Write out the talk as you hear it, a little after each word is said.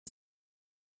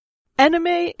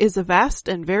Anime is a vast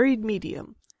and varied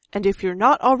medium, and if you're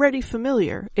not already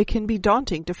familiar, it can be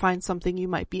daunting to find something you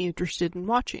might be interested in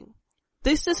watching.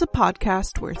 This is a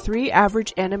podcast where three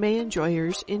average anime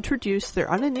enjoyers introduce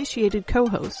their uninitiated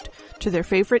co-host to their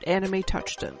favorite anime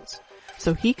touchstones,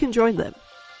 so he can join them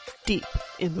deep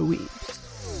in the Weebs.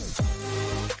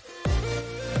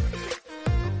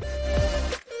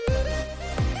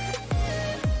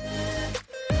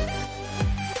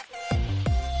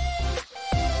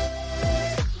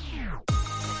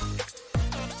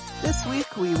 This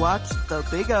week we watched The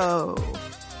Big O.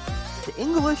 The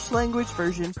English language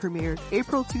version premiered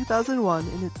April 2001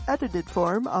 in its edited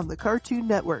form on the Cartoon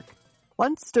Network,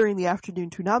 once during the afternoon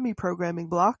Toonami programming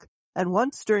block, and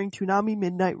once during Toonami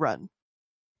Midnight Run.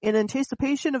 In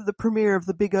anticipation of the premiere of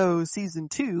The Big O Season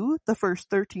 2, the first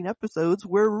 13 episodes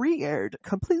were re-aired,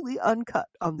 completely uncut,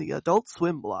 on the Adult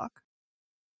Swim block.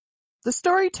 The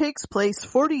story takes place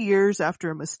 40 years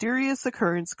after a mysterious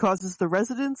occurrence causes the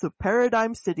residents of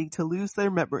Paradigm City to lose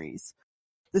their memories.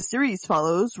 The series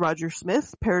follows Roger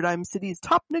Smith, Paradigm City's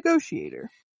top negotiator.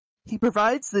 He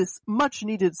provides this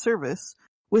much-needed service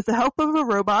with the help of a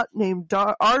robot named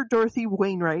R. Dorothy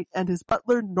Wainwright and his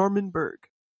butler Norman Berg.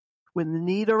 When the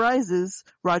need arises,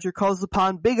 Roger calls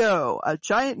upon Big O, a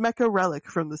giant mecha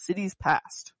relic from the city's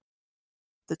past.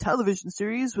 The television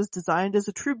series was designed as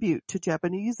a tribute to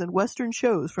Japanese and Western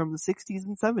shows from the 60s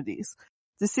and 70s.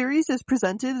 The series is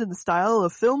presented in the style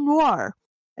of film noir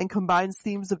and combines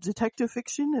themes of detective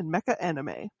fiction and mecha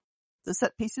anime. The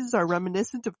set pieces are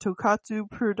reminiscent of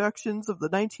tokusatsu productions of the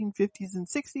 1950s and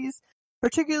 60s,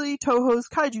 particularly Toho's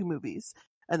kaiju movies,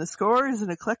 and the score is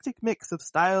an eclectic mix of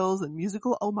styles and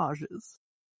musical homages.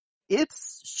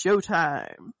 It's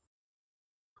showtime!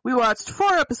 We watched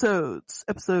 4 episodes.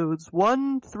 Episodes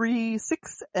 1, 3,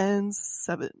 6, and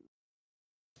 7.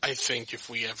 I think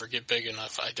if we ever get big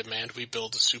enough, I demand we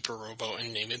build a super robot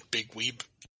and name it Big Weeb.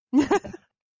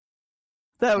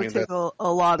 That would take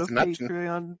a lot of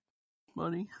Patreon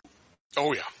money.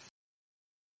 Oh yeah.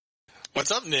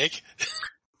 What's up, Nick?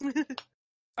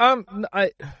 Go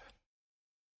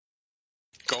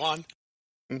on.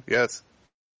 Yes.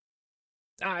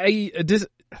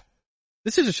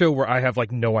 This is a show where I have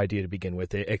like no idea to begin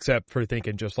with it, except for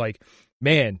thinking just like,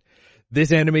 man,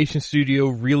 this animation studio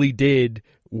really did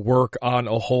work on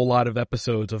a whole lot of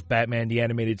episodes of Batman the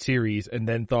Animated Series and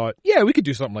then thought, yeah, we could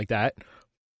do something like that.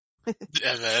 And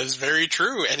that is very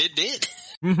true, and it did.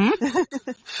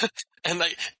 Mm-hmm. And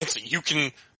like, you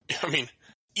can, I mean,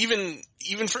 even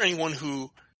for anyone who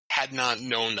had not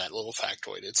known that little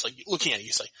factoid, it's like, looking at it,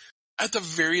 it's like, at the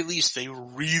very least, they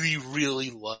really,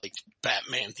 really liked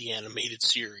Batman the Animated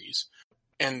Series.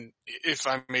 And if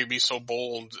I may be so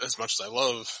bold, as much as I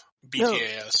love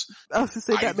BTAS, no, I was going to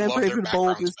say Batman Brave and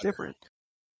Bold is different.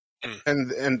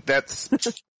 And that's,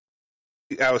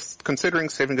 I was considering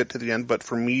saving it to the end, but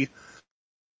for me,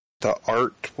 the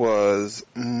art was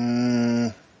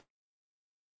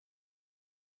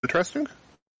interesting.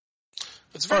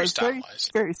 It's very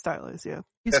stylized. Very stylized, yeah.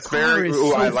 That's very,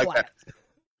 I like that.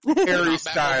 Very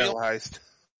stylized.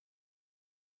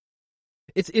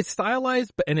 It's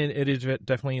stylized, but it is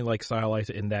definitely like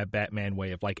stylized in that Batman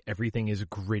way of like everything is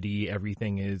gritty,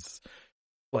 everything is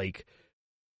like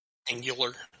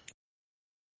angular.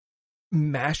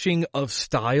 Mashing of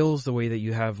styles, the way that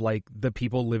you have like the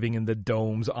people living in the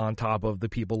domes on top of the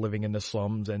people living in the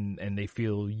slums, and they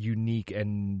feel unique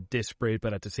and disparate,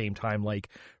 but at the same time like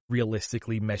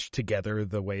realistically meshed together.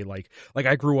 The way like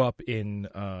I grew up in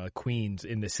Queens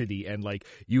in the city, and like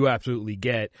you absolutely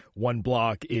get one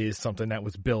block is something that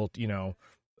was built, you know,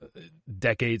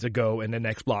 decades ago, and the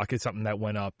next block is something that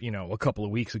went up, you know, a couple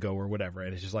of weeks ago or whatever,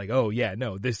 and it's just like, oh yeah,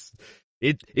 no, this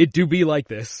it do be like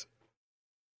this.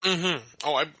 Mm-hmm.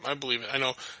 Oh, I believe it. I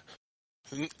know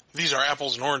these are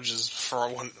apples and oranges for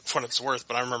what it's worth,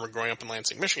 but I remember growing up in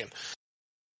Lansing, Michigan.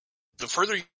 The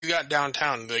further you got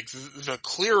downtown, like the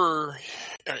clearer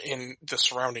in the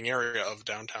surrounding area of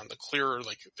downtown, the clearer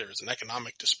like there's an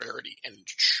economic disparity, and it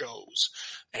shows.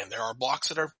 And there are blocks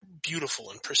that are beautiful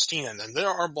and pristine, and then there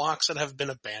are blocks that have been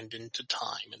abandoned to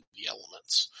time and the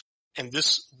elements. And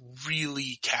this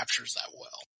really captures that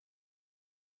well.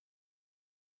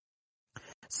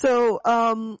 So,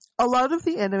 a lot of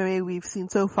the anime we've seen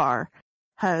so far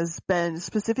has been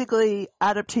specifically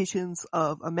adaptations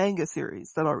of a manga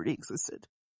series that already existed.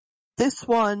 This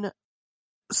one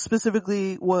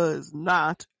specifically was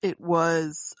not. It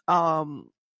was,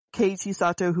 Keiichi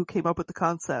Sato who came up with the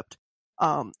concept.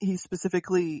 He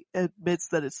specifically admits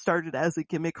that it started as a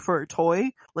gimmick for a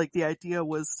toy. Like, the idea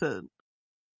was to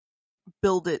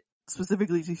build it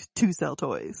specifically to sell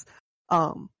toys.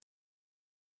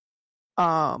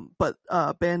 But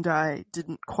Bandai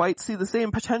didn't quite see the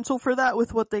same potential for that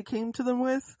with what they came to them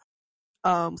with.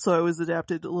 So it was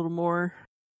adapted a little more.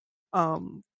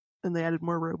 And they added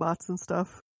more robots and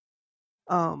stuff.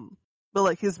 But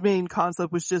like his main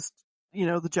concept was just,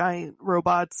 the giant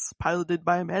robots piloted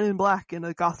by a man in black in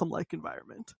a Gotham-like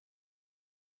environment.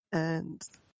 And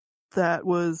that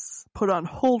was put on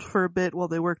hold for a bit while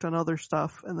they worked on other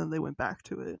stuff, and then they went back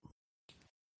to it.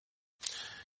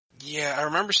 Yeah, I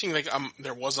remember seeing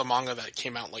there was a manga that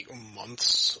came out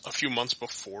a few months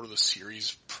before the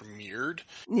series premiered.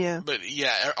 Yeah. But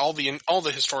yeah, all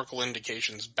the historical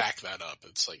indications back that up.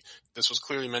 It's like this was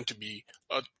clearly meant to be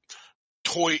a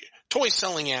toy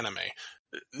selling anime,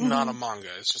 not a manga.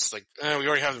 It's just like, we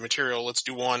already have the material, let's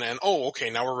do one, and okay,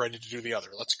 now we're ready to do the other.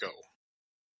 Let's go.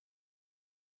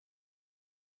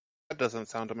 That doesn't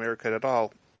sound American at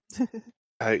all.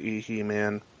 I.e.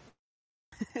 He-Man.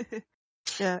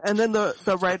 Yeah, and then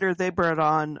the writer they brought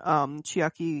on,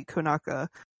 Chiaki Konaka,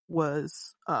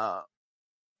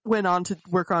 went on to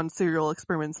work on Serial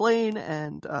Experiments Lain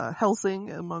and Hellsing,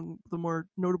 among the more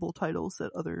notable titles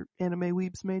that other anime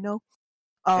weebs may know.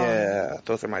 Yeah,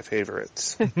 those are my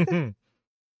favorites.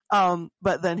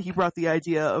 But then he brought the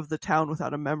idea of the town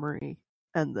without a memory,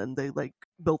 and then they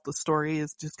built the story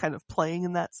as just kind of playing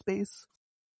in that space.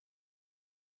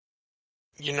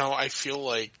 I feel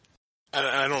like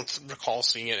I don't recall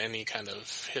seeing any kind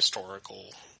of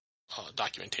historical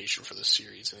documentation for this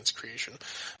series and its creation,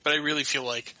 but I really feel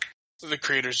like the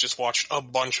creators just watched a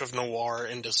bunch of noir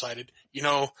and decided,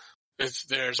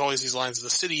 there's always these lines of the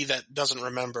city that doesn't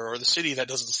remember or the city that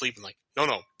doesn't sleep, and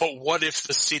no, but what if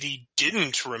the city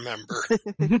didn't remember?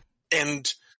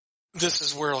 And this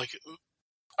is where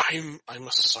I'm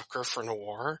a sucker for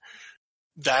noir.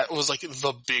 That was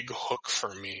the big hook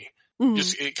for me.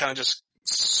 Mm-hmm. It kind of just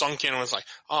sunk in and was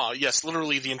yes,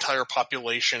 literally the entire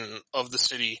population of the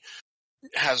city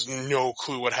has no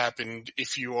clue what happened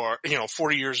if you are,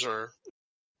 40 years or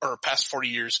past 40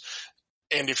 years.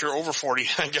 And if you're over 40,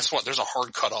 guess what? There's a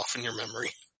hard cutoff in your memory.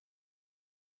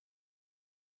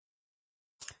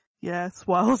 Yeah, it's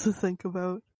wild to think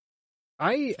about.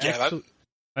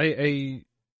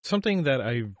 Something that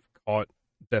I caught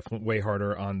definitely way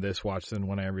harder on this watch than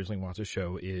when I originally watched the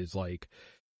show is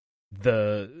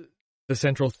the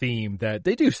central theme that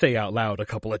they do say out loud a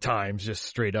couple of times, just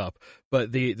straight up,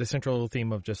 but the central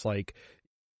theme of just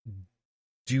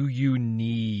do you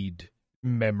need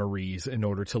memories in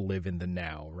order to live in the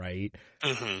now, right?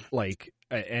 Mm-hmm.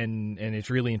 And it's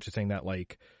really interesting that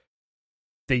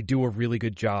they do a really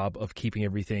good job of keeping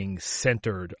everything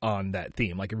centered on that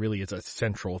theme. It really is a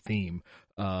central theme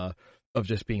of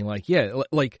just being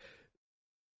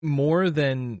more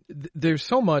than there's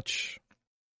so much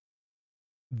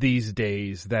these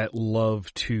days that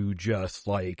love to just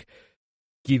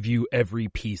give you every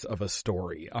piece of a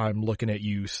story. I'm looking at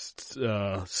you,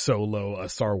 Solo, a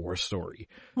Star Wars story.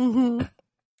 Mm-hmm.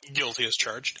 Guilty as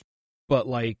charged. But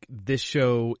this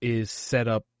show is set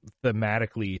up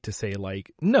thematically to say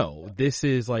no, this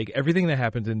is everything that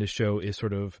happens in the show is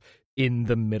sort of in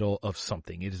the middle of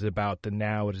something. It is about the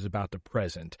now. It is about the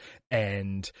present.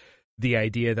 And the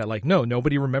idea that no,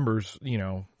 nobody remembers,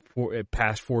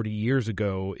 past 40 years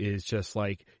ago is just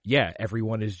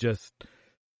everyone is just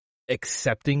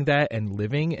accepting that and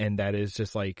living, and that is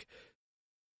just and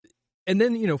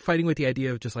then fighting with the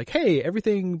idea of just hey,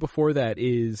 everything before that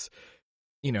is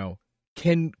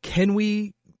can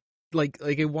we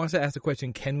it wants to ask the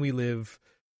question, can we live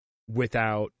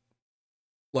without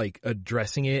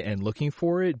addressing it and looking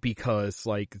for it, because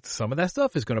some of that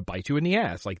stuff is going to bite you in the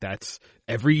ass. That's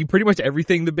pretty much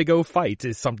everything the Big O fights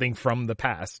is something from the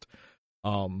past.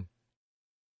 And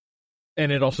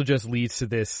it also just leads to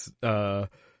this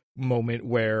moment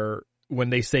where when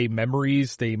they say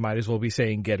memories, they might as well be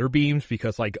saying getter beams,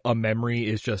 because a memory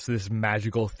is just this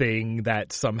magical thing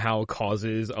that somehow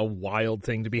causes a wild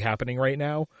thing to be happening right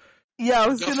now. Yeah, I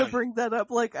was going to bring that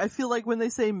up. I feel when they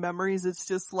say memories, it's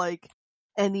just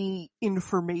any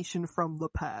information from the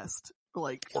past,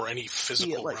 or any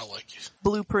physical relic,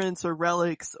 blueprints or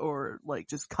relics, or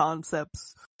just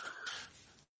concepts.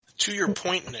 To your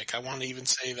point, Nick, I want to even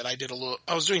say that I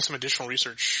was doing some additional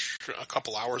research a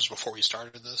couple hours before we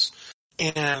started this,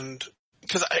 and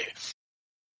because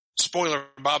spoiler,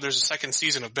 Bob, there's a second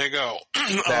season of Big O.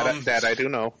 that I do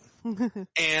know.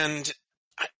 And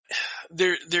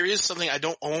there is something I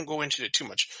won't go into it too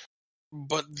much,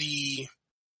 but the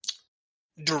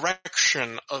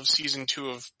direction of season 2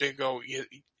 of Big O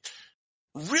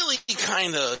really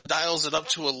kind of dials it up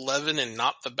to 11 in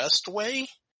not the best way.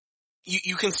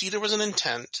 You can see there was an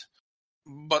intent,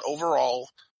 but overall,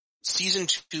 season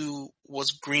 2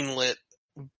 was greenlit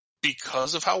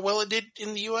because of how well it did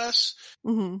in the US.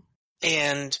 Mm-hmm.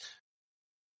 And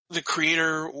the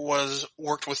creator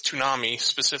worked with Toonami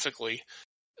specifically.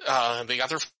 They got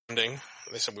their funding.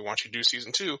 They said, we want you to do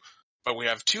season 2, but we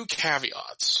have 2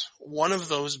 caveats. One of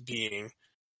those being,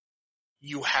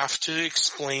 you have to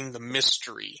explain the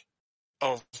mystery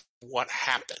of what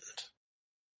happened.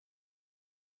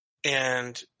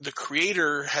 And the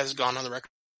creator has gone on the record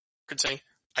saying,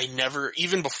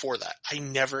 even before that, I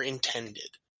never intended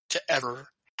to ever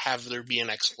have there be an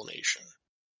explanation.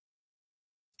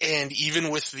 And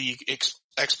even with the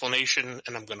explanation,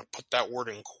 and I'm going to put that word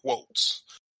in quotes,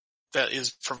 that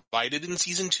is provided in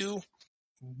season 2,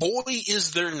 boy,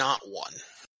 is there not one.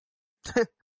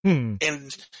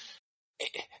 And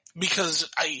because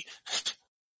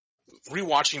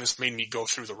rewatching this made me go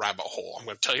through the rabbit hole. I'm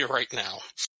going to tell you right now.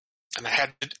 And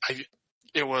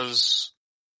it was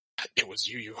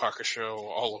Yu Yu Hakusho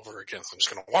all over again. So I'm just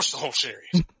going to watch the whole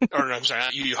series. Or I'm sorry,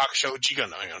 not Yu Yu Hakusho,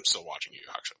 G-Gundam. I'm still watching Yu Yu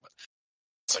Hakusho, but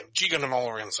it's like G-Gundam all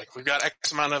over again. It's like, we've got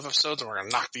X amount of episodes and we're going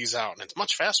to knock these out. And it's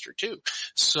much faster too.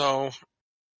 So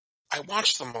I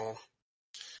watched them all.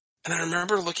 And I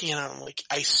remember looking at them like,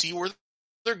 I see where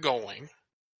they're going.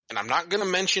 And I'm not going to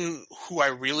mention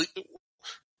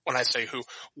when I say who,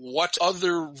 what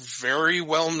other very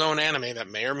well-known anime that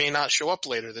may or may not show up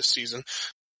later this season,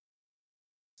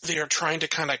 they are trying to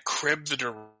kind of crib the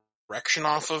direction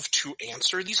off of to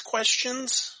answer these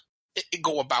questions.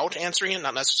 Go about answering it,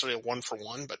 not necessarily a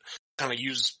one-for-one, but kind of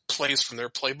use plays from their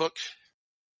playbook.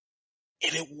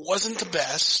 And it wasn't the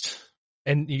best.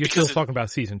 And you're still talking about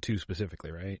season 2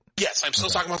 specifically, right? Yes, I'm still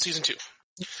talking about season 2.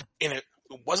 And it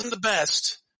wasn't the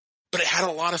best, but it had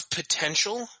a lot of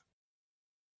potential.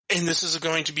 And this is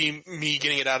going to be me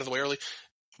getting it out of the way early.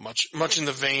 Much in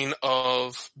the vein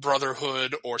of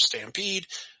Brotherhood or Stampede.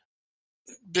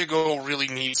 Big O really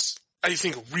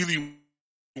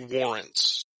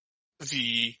warrants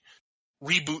the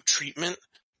reboot treatment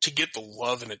to get the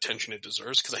love and attention it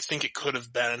deserves, because I think it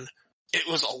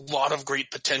was a lot of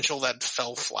great potential that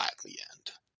fell flat in the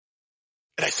end.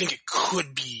 And I think it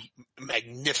could be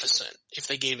magnificent if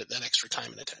they gave it that extra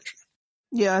time and attention.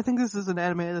 Yeah, I think this is an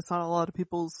anime that's not a lot of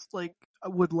people's,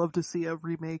 would love to see a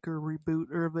remake or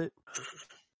reboot of it.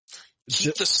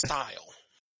 Keep the style.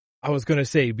 I was gonna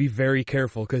say, be very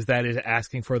careful, because that is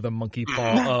asking for the monkey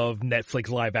paw of Netflix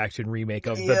live action remake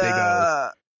of the Big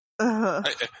O.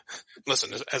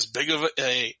 Listen, as big of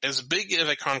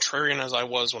a contrarian as I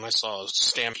was when I saw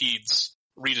Stampede's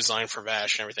redesign for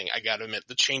Vash and everything, I gotta admit,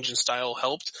 the change in style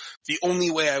helped. The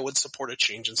only way I would support a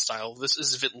change in style of this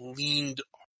is if it leaned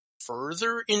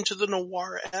further into the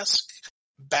noir-esque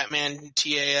Batman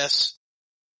TAS,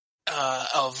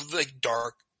 of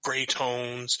dark gray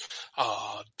tones,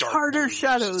 dark harder blues,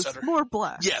 shadows, more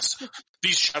black. Yes,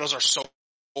 these shadows are so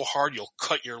hard you'll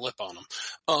cut your lip on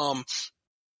them.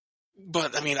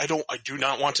 But I mean, I do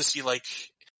not want to see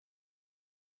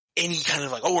any kind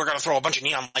of we're gonna throw a bunch of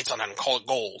neon lights on that and call it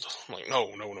gold. I'm like,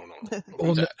 no.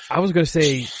 Well, I was gonna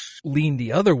say lean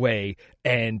the other way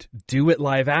and do it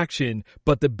live action,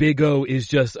 but the Big O is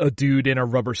just a dude in a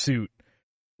rubber suit.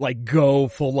 Go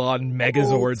full on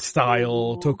Megazord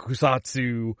style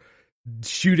tokusatsu,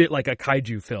 shoot it like a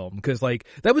kaiju film. Cause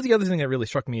that was the other thing that really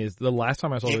struck me is the last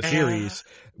time I saw the series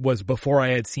was before I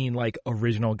had seen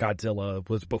original Godzilla,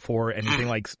 was before anything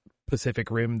like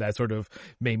Pacific Rim that sort of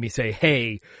made me say,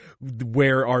 hey,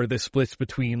 where are the splits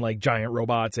between giant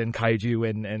robots and kaiju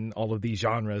and all of these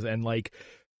genres? And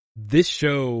this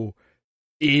show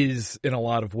is in a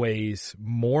lot of ways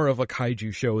more of a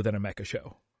kaiju show than a mecha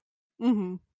show.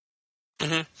 Mm-hmm.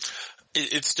 Mm-hmm.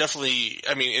 It's definitely,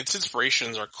 its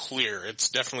inspirations are clear. It's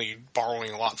definitely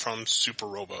borrowing a lot from Super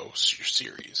Robo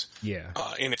series. Yeah.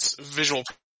 In its visual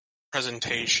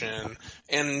presentation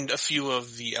and a few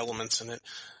of the elements in it.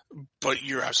 But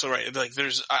you're absolutely right.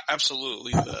 There's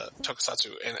absolutely the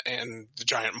tokusatsu and the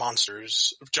giant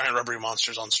rubbery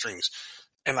monsters on strings.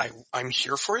 And I'm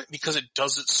here for it because it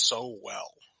does it so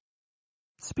well.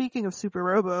 Speaking of Super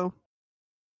Robo,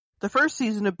 the first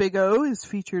season of Big O is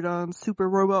featured on Super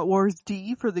Robot Wars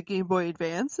D for the Game Boy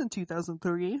Advance in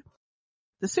 2003.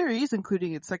 The series,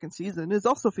 including its second season, is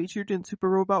also featured in Super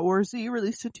Robot Wars Z,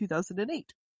 released in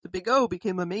 2008. The Big O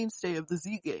became a mainstay of the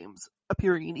Z games,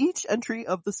 appearing in each entry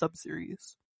of the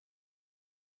sub-series.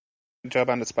 Good job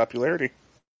on its popularity.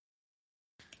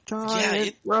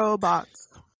 Giant robots.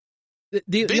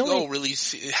 Big O really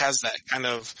has that kind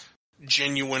of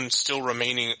genuine, still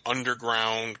remaining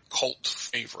underground cult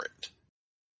favorite.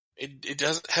 It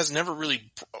has never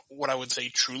really, what I would say,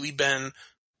 truly been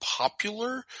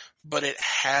popular, but it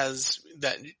has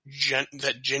that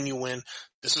genuine,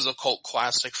 this is a cult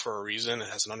classic for a reason. It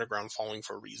has an underground following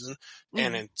for a reason,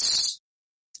 and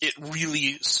it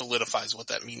really solidifies what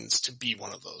that means to be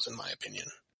one of those, in my opinion.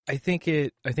 I think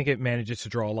it manages to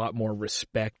draw a lot more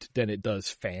respect than it does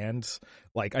fans.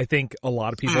 Like, I think a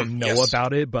lot of people know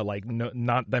about it, but like,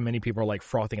 not that many people are like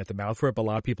frothing at the mouth for it. But a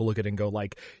lot of people look at it and go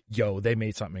like, "Yo, they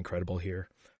made something incredible here."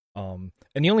 And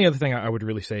the only other thing I would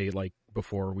really say, like,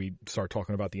 before we start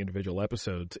talking about the individual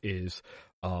episodes is,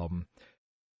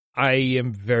 I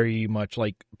am very much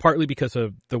like, partly because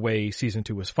of the way season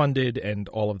 2 was funded and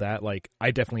all of that, like,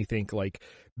 I definitely think like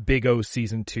Big O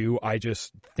season 2, I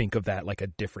just think of that like a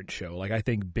different show. Like, I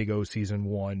think Big O season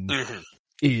 1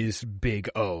 is Big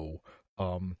O.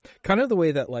 Kind of the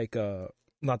way that like,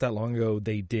 not that long ago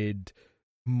they did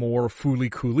more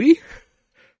Fooly Cooly.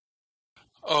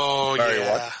 Oh, Sorry,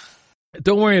 yeah. what?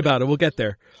 Don't worry about it. We'll get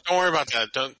there. Don't worry about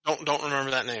that. Don't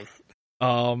remember that name.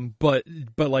 But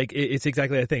like, it's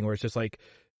exactly that thing where it's just like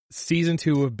season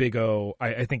 2 of Big O.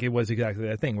 I think it was exactly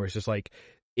that thing where it's just like,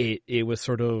 it was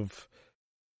sort of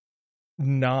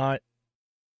not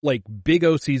like Big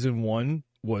O season 1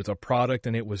 was a product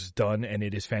and it was done and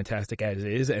it is fantastic as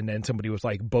is. And then somebody was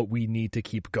like, but we need to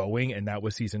keep going. And that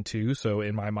was season 2. So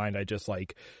in my mind, I just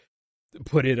like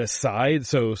put it aside.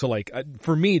 So like,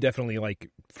 for me, definitely, like,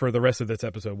 for the rest of this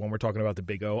episode, when we're talking about the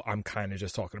Big O, I'm kind of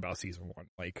just talking about season 1.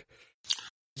 Like,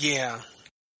 yeah,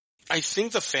 I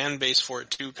think the fan base for it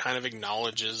too kind of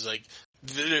acknowledges, like,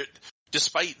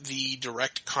 despite the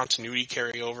direct continuity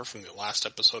carryover from the last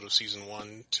episode of season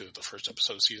 1 to the first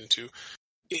episode of season 2,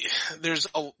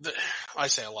 I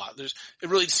say a lot. It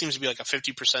really seems to be like a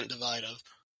 50% divide of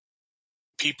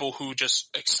people who just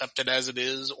accept it as it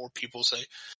is, or people say,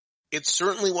 it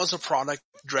certainly was a product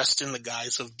dressed in the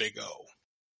guise of Big O.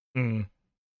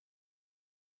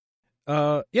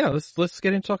 Yeah, let's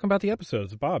get into talking about the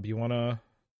episodes. Bob, you want to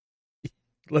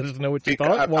let us know what you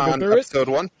thought? On episode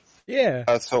 1?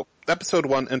 Yeah. So episode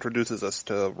 1 introduces us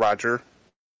to Roger,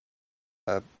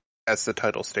 as the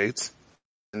title states,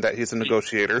 and that he's a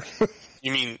negotiator.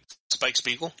 You mean Spike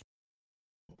Spiegel?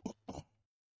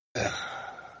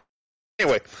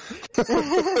 Anyway.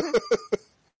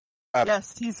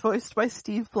 Yes, he's voiced by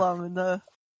Steve Blum in the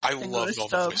I English loved all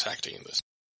dub. the voice acting in this.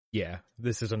 Yeah,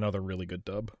 this is another really good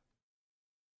dub.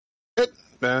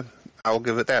 I'll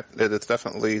give it that. It's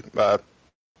definitely,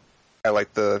 I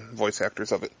like the voice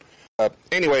actors of it.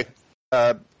 Anyway,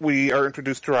 we are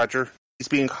introduced to Roger. He's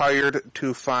being hired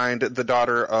to find the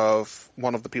daughter of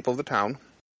one of the people of the town.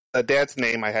 Dad's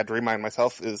name, I had to remind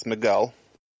myself, is Miguel.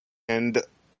 And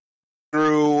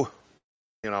through,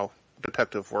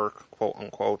 detective work, quote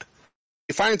unquote,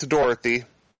 he finds Dorothy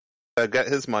to get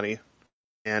his money,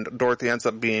 and Dorothy ends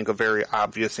up being a very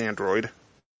obvious android.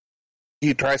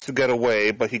 He tries to get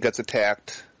away, but he gets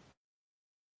attacked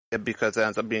because it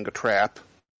ends up being a trap.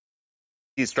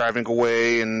 He's driving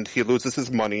away, and he loses his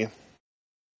money.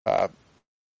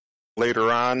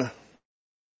 Later on,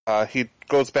 he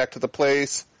goes back to the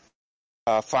place,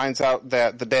 finds out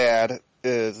that the dad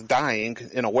is dying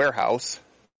in a warehouse,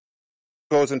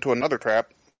 goes into another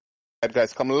trap. Bad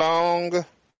guys come along.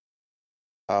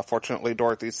 Fortunately,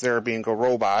 Dorothy's there being a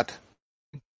robot.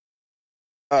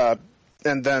 And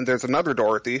then there's another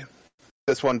Dorothy.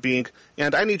 This one being,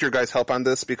 and I need your guys' help on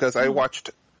this because I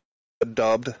watched the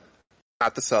dubbed,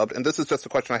 not the subbed, and this is just a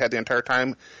question I had the entire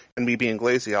time, and me being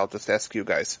lazy, I'll just ask you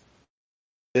guys.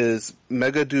 Is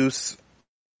Megadeus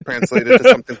translated to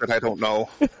something that I don't know?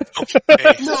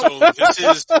 Okay, so this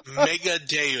is Mega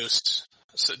Deus.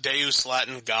 So Deus,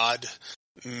 Latin, God.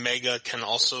 Mega can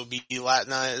also be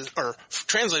Latinized, or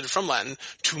translated from Latin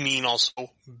to mean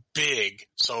also big.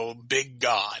 So big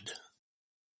God.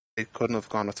 They couldn't have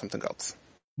gone with something else.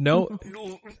 No.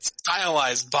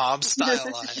 Stylized, Bob,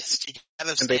 stylized. You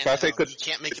gotta And they thought they could. You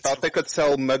can't make they it thought they could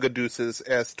sell Megadeuces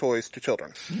as toys to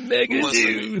children.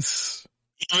 Megadeus.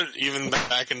 Even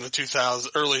back in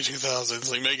the early 2000s,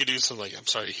 like Megadeus, I'm like, I'm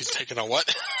sorry, he's taking a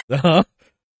what? Uh-huh.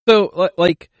 So,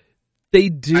 like, they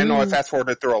do... I know I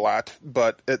fast-forwarded through a lot,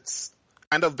 but it's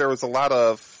kind of, there was a lot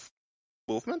of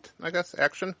movement, I guess,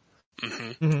 action.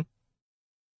 Mm-hmm. Mm-hmm.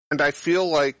 And I feel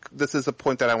like this is a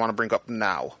point that I want to bring up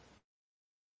now.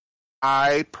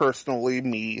 I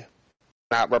personally,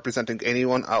 not representing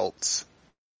anyone else,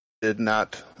 did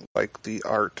not like the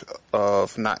art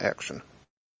of not action.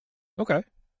 Okay.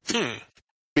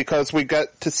 Because we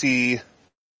get to see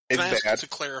Big Can I ask Bad. to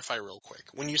clarify real quick?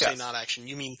 When you say Yes. not action,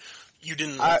 you mean you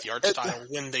didn't like the art style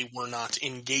when they were not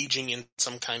engaging in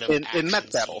some kind of action in mech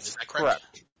scene, battles. is that correct?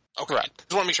 Okay. Correct.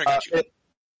 Just want to make sure I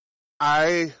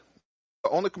got you. The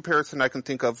only comparison I can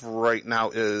think of right now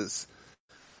is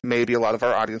maybe a lot of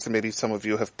our audience and maybe some of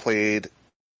you have played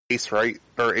Ace Wright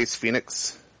or Ace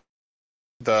Phoenix.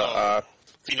 The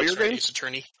Phoenix game? Ace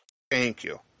Attorney. Thank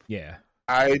you. Yeah.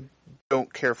 I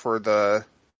don't care for the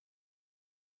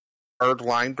hard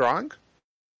line drawing.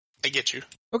 I get you.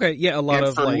 Okay, yeah, a lot And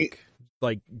of for me-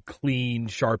 like clean,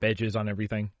 sharp edges on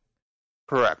everything.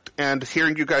 Correct. And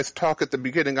hearing you guys talk at the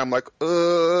beginning, I'm like,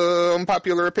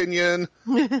 unpopular opinion.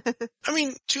 I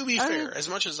mean, to be fair, I- as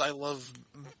much as I love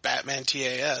Batman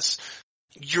TAS,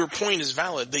 your point is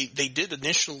valid. They did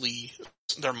initially,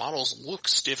 their models look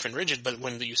stiff and rigid, but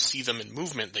when you see them in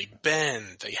movement, they bend,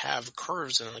 they have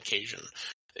curves on an occasion.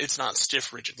 It's not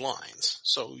stiff, rigid lines.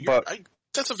 So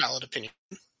that's a valid opinion.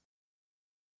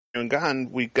 And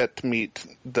gone, we get to meet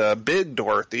the big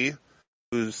Dorothy,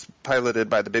 who's piloted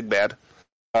by the big bad.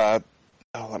 Let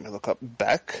me look up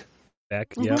Beck. Beck,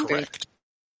 Mhm. yeah. Correct.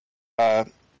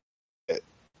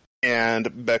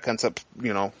 And Beck ends up,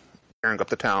 tearing up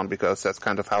the town because that's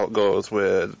kind of how it goes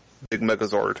with big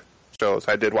Megazord shows.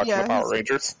 I did watch Yeah, the Power he's-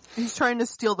 Rangers. He's trying to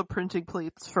steal the printing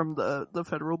plates from the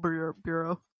Federal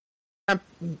Bureau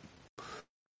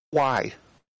Why?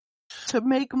 to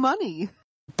make money.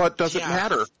 But does it Yeah.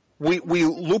 matter? We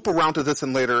loop around to this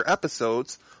in later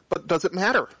episodes, but does it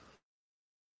matter?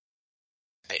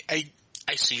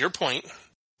 I see your point,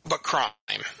 but crime.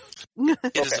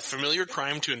 It is a familiar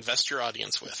crime to invest your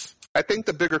audience with. I think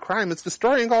the bigger crime is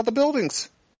destroying all the buildings.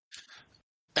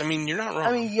 I mean, you're not wrong.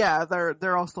 I mean, yeah,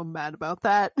 they're also mad about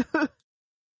that.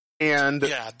 And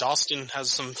yeah, Dawson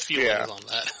has some feelings Yeah. on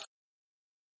that.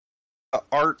 the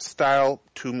art style,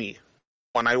 to me,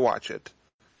 when I watch it,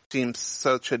 seems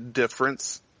such a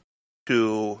difference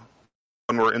to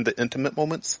when we're in the intimate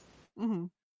moments. hmm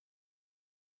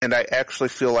And I actually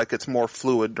feel like it's more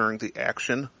fluid during the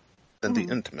action than the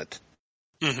intimate.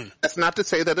 hmm That's not to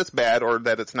say that it's bad or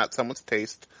that it's not someone's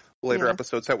taste. Later Yeah.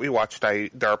 episodes that we watched,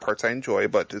 there are parts I enjoy,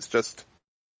 but it's just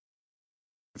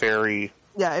very...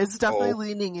 Yeah, it's definitely Oh.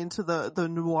 leaning into the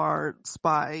noir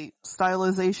spy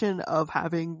stylization of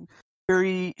having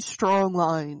very strong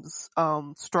lines,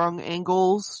 strong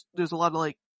angles. There's a lot of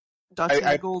like Dutch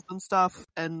I- angles and stuff,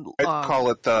 and I'd call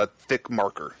it the thick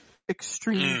marker.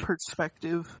 extreme Mm.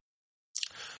 perspective.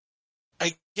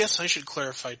 I guess I should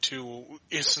clarify too,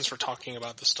 since we're talking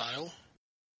about the style.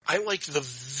 I like the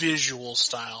visual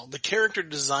style. The character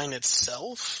design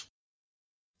itself,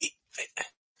 it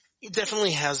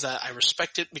definitely has that. I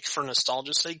respect it for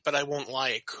nostalgia's sake, but I won't lie,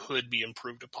 it could be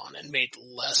improved upon and made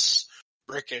less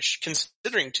brickish,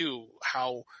 considering too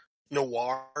how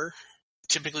noir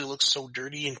typically looks so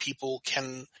dirty and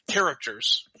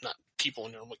characters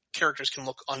can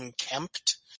look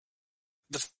unkempt.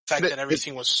 The fact that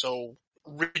everything was so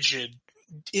rigid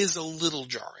is a little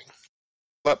jarring.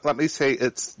 Let me say,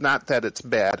 it's not that it's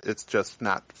bad, it's just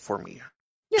not for me.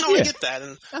 Yeah, No, I get that,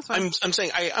 and that's fine. I'm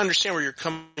saying I understand where you're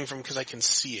coming from because I can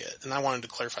see it, and I wanted to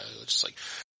clarify. It's just like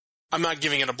I'm not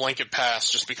giving it a blanket pass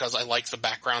just because I like the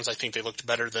backgrounds. I think they looked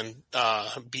better than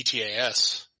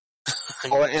BTAS.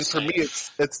 Well, and for me,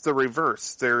 it's the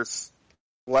reverse. There's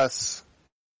less...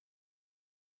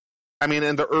 I mean,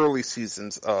 in the early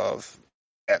seasons of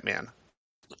Batman,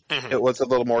 Mhm. it was a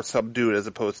little more subdued as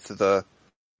opposed to the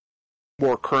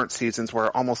more current seasons where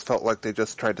it almost felt like they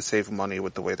just tried to save money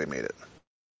with the way they made it.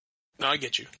 No, I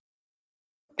get you.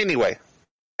 Anyway,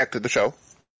 back to the show.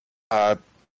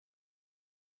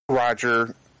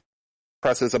 Roger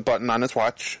presses a button on his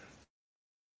watch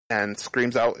and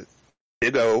screams out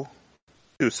Big O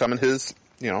to summon his,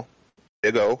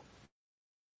 Big O,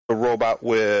 the robot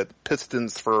with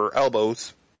pistons for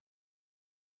elbows.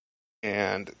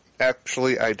 And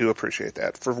actually, I do appreciate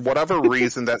that. For whatever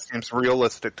reason, that seems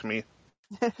realistic to me.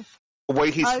 The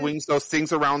way he swings those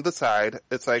things around the side,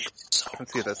 it's like, So I can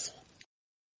see this.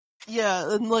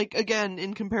 Yeah, and like again,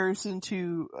 in comparison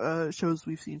to shows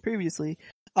we've seen previously,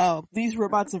 these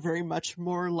robots are very much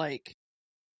more like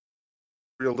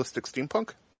Realistic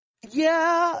steampunk?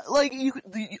 yeah, like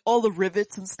all the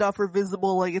rivets and stuff are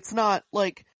visible. Like it's not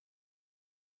like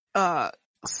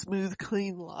smooth,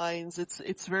 clean lines.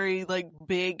 It's very like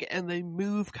big, and they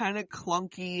move kind of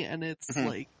clunky, and it's Mhm.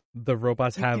 like The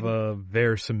robots You have can- a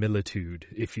verisimilitude,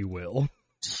 if you will.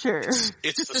 sure.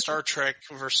 it's the Star Trek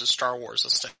versus Star Wars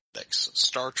aesthetics.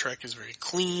 Star Trek is very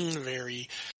clean, very,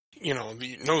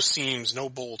 no seams, no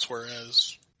bolts,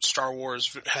 whereas Star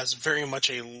Wars has very much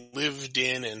a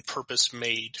lived-in and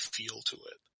purpose-made feel to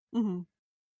it. hmm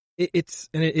It's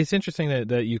interesting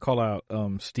that you call out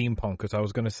steampunk, because I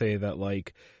was going to say that,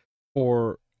 like,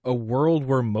 for a world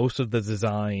where most of the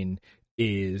design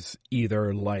is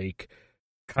either like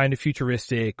kind of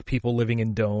futuristic, people living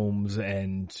in domes,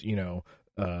 and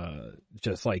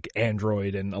just like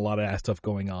Android and a lot of that stuff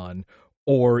going on,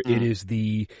 or it is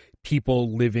the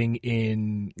people living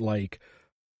in like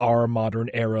our modern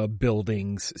era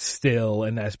buildings still,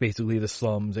 and that's basically the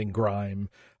slums and grime.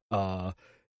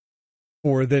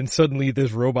 Or then suddenly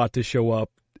this robot to show up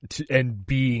and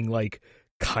being like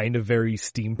kind of very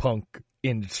steampunk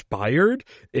inspired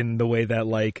in the way that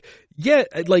like, yeah,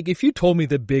 like if you told me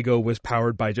that Big O was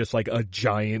powered by just like a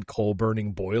giant coal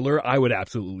burning boiler, I would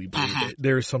absolutely believe it.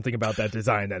 There's something about that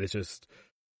design that is just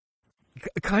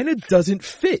kind of doesn't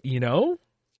fit, you know?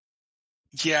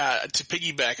 Yeah, to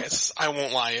piggyback, I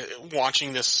won't lie,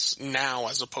 watching this now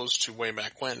as opposed to way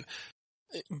back when,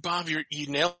 Bob, you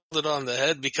nailed it on the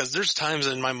head, because there's times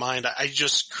in my mind I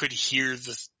just could hear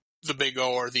the Big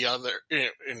O or the other,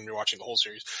 and you're watching the whole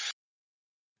series,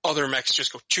 other mechs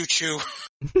just go choo-choo.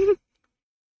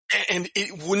 And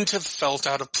it wouldn't have felt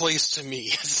out of place to me.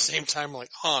 At the same time, like,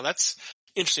 that's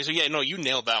interesting. So yeah, no, you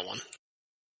nailed that one.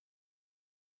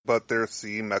 But there's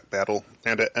the mech battle,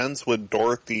 and it ends with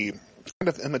Dorothy kind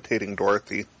of imitating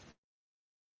Dorothy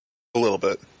a little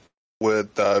bit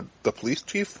with the police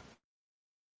chief,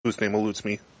 whose name eludes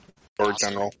me, or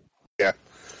general,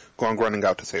 going running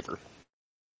out to save her.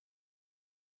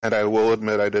 And I will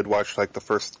admit I did watch like the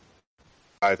first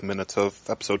 5 minutes of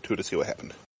episode 2 to see what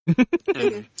happened.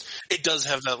 It does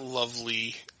have that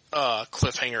lovely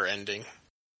cliffhanger ending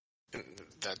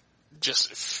that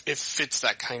just it fits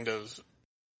that kind of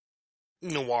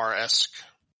noir-esque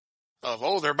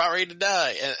of, they're about ready to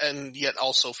die, and yet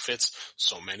also fits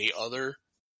so many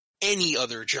any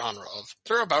other genre of,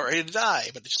 they're about ready to die,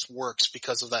 but it just works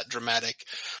because of that dramatic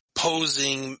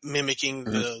posing, mimicking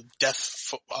the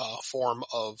death form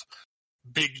of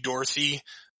Big Dorothy,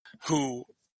 who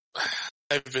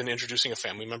I've been introducing a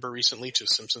family member recently to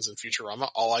Simpsons and Futurama.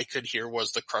 All I could hear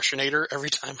was the Crushinator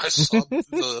every time I saw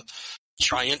the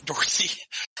giant Dorothy.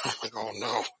 I'm like, oh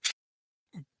no.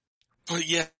 But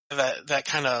yeah, that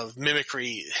kind of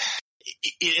mimicry,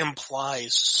 it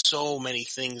implies so many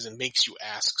things and makes you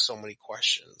ask so many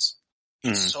questions.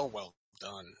 It's so well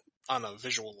done on a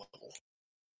visual level.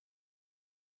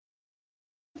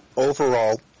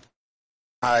 Overall,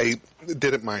 I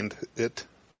didn't mind it,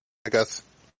 I guess.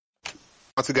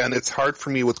 Once again, it's hard for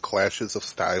me with clashes of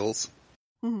styles.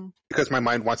 Because my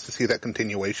mind wants to see that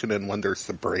continuation, and when there's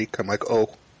the break, I'm like,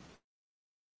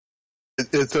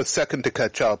 it's a second to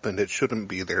catch up, and it shouldn't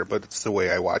be there, but it's the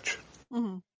way I watch.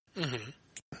 Well,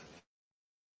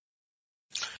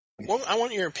 I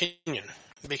want your opinion,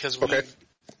 because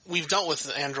we've dealt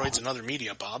with androids in other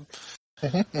media, Bob.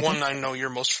 One I know you're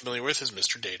most familiar with is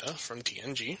Mr. Data from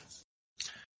TNG.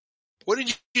 What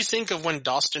did you think of when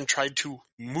Dawson tried to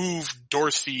move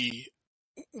Dorothy?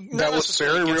 That was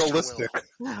very realistic.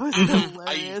 That was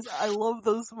hilarious. I love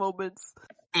those moments.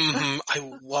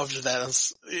 I loved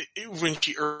that. When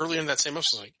she early in that same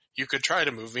episode was like, you could try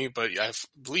to move me, but I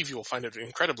believe you will find it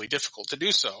incredibly difficult to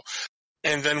do so.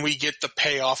 And then we get the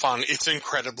payoff on it's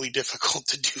incredibly difficult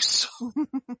to do so.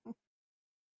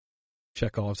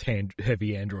 Chekhov's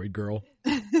heavy android girl.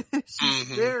 She's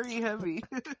very heavy.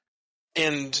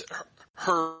 And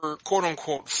her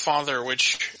quote-unquote father,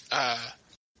 which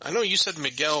I know you said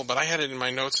Miguel, but I had it in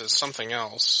my notes as something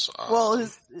else. Well,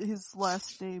 his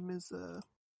last name is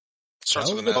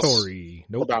starts with an S.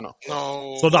 Nope. Soldano.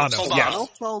 No. Soldano. Yeah.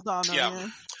 Soldano. Yeah.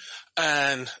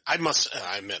 And I must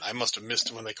have missed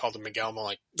it when they called him Miguel. I'm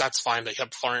like, that's fine. They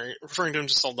kept referring to him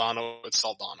as Soldano. It's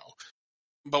Soldano.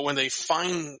 But when they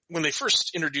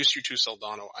first introduce you to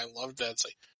Soldano, I loved that. It's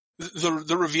like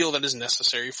the reveal that is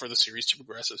necessary for the series to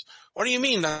progress is, what do you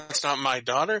mean that's not my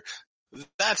daughter?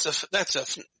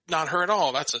 That's not her at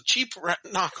all. That's a cheap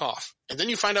knockoff. And then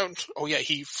you find out,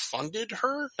 he funded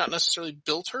her, not necessarily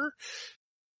built her.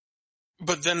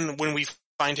 But then when we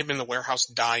find him in the warehouse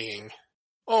dying,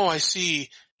 I see,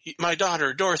 my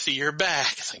daughter, Dorothy, you're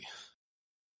back. It's like,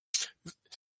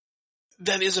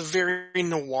 that is a very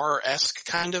noir-esque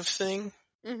kind of thing.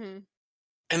 And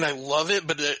I love it,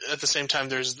 but at the same time,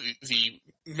 there's the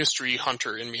mystery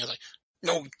hunter in me. I'm like,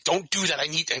 no, don't do that. I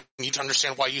need to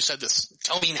understand why you said this.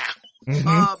 Tell me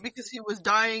now. Because he was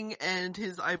dying and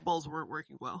his eyeballs weren't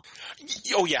working well.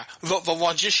 Oh yeah, the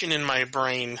logician in my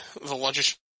brain, the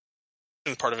logician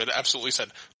part of it absolutely said,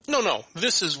 no,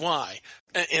 this is why.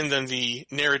 And then the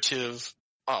narrative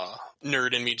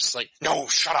nerd in me just like, no,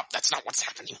 shut up. That's not what's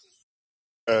happening.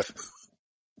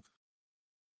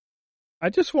 I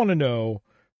just want to know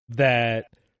that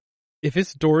if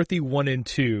it's Dorothy 1 and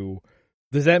 2,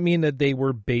 does that mean that they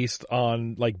were based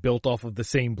on, like, built off of the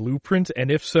same blueprint?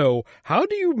 And if so, how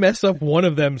do you mess up one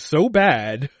of them so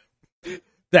bad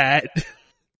that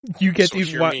you get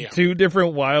these two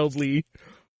different wildly...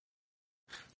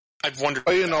 I've wondered.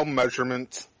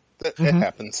 Measurements. It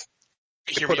happens.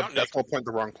 Hear put me a out, Nick. decimal point in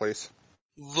the wrong place.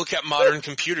 Look at modern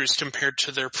computers compared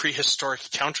to their prehistoric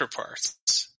counterparts.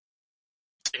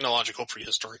 Technological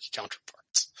prehistoric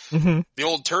counterparts. Mm-hmm. The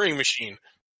old Turing machine.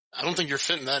 I don't think you're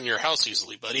fitting that in your house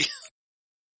easily, buddy.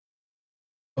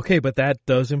 Okay, but that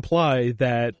does imply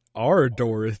that our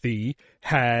Dorothy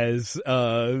has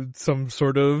some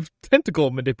sort of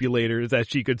tentacle manipulators that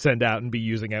she could send out and be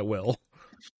using at will.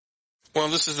 Well,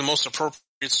 this is the most appropriate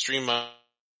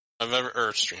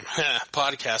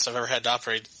podcast I've ever had the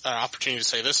opportunity to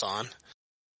say this on.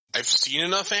 I've seen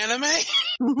enough anime.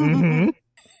 Mm-hmm.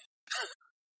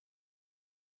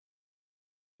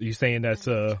 You saying that's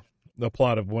the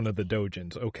plot of one of the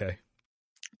doujins? Okay.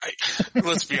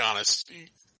 Let's be honest.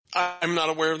 I'm not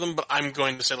aware of them, but I'm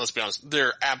going to say, let's be honest,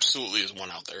 there absolutely is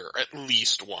one out there, at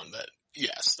least one that,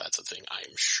 yes, that's a thing,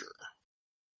 I'm sure.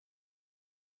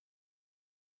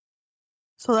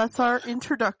 So that's our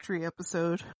introductory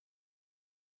episode.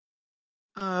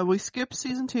 We skipped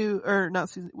season 2, or not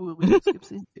season, we didn't skip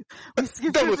season 2. We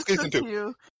skipped That was episode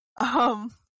season 2.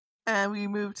 And we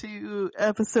moved to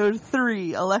episode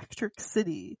 3, Electric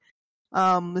City.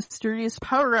 Mysterious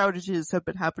power outages have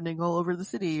been happening all over the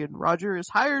city, and Roger is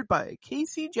hired by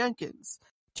Casey Jenkins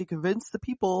to convince the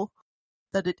people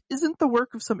that it isn't the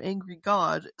work of some angry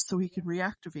god, so he can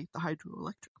reactivate the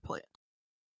hydroelectric plant.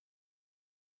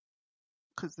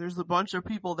 Because there's a bunch of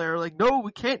people there like, no,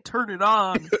 we can't turn it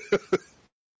on.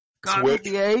 God would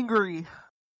be angry.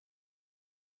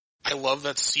 I love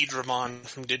that Seadramon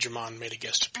from Digimon made a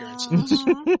guest appearance in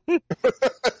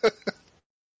this.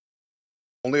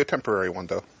 Only a temporary one,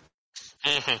 though.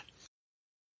 Mm-hmm.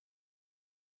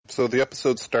 So the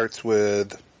episode starts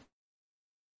with,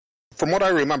 from what I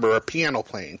remember, a piano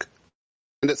playing.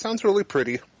 And it sounds really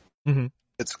pretty. Mm-hmm.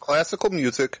 It's classical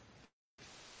music.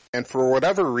 And for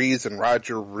whatever reason,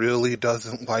 Roger really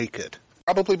doesn't like it.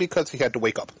 Probably because he had to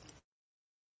wake up.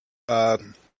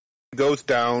 He goes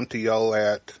down to yell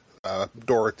at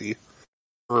Dorothy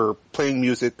for playing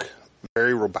music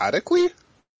very robotically.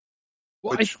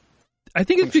 Well, which I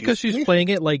think it's because confused she's me. playing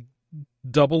it like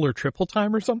double or triple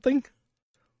time or something.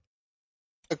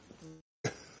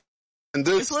 In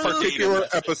this It's one of those- particular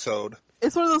episode,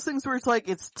 It's one of those things where it's like,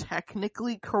 it's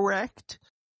technically correct,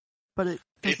 but it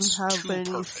doesn't It's have too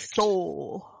any perfect.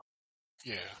 soul.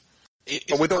 Yeah.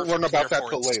 But we don't learn perfect, about that therefore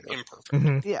till it's later. Imperfect.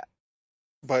 Mm-hmm.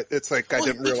 but it's like Well, I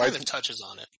didn't he realize kind of touches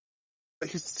on it.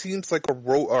 he seems like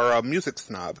a music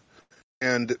snob,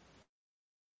 and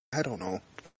I don't know.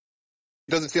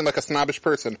 He doesn't seem like a snobbish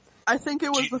person. I think it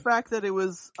was Gee. the fact that it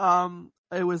was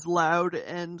loud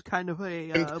and kind of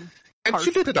a, And harsh.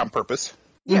 she did it on purpose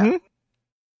yeah. Mhm.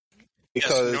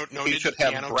 because Yes, no he should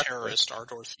have piano breakfast. terrorist, our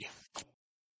Dorothy.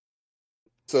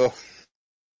 So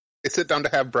they sit down to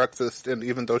have breakfast, and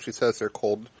even though she says they're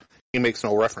cold, he makes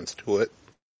no reference to it.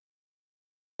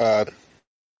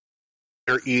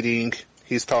 They're eating.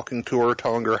 He's talking to her,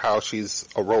 telling her how she's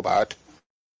a robot.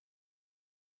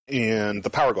 And the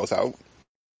power goes out.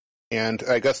 And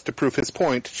I guess to prove his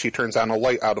point, she turns on a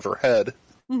light out of her head,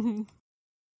 Mhm.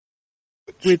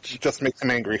 Which just makes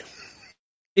him angry.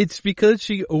 it's because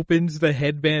she opens the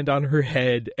headband on her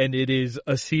head and it is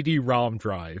a CD-ROM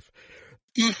drive.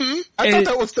 Mm-hmm. I And-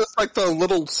 thought that was just like the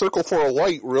little circle for a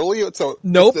light, really?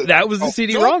 Nope, It's that was the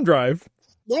CD-ROM drive.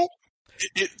 No.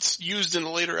 It's used in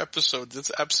a later episode.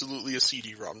 That's absolutely a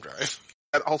CD-ROM drive.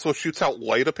 That also shoots out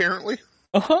light, apparently.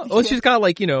 Uh-huh. Well, she's got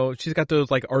like, she's got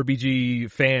those like RBG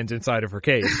fans inside of her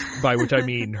case, by which I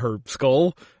mean her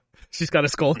skull. She's got a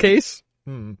skull case.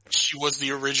 She was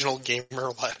the original gamer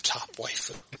laptop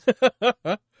wife.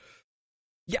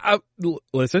 Yeah,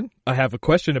 listen, I have a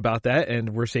question about that,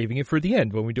 and we're saving it for the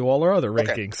end when we do all our other Okay.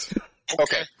 rankings.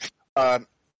 Okay.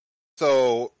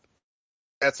 So,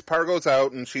 as the power goes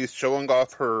out and she's showing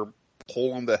off her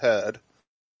hole in the head,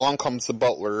 along comes the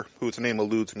butler, whose name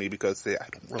eludes me because I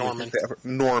don't really Norman. think they ever...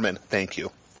 Norman, thank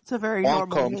you. It's a very Along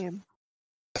normal comes- name.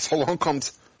 So along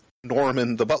comes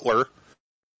Norman, the butler,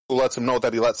 who lets him know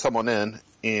that he let someone in,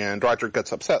 and Roger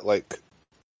gets upset, like,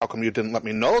 how come you didn't let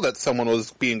me know that someone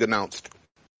was being announced?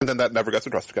 And then that never gets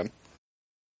addressed again.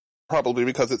 Probably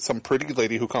because it's some pretty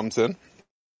lady who comes in,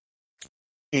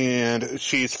 and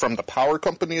she's from the power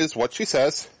company is what she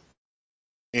says,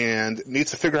 and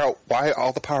needs to figure out why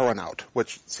all the power went out,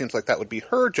 which seems like that would be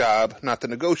her job, not the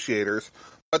negotiators,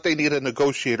 but they need a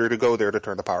negotiator to go there to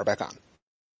turn the power back on.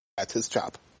 That's his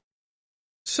job.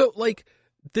 So, like,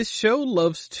 this show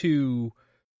loves to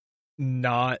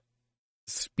not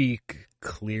speak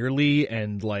clearly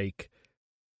and, like,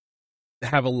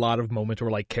 have a lot of moments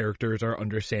where, like, characters are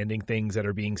understanding things that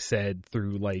are being said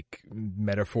through, like,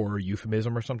 metaphor or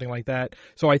euphemism or something like that.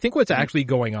 So I think what's actually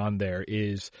going on there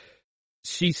is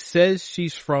she says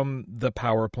she's from the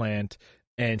power plant,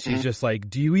 and she's just like,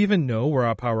 do you even know where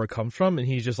our power comes from? And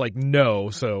he's just like, no,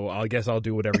 so I guess I'll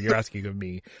do whatever you're asking of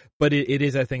me. But it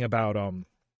is a thing about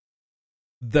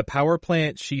the power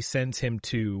plant she sends him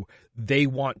to, they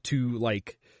want to,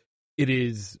 like, it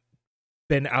is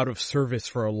been out of service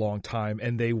for a long time,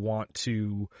 and they want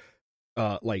to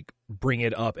like bring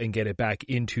it up and get it back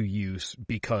into use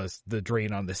because the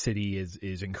drain on the city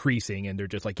is increasing, and they're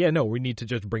just like, yeah, no, we need to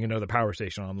just bring another power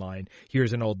station online.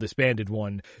 Here's an old disbanded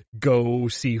one. Go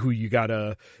see who you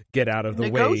gotta get out of the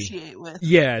Negotiate way. with.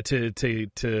 Yeah, to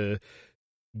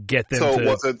get them. So to...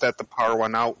 was it that the power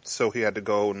went out, so he had to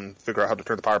go and figure out how to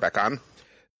turn the power back on?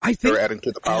 I think they're adding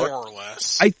to the power, more or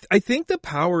less. I think the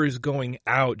power is going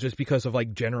out just because of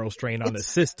like general strain on the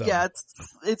system. Yeah,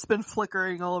 it's been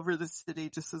flickering all over the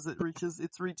city just as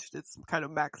it's reached its kind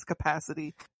of max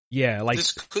capacity. Yeah, like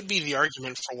this could be the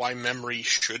argument for why memory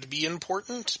should be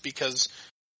important, because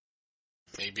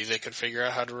maybe they could figure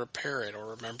out how to repair it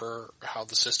or remember how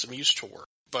the system used to work.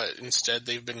 But instead,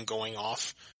 they've been going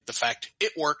off the fact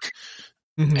it worked.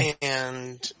 Mhm.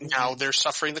 And now they're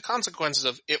suffering the consequences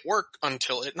of it work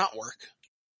until it not work.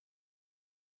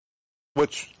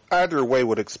 which either way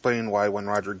would explain why when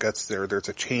Roger gets there, there's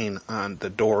a chain on the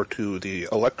door to the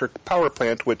electric power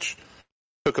plant, which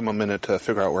took him a minute to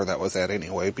figure out where that was at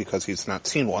anyway, because he's not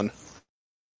seen one.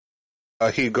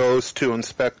 He goes to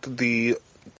inspect the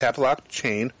padlocked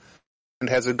chain and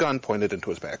has a gun pointed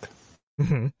into his back.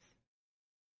 Mm-hmm.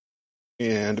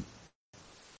 And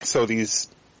so these,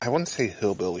 I wouldn't say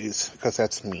hillbillies, because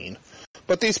that's mean,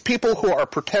 but these people who are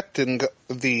protecting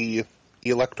the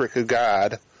electric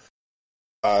god,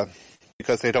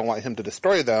 because they don't want him to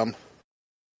destroy them,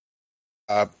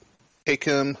 take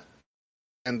him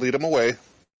and lead him away.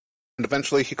 And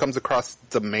eventually he comes across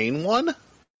the main one,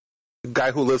 the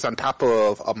guy who lives on top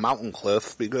of a mountain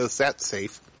cliff, because that's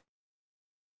safe.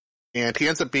 And he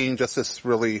ends up being just this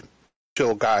really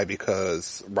chill guy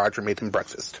because Roger made him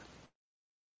breakfast.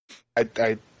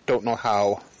 I don't know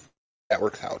how that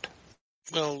works out.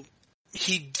 Well,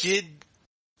 he did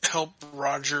help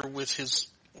Roger with his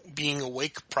being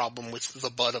awake problem with the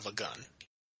butt of a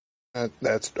gun.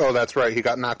 That's right. He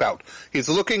got knocked out. He's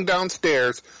looking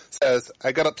downstairs, says,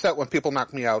 I get upset when people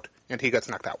knock me out, and he gets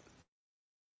knocked out.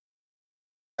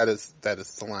 That is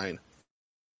the line.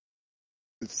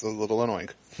 It's a little annoying.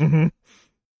 Mm-hmm.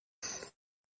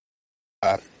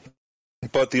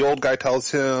 But the old guy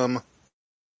tells him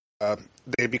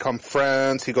they become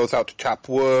friends. He goes out to chop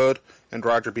wood, and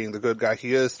Roger, being the good guy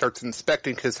he is, starts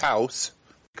inspecting his house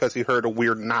because he heard a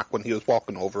weird knock when he was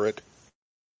walking over it.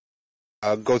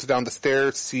 Goes down the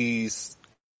stairs, sees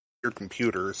weird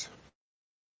computers.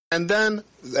 And then,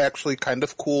 actually kind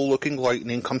of cool-looking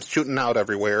lightning comes shooting out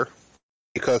everywhere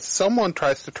because someone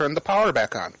tries to turn the power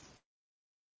back on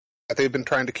that they've been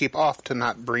trying to keep off to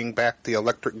not bring back the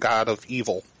electric god of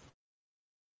evil.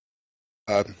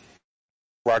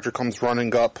 Roger comes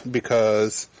running up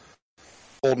because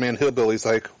Old Man Hillbilly's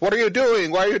like, what are you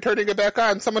doing? Why are you turning it back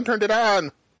on? Someone turned it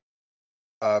on!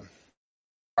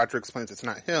 Roger explains it's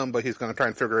not him, but he's going to try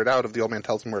and figure it out if the old man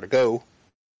tells him where to go.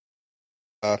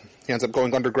 He ends up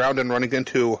going underground and running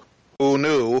into, who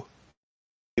knew,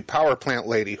 the power plant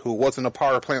lady, who wasn't a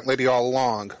power plant lady all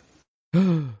along.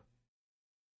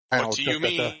 What do you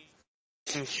mean?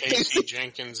 Casey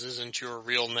Jenkins isn't your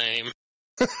real name.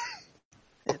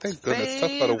 Well, thank goodness.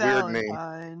 Talk about a weird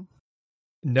name.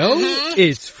 No,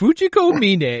 it's Fujiko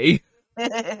Mine.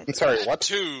 I'm sorry, what?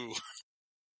 Two.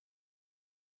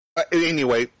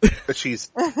 Anyway,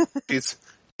 she's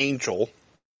Angel.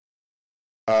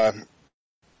 And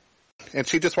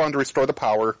she just wanted to restore the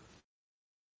power.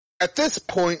 At this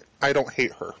point, I don't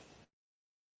hate her.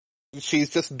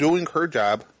 She's just doing her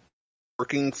job,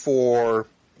 working for,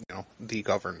 the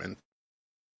government,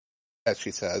 as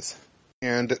she says.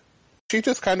 And she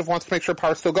just kind of wants to make sure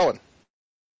power's still going.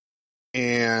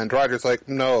 And Roger's like,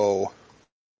 no,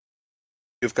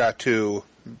 you've got to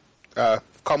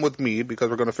come with me because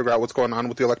we're going to figure out what's going on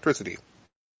with the electricity.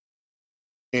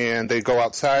 And they go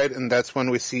outside, and that's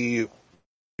when we see,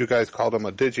 you guys called him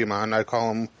a Digimon, I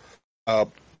call him a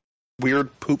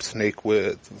weird poop snake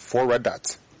with 4 red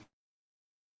dots.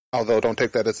 Although, don't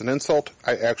take that as an insult,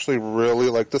 I actually really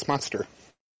like this monster.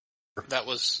 That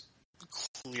was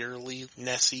clearly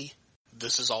Nessie.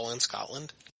 This is all in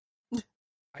Scotland.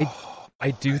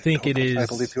 I do think it is I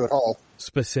believe you at all.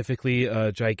 Specifically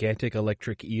a gigantic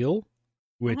electric eel,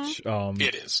 which,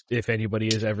 It is. if anybody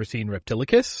has ever seen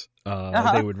Reptilicus,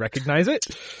 they would recognize it.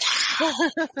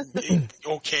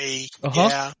 Okay,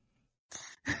 Uh-huh.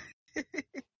 yeah.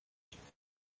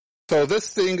 So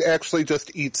this thing actually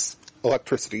just eats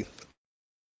electricity.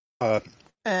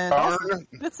 And darn, also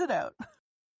spits it out.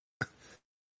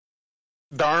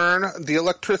 darn the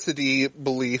electricity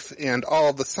belief and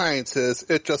all the sciences,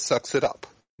 it just sucks it up.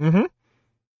 Mm-hmm.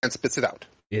 And spits it out.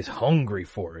 Is hungry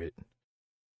for it.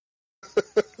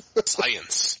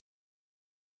 Science.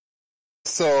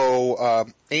 So,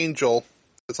 Angel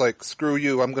is like, screw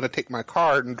you, I'm going to take my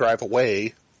car and drive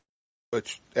away,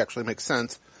 which actually makes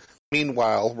sense.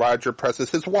 Meanwhile, Roger presses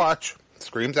his watch,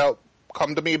 screams out,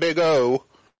 come to me, Big O,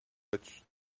 which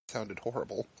sounded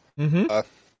horrible. Mm-hmm.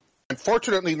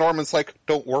 Unfortunately, Norman's like,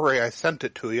 don't worry, I sent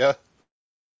it to you.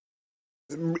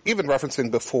 Even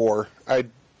referencing before,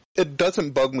 it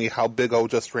doesn't bug me how Big O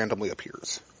just randomly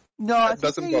appears. No, I think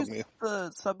doesn't they bug used me.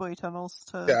 the subway tunnels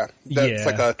to That's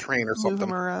like a train or move something.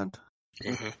 them around.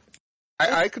 Mm-hmm.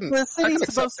 I can The I city's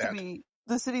can supposed accept to that. be.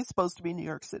 The city's supposed to be New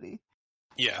York City.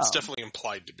 Yeah, it's definitely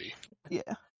implied to be. Yeah.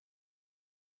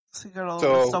 So you got all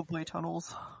So- the subway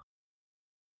tunnels.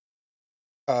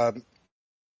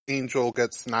 Angel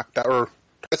gets knocked out, or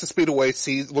tries to speed away,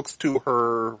 looks to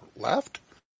her left,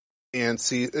 and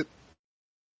sees it.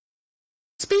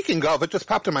 Speaking of, it just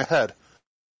popped in my head.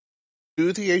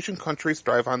 Do the Asian countries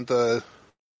drive on the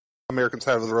American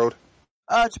side of the road?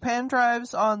 Japan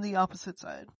drives on the opposite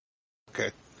side.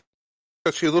 Okay.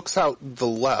 Because she looks out the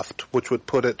left, which would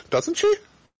put it, doesn't she?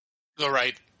 The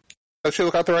right. Does she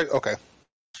look out the right? Okay.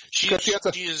 She Because she has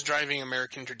a- is driving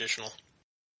American traditional.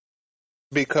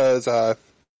 Because the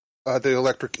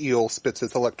electric eel spits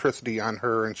its electricity on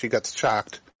her and she gets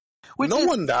shocked. Which No is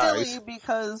one dies. silly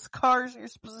because cars are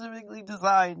specifically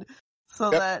designed so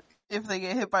that if they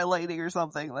get hit by lightning or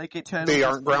something, like it tends They to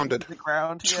aren't grounded. to the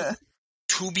ground. Yeah.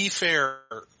 To be fair,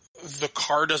 the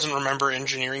car doesn't remember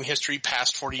engineering history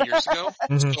past 40 years ago,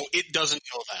 Mhm. so it doesn't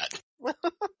know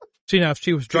that. See, now if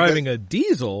she was driving a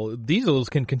diesel, diesels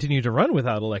can continue to run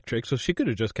without electric, so she could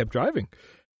have just kept driving.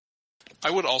 I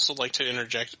would also like to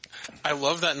interject. I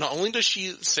love that not only does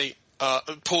she say,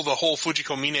 pull the whole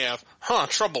Fujiko Mine of,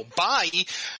 trouble, bye,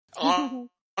 on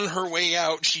her way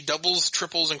out, she doubles,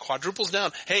 triples, and quadruples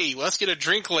down. Hey, let's get a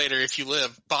drink later if you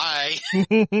live. Bye.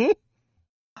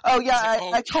 Oh yeah, It's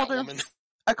like, I called her. Catwoman.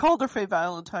 I called her Faye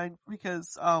Valentine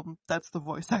because that's the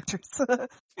voice actress.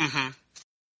 Mm-hmm.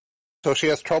 So she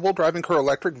has trouble driving her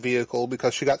electric vehicle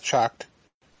because she got shocked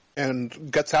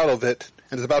and gets out of it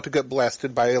and is about to get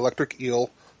blasted by electric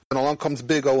eel. And along comes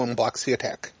Big O and blocks the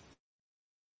attack.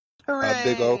 Hooray!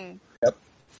 Big O. Yep.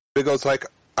 Big O's like,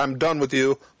 I'm done with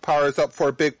you. Powers up for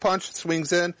a big punch,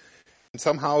 swings in, and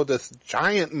somehow this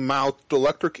giant-mouthed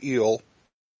electric eel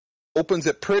opens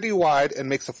it pretty wide and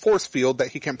makes a force field that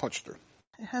he can't punch through.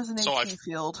 It has an So AT I've-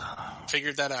 field.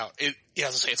 Figured that out. I was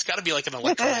gonna say, it's gotta be like an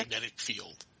electromagnetic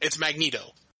field. It's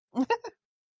Magneto.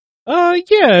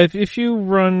 Yeah, if you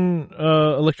run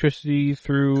electricity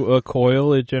through a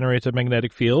coil, it generates a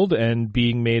magnetic field, and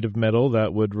being made of metal,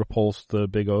 that would repulse the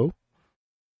Big O.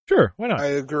 Sure, why not? I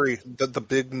agree. The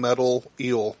big metal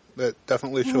eel that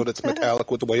definitely showed it's metallic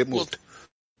with the way it moved.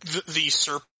 The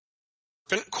serpent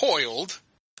coiled,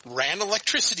 ran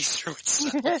electricity through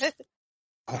itself,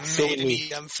 So made an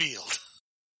neat. EM field.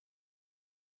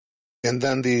 And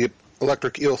then the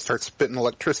electric eel starts spitting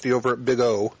electricity over at Big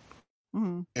O,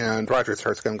 Mhm. and Roger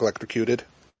starts getting electrocuted.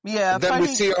 Yeah, And then we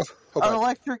finding see an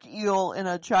electric eel and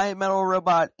a giant metal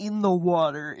robot in the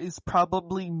water is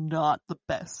probably not the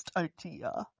best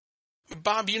idea.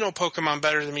 Bob, you know Pokemon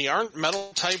better than me. Aren't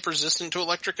metal type resistant to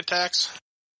electric attacks?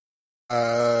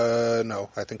 No,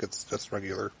 I think it's just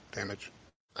regular damage.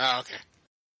 Oh, okay.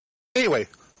 Anyway,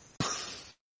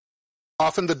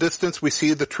 off in the distance we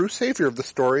see the true savior of the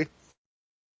story,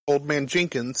 Old Man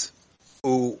Jenkins,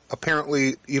 who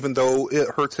apparently, even though it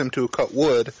hurts him to cut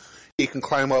wood, he can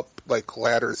climb up like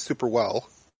ladders super well.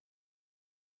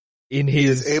 In He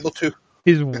his is able to.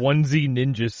 his onesie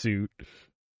ninja suit.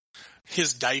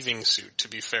 His diving suit, to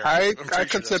be fair. I I'm pretty sure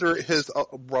consider that's- it his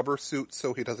rubber suit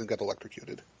so he doesn't get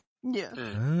electrocuted. Yeah.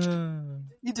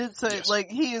 You did say, Yes. like,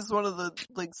 he is one of the,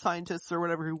 like, scientists or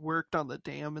whatever who worked on the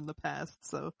dam in the past,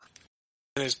 so.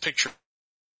 And his picture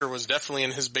was definitely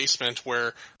in his basement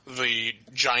where the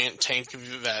giant tank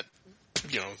that,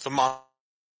 the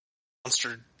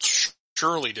monster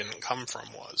surely didn't come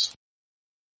from was.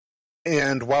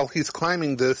 And while he's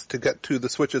climbing this to get to the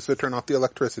switches to turn off the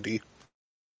electricity,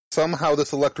 somehow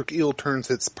this electric eel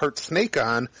turns its part snake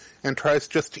on and tries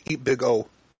just to eat Big O.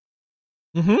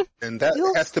 Mm-hmm. And that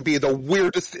Eels- has to be the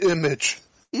weirdest image.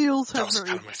 Eels That have was very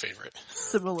kind of my favorite.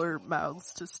 similar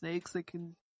mouths to snakes. They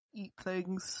can eat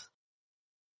things.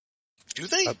 Do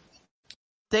they?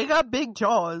 They got big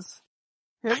jaws.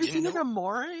 Have I you seen didn't like a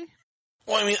moray?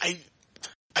 Well, I mean,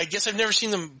 I guess I've never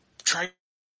seen them try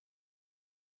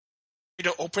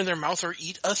to open their mouth or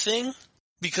eat a thing,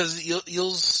 because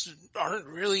eels aren't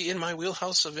really in my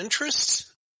wheelhouse of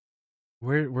interest.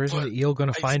 Where's an eel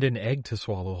going to find an egg to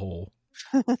swallow whole?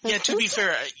 Yeah, to be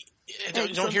fair,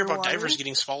 you don't hear about underwater? divers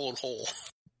getting swallowed whole.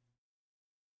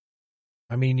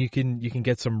 I mean, you can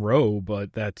get some roe,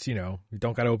 but that's, you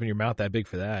don't got to open your mouth that big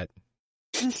for that.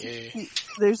 Yeah.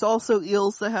 There's also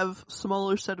eels that have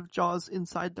smaller set of jaws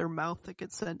inside their mouth that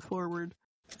get sent forward.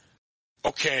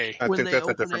 Okay, I When think they that's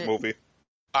a open different it. movie.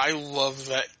 I love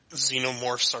that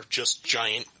xenomorphs are just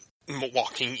giant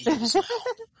walking eels now.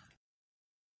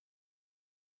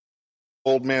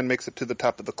 Old man makes it to the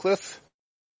top of the cliff.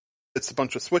 It's a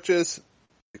bunch of switches,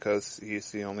 because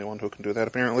he's the only one who can do that,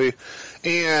 apparently.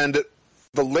 And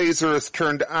the laser is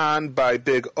turned on by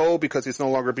Big O because he's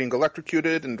no longer being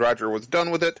electrocuted, and Roger was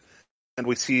done with it. And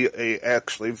we see a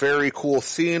actually very cool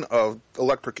scene of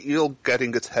Electric Eel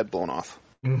getting its head blown off.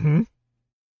 Mm-hmm.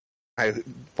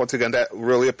 Once again, that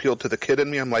really appealed to the kid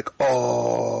in me. I'm like,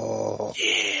 oh.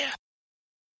 Yeah.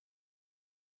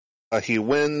 He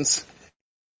wins.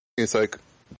 He's like,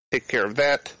 take care of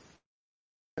that.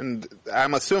 And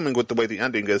I'm assuming with the way the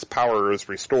ending is, power is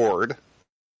restored.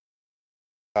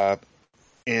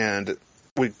 And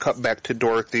we cut back to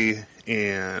Dorothy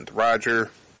and Roger.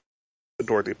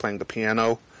 Dorothy playing the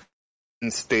piano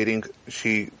and stating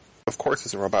she, of course,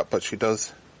 is a robot, but she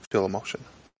does feel emotion.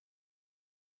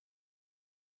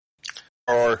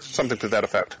 Or something to that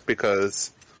effect,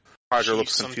 because Roger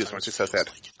looks confused when she says that.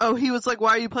 Oh, he was like,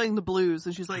 "Why are you playing the blues?"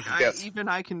 And she's like, Yes.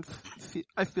 I can,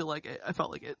 I feel like it. I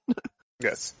felt like it."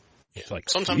 Yes. It's like,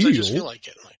 Sometimes I just feel like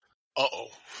it. I'm like,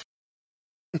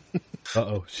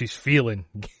 uh-oh, she's feeling.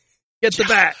 Get the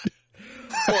bat! Well,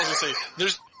 I was gonna say,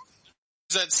 there's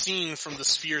that scene from The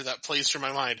Sphere that plays through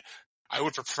my mind. I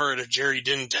would prefer it if Jerry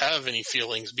didn't have any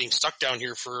feelings being stuck down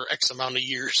here for X amount of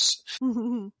years.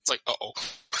 It's like, uh-oh.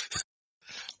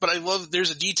 But I love,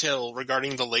 there's a detail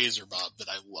regarding the laser, Bob, that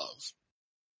I love.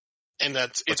 And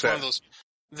it's one of those,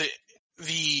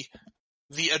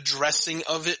 the addressing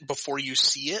of it before you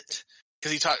see it,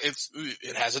 because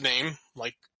it has a name,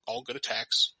 like all good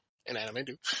attacks in anime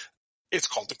do. It's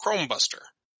called the Chrome Buster.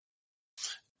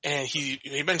 And he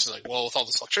mentions, like, well, with all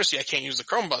this electricity, I can't use the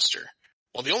Chrome Buster.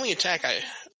 Well, the only attack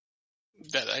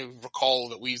that I recall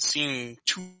that we've seen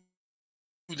to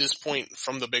this point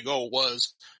from the Big O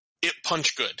was it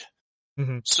punch good.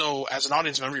 Mm-hmm. So as an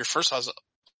audience member, your first thought is,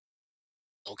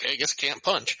 okay, I guess it can't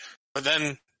punch. But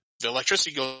then the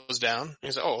electricity goes down, and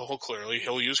you say, oh, well, clearly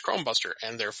he'll use Chrome Buster,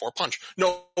 and therefore punch.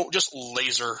 No, just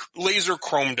laser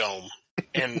Chrome Dome.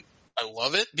 And I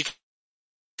love it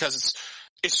because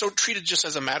it's so treated just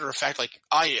as a matter of fact, like,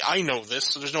 I know this,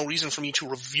 so there's no reason for me to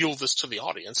reveal this to the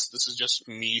audience. This is just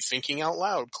me thinking out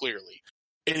loud, clearly.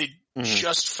 And it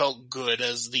just felt good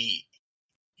as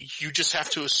you just have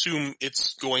to assume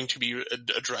it's going to be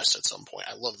addressed at some point.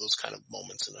 I love those kind of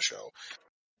moments in a show.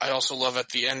 I also love at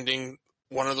the ending,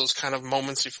 one of those kind of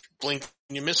moments, if you blink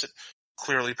and you miss it.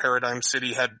 Clearly Paradigm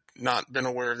City had not been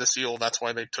aware of this eel, that's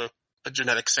why they took a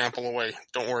genetic sample away.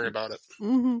 Don't worry about it.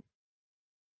 Mm-hmm.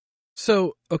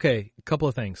 So, okay, a couple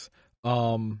of things.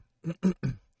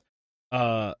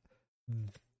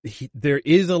 There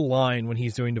is a line when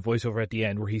he's doing the voiceover at the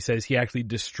end where he says he actually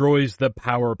destroys the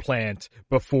power plant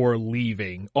before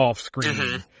leaving off screen.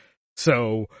 Mm-hmm.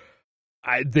 So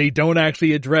they don't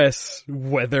actually address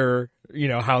whether,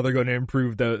 how they're going to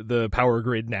improve the power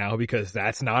grid now, because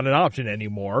that's not an option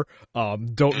anymore.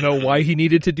 Don't know why he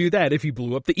needed to do that if he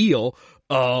blew up the eel.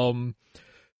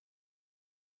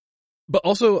 But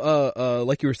also,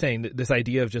 like you were saying, this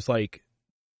idea of just like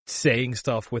saying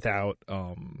stuff without,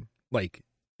 like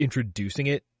introducing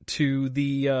it to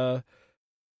the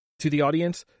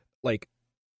audience. Like,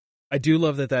 I do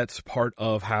love that that's part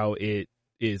of how it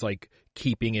is like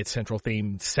keeping its central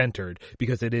theme centered,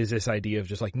 because it is this idea of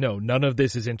just like, no, none of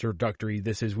this is introductory.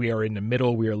 We are in the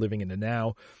middle. We are living in the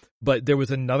now. But there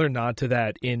was another nod to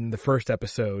that in the first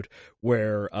episode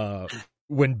where,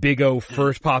 when Big O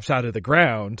first pops out of the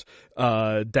ground,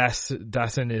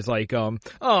 Dassen is like, oh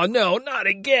no, not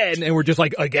again. And we're just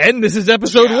like, again? This is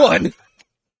episode 1.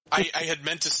 I had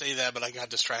meant to say that, but I got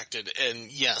distracted.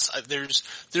 And yes, there's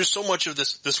so much of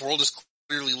this world is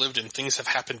clearly lived in. Things have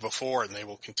happened before, and they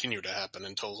will continue to happen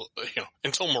until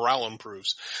morale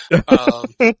improves.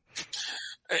 And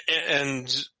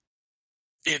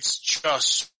it's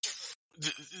just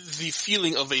the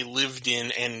feeling of a lived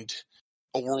in and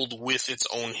a world with its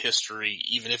own history,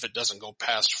 even if it doesn't go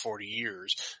past 40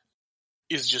 years,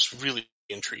 is just really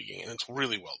intriguing, and it's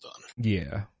really well done.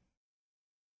 Yeah.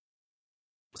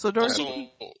 So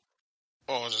Dorothy,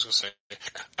 Also, I was just gonna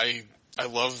say, I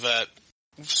love that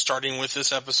starting with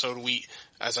this episode, we,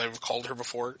 as I've called her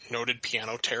before, noted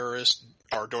piano terrorist,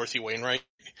 our Dorothy Wainwright,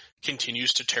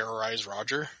 continues to terrorize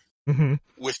Roger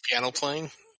with piano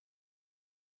playing.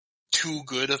 Too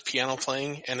good of piano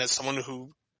playing, and as someone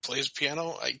who plays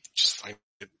piano, I just find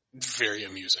it very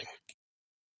amusing.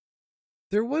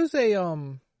 There was a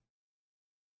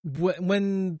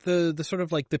when the sort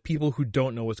of like the people who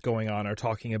don't know what's going on are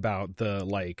talking about the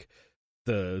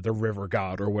river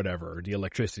god or whatever, the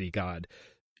electricity god.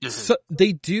 So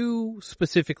they do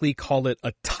specifically call it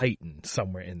a titan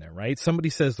somewhere in there, right? Somebody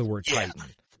says the word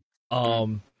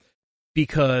titan.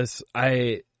 Because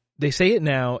they say it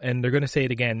now and they're going to say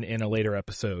it again in a later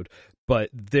episode, but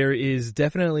there is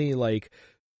definitely like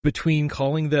between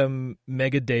calling them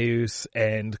Megadeus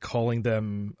and calling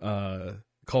them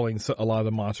calling a lot of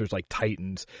the monsters like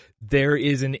titans, there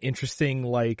is an interesting,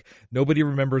 like, nobody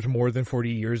remembers more than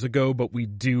 40 years ago, but we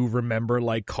do remember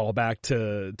like callback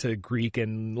to Greek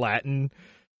and Latin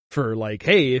for like,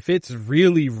 hey, if it's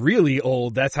really, really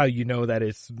old, that's how you know that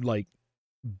it's like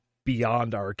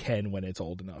beyond our ken when it's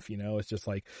old enough, you know? It's just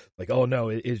like, oh no,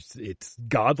 it's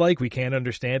godlike, we can't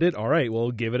understand it. All right,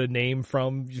 well, give it a name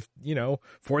from,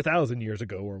 4,000 years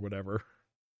ago or whatever.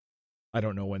 I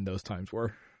don't know when those times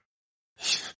were.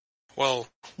 Well,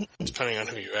 depending on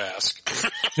who you ask.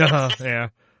 Yeah.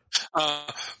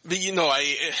 But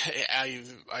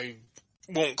I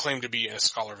won't claim to be a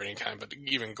scholar of any kind, but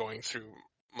even going through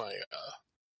my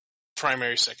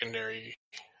primary, secondary,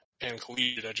 and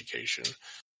collegiate education,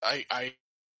 I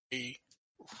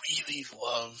really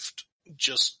loved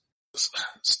just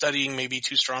studying, maybe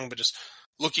too strong, but just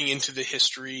looking into the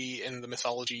history and the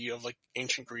mythology of like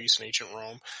ancient Greece and ancient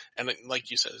Rome. And like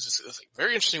you said, it's like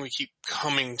very interesting. We keep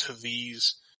coming to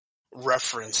these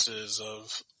references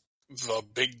of the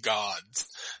big gods,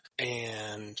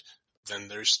 and then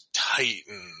there's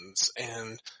titans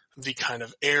and the kind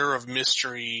of air of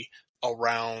mystery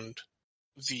around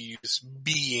these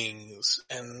beings,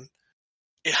 and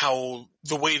how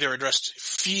the way they're addressed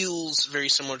feels very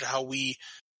similar to how we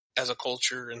as a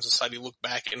culture and society look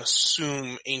back and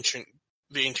assume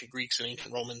the ancient Greeks and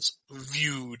ancient Romans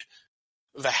viewed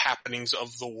the happenings of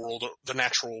the world, the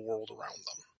natural world around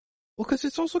them. Well, because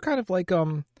it's also kind of like,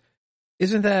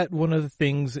 isn't that one of the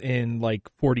things in like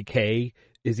 40K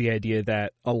is the idea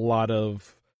that a lot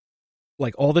of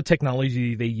like all the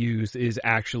technology they use is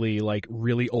actually like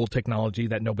really old technology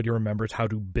that nobody remembers how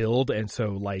to build. And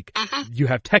so like you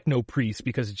have techno priests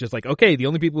because it's just like, okay, the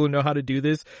only people who know how to do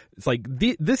this, it's like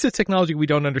this is technology we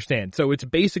don't understand. So it's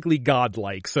basically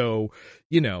godlike. So,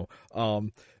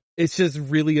 it's just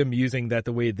really amusing that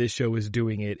the way this show is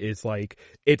doing it is like,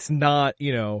 it's not,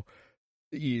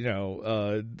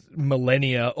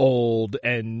 millennia old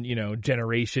and,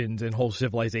 generations and whole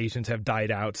civilizations have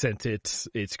died out since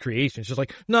its creation. It's just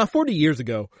like, 40 years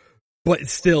ago, but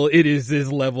still it is this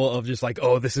level of just like,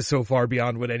 oh, this is so far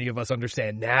beyond what any of us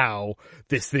understand now.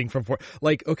 This thing from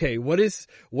like, okay, what is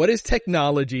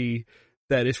technology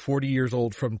that is 40 years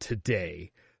old from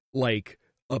today? Like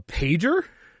a pager?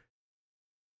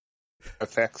 A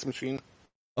fax machine?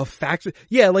 A fax?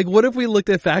 Yeah, like what if we looked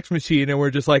at fax machine and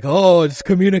we're just like, oh, it's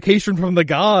communication from the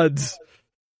gods.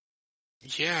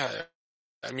 Yeah,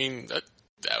 I mean,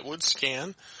 that would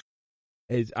scan.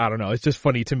 I don't know, it's just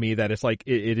funny to me that it's like,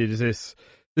 it is this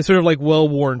sort of like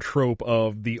well-worn trope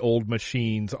of the old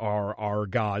machines are our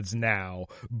gods now,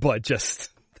 but just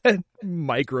that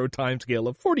micro time scale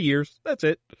of 40 years, that's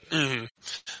it. Mm-hmm.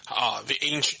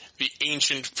 The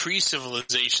ancient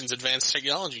pre-civilization's advanced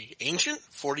technology. Ancient?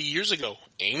 40 years ago.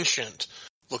 Ancient.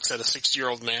 Looks at a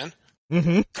 60-year-old man.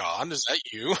 Mm-hmm. God, is that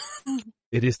you?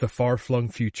 It is the far-flung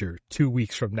future. 2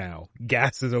 weeks from now.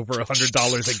 Gas is over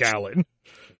 $100 a gallon.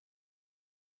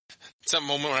 It's that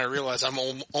moment when I realize I'm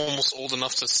almost old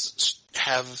enough to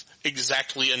have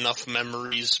exactly enough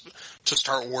memories to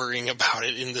start worrying about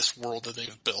it in this world that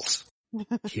they've built.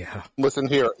 Yeah. Listen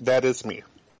here, that is me.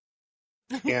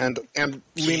 And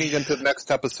leaning into the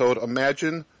next episode,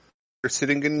 imagine you're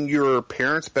sitting in your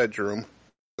parents' bedroom,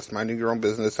 just minding your own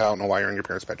business. I don't know why you're in your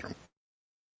parents' bedroom.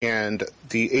 And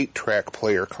the 8-track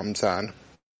player comes on,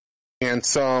 and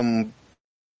some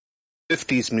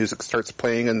 50s music starts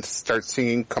playing and starts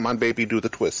singing, "Come on, baby, do the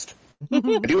twist."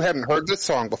 And you hadn't heard this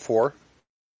song before.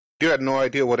 You had no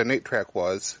idea what an 8-track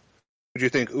was. Would you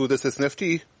think, ooh, this is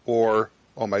nifty? Or,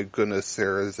 oh my goodness,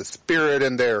 there is a spirit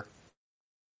in there.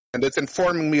 And it's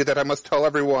informing me that I must tell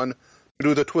everyone to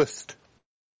do the twist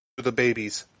to the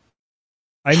babies.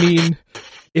 I mean,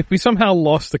 if we somehow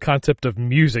lost the concept of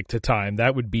music to time,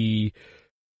 that would be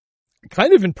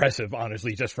kind of impressive,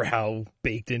 honestly, just for how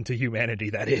baked into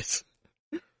humanity that is.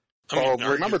 Well,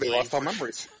 remember, they lost all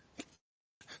memories.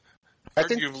 I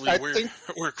Arguably,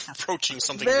 we're approaching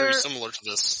something very similar to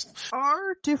this.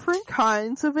 Are different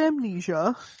kinds of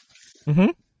amnesia. Mm-hmm.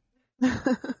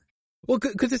 Well,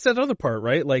 because it's that other part,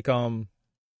 right? Like,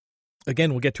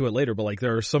 again, we'll get to it later, but like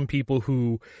there are some people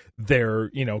who their,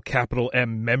 capital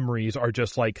M memories are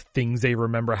just like things they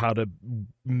remember how to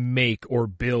make or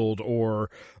build, or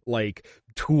like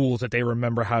tools that they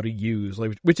remember how to use,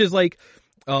 like, which is like,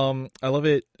 I love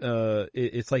it.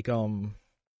 It's like,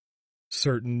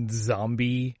 certain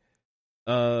zombie,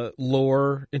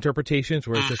 lore interpretations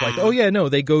where it's just like, oh yeah, no,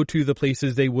 they go to the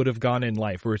places they would have gone in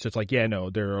life, where it's just like, yeah, no,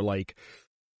 there are like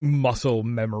muscle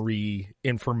memory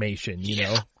information, you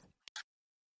know?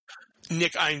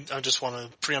 Nick, I just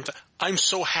want to preempt that. I'm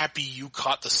so happy you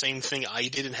caught the same thing I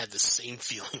did and had the same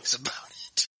feelings about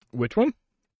it. Which one?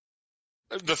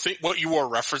 The thing, what you were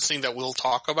referencing that we'll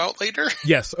talk about later?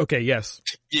 Yes, okay, yes.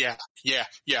 Yeah.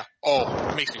 Oh,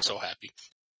 it makes me so happy.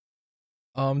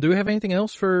 Do we have anything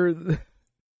else for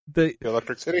the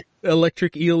Electric City?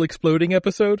 Electric Eel exploding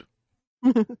episode?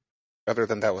 Other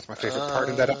than that was my favorite part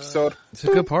in that episode. It's a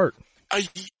good part. I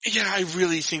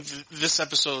really think that this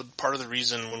episode, part of the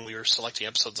reason when we were selecting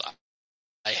episodes,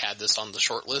 I had this on the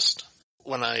short list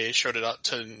when I showed it out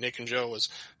to Nick and Joe, was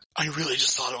I really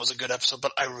just thought it was a good episode,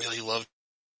 but I really loved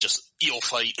just eel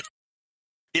fight.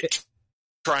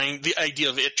 The idea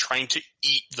of it trying to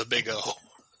eat the Big O.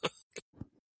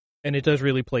 And it does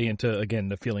really play into, again,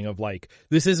 the feeling of like,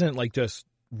 this isn't like just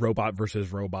robot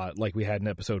versus robot like we had in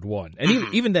episode 1.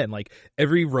 And even then, like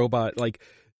every robot, like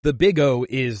the Big O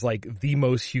is like the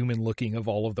most human looking of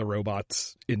all of the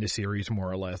robots in the series,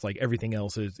 more or less. Like everything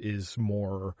else is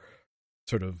more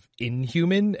sort of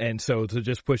inhuman. And so to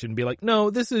just push it and be like,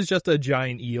 no, this is just a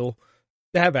giant eel.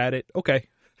 Have at it. Okay.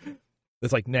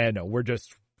 It's like, no,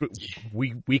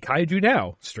 we kaiju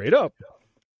now, straight up.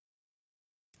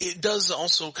 It does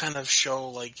also kind of show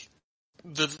like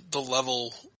the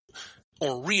level,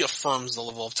 or reaffirms the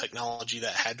level of technology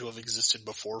that had to have existed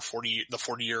before the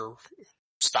 40-year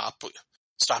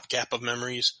stopgap of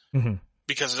memories,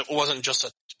 because it wasn't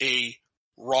just a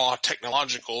raw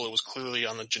technological; it was clearly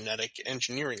on a genetic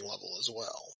engineering level as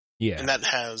well. Yeah, and that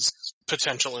has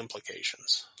potential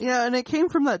implications. Yeah, and it came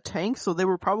from that tank, so they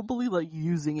were probably like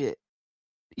using it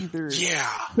either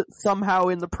somehow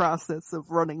in the process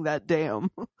of running that dam.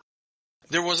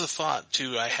 There was a thought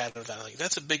too I had of that, like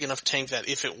that's a big enough tank that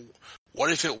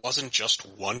what if it wasn't just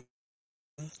one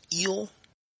eel?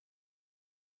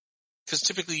 Because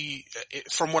typically,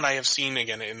 from what I have seen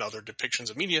again in other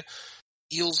depictions of media,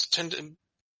 eels tend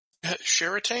to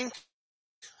share a tank.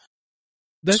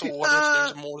 So what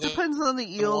if there's more than depends on the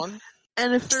eel. one?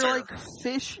 And if they're like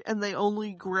fish and they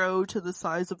only grow to the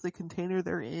size of the container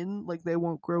they're in, like they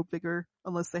won't grow bigger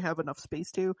unless they have enough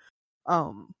space to.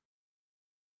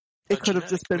 It could have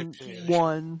just been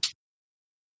one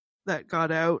that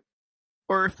got out.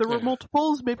 Or if there were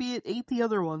multiples, maybe it ate the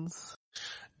other ones.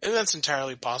 And that's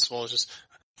entirely possible. It's just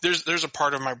there's a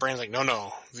part of my brain like,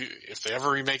 no. If they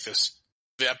ever remake this,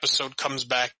 the episode comes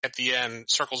back at the end,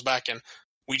 circles back, and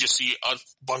we just see a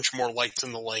bunch more lights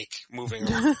in the lake moving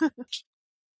around.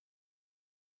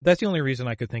 That's the only reason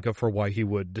I could think of for why he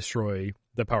would destroy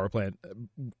the power plant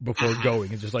before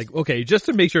going. It's just like, okay, just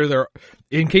to make sure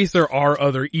in case there are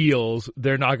other eels,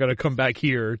 they're not going to come back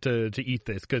here to eat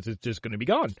this, because it's just going to be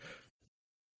gone.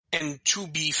 And to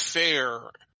be fair,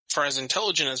 for as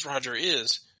intelligent as Roger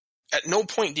is, at no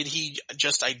point did he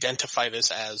just identify this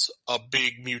as a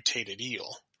big mutated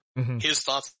eel. His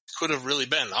thoughts could have really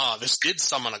been, this did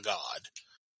summon a god.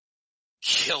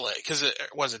 Kill it. Because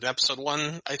was it episode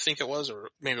 1, I think it was, or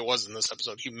maybe it was in this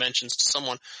episode, he mentions to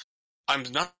someone, I'm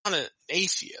not an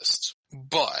atheist,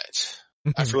 but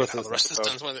I forget how the rest of the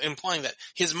sentence went, implying that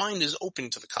his mind is open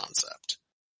to the concept.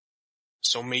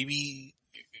 So maybe,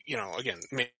 again,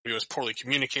 maybe it was poorly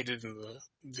communicated in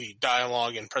the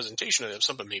dialogue and presentation of the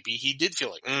episode, but maybe he did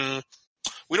feel like,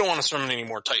 we don't want to summon any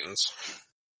more Titans.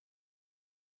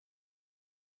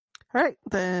 Alright,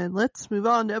 then let's move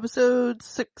on to episode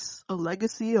 6, A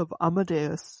Legacy of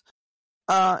Amadeus.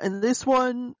 In this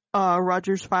one,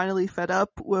 Roger's finally fed up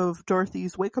with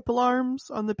Dorothy's wake-up alarms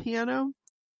on the piano,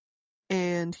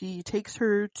 and he takes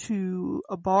her to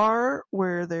a bar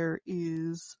where there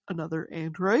is another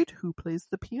android who plays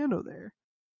the piano there,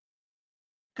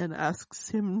 and asks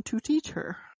him to teach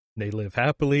her. They live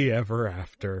happily ever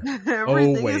after.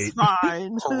 Everything is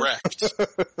fine. Correct.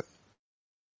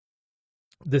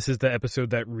 This is the episode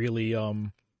that really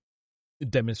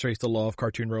demonstrates the law of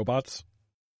cartoon robots.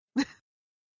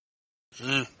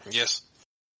 Yes.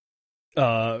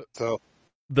 So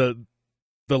the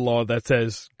law that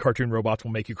says cartoon robots will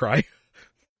make you cry.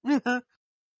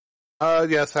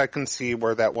 Yes, I can see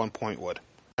where that one point would.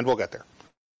 And we'll get there.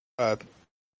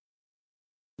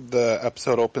 The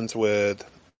episode opens with,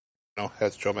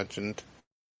 as Joe mentioned,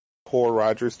 poor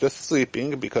Roger's just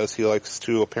sleeping because he likes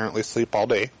to apparently sleep all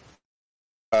day.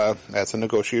 As a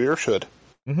negotiator should.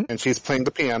 Mm-hmm. And she's playing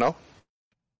the piano.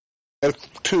 And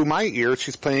to my ear,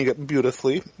 she's playing it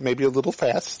beautifully, maybe a little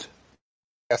faster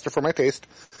for my taste.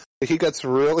 But he gets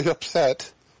really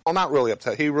upset. Well, not really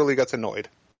upset. He really gets annoyed.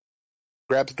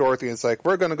 Grabs Dorothy and is like,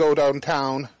 we're going to go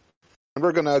downtown, and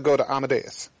we're going to go to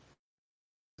Amadeus.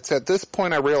 It's at this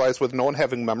point I realize, with no one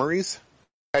having memories,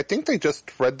 I think they just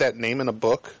read that name in a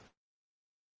book.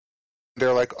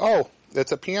 They're like, oh,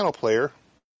 it's a piano player.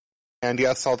 And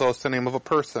yes, although it's the name of a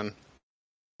person,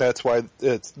 that's why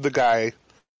it's the guy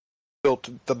built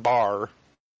the bar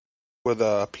with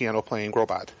a piano-playing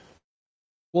robot.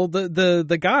 Well,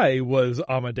 the guy was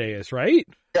Amadeus, right?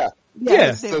 Yeah.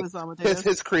 His name was Amadeus.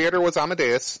 His creator was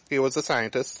Amadeus. He was a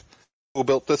scientist who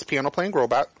built this piano-playing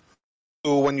robot.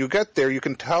 Who, when you get there, you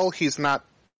can tell he's not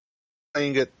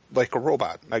playing it like a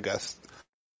robot, I guess.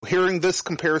 Hearing this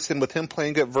comparison with him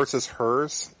playing it versus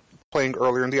hers, playing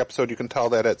earlier in the episode, you can tell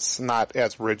that it's not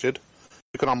as rigid.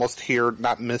 You can almost hear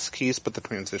not miss keys, but the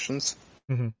transitions.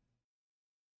 Mm-hmm.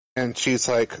 And she's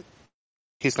like,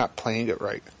 he's not playing it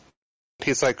right.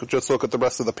 He's like, just look at the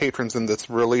rest of the patrons in this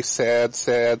really sad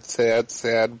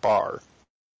bar.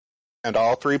 And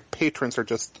all three patrons are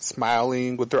just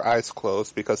smiling with their eyes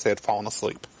closed because they had fallen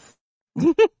asleep.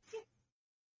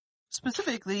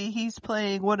 Specifically, he's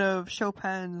playing one of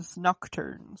Chopin's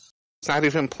nocturnes. He's not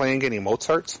even playing any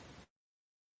Mozarts?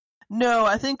 No,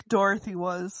 I think Dorothy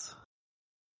was.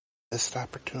 Missed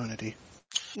opportunity.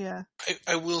 Yeah.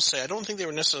 I will say, I don't think they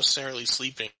were necessarily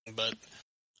sleeping, but...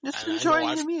 Just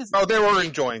enjoying the music. Oh, they were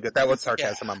enjoying it. That was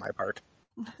sarcasm on my part.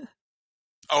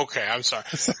 Okay, I'm sorry.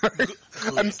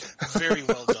 Good. Very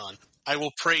well done. I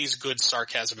will praise good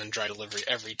sarcasm and dry delivery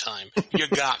every time. You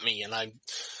got me, and I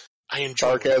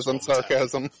enjoy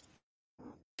sarcasm.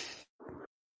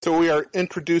 So we are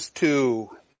introduced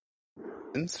to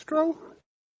Instro?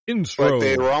 But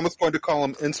they were almost going to call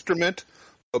him Instrument,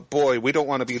 but boy, we don't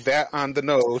want to be that on the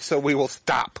nose, so we will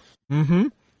stop. Mm-hmm.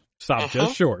 Stop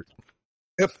just short.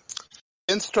 Yep.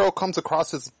 Instro comes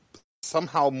across as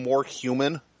somehow more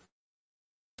human,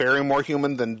 very more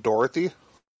human than Dorothy.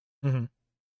 Mm-hmm.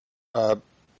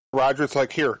 Roger's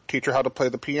like, here, teach her how to play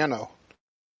the piano.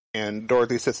 And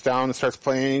Dorothy sits down and starts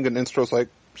playing, and Instro's like,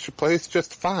 she plays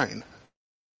just fine.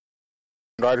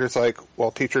 And Roger's like,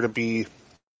 well, teach her to be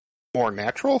more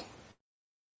natural,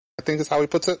 I think is how he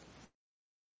puts it.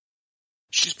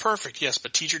 She's perfect, yes,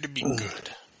 but teach her to be good.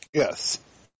 Yes.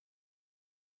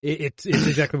 It's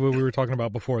exactly what we were talking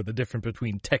about before, the difference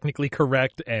between technically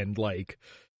correct and, like,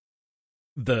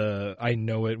 the I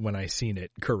know it when I seen it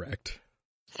correct.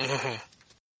 Mm-hmm.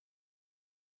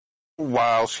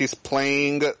 While she's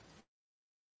playing,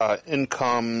 in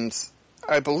comes,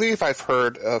 I believe I've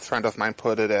heard a friend of mine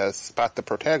put it as Spot the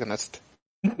protagonist.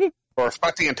 Or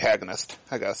Spot the antagonist,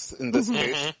 I guess, in this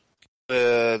case.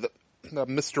 With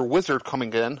Mr. Wizard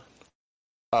coming in,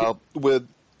 with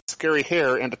scary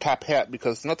hair and a top hat,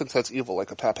 because nothing says evil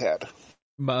like a top hat.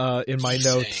 In my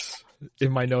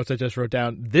notes, I just wrote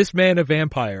down, this man a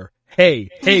vampire. Hey,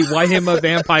 why him a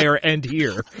vampire and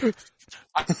here?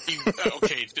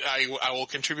 Okay, I will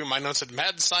contribute my notes at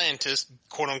mad scientist,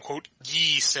 quote unquote,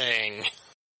 Yi-sang.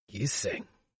 Yi-sang.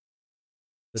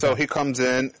 So he comes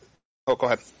in. Oh, go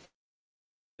ahead.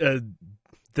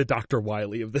 The Dr.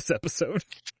 Wily of this episode.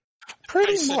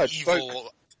 Pretty much.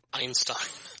 Evil Einstein.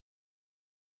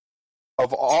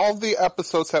 Of all the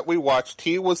episodes that we watched,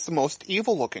 he was the most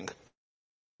evil looking.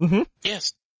 Mm-hmm.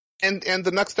 Yes. And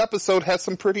the next episode has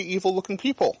some pretty evil looking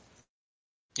people.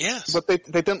 Yes. But they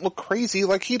didn't look crazy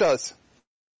like he does.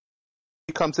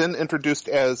 He comes in introduced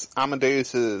as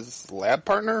Amadeus' lab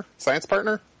partner, science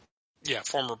partner. Yeah,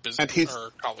 former business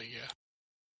or colleague, yeah.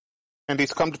 And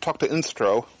he's come to talk to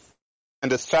Instro.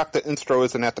 And is shocked that Instro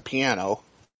isn't at the piano.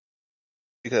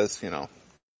 Because,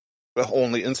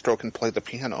 only Instro can play the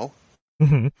piano.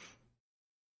 Mm-hmm.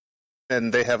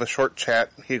 And they have a short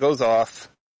chat. He goes off.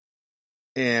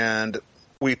 And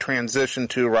we transition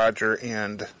to Roger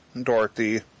and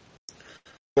Dorothy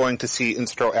going to see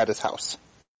Instro at his house.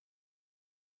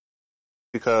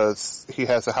 Because he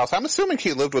has a house. I'm assuming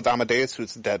he lived with Amadeus,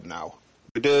 who's dead now.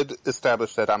 We did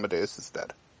establish that Amadeus is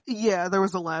dead. Yeah, there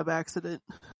was a lab accident.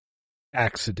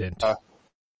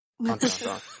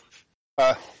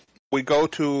 We go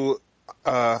to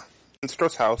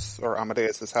Instro's house, or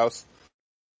Amadeus' house.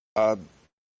 I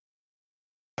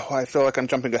feel like I'm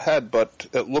jumping ahead, but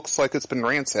it looks like it's been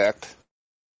ransacked.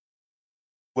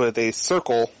 With a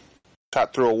circle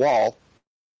shot through a wall,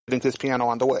 hitting his piano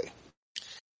on the way.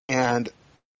 And,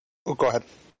 go ahead.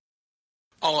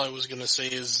 All I was going to say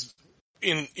is,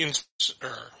 Giseng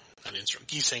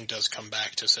does come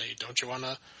back to say, don't you want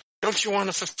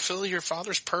to fulfill your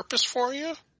father's purpose for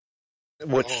you?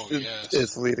 Which yes.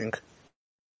 is leading.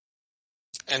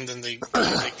 And then they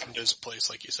come to his place,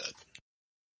 like you said.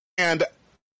 And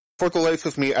for the life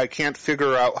of me, I can't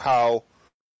figure out how...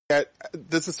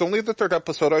 This is only the third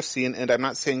episode I've seen, and I'm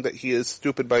not saying that he is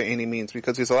stupid by any means,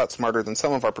 because he's a lot smarter than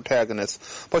some of our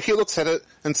protagonists. But he looks at it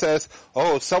and says,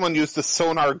 oh, someone used the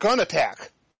sonar gun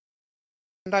attack.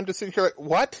 And I'm just sitting here like,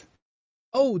 what?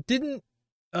 Oh, didn't...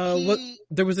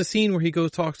 there was a scene where he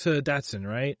goes talk to Datsun,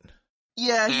 right?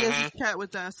 Yeah, he has his chat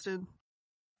with Dastin.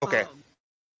 Okay.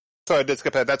 So I did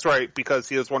skip that. That's right, because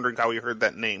he was wondering how he heard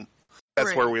that name.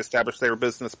 That's where we established they were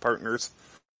business partners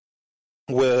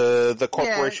with the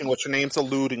corporation, which name's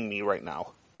eluding me right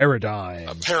now. Paradigm.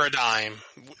 A Paradigm.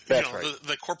 That's right.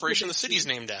 The corporation the city's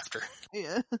named after.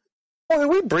 Yeah. Well,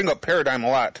 we bring up Paradigm a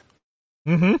lot.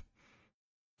 Mm-hmm.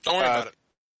 Don't worry about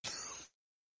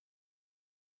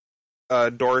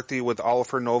it. Dorothy, with all of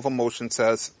her Nova motion,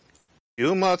 says,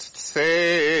 you must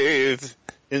save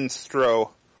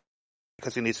Instro,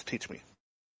 because he needs to teach me.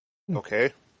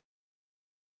 Okay?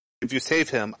 If you save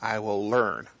him, I will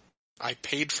learn. I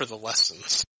paid for the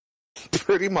lessons.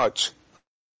 Pretty much.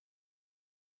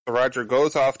 So Roger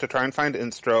goes off to try and find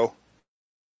Instro.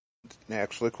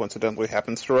 Actually, coincidentally,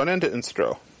 happens to run into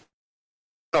Instro.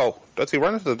 Oh, does he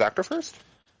run into the doctor first?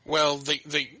 Well,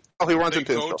 he runs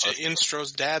into go Instro to first.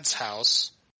 Instro's dad's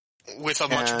house with a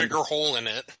much bigger hole in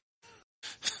it.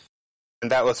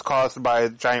 And that was caused by a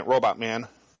giant robot man.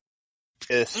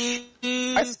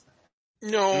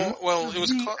 No, well, it was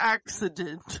the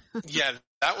accident. Yeah,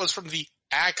 that was from the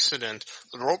accident.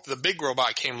 The big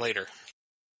robot came later.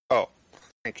 Oh,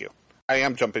 thank you. I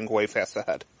am jumping way fast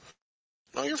ahead.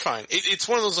 No, you're fine. It's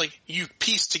one of those, like, you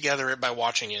piece together it by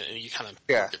watching it, and you kind of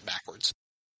work it backwards.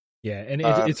 Yeah, and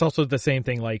it's also the same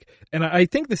thing, like, and I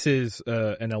think this is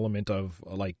an element of,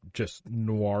 like, just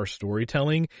noir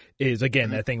storytelling, is,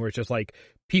 again, that thing where it's just, like,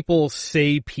 people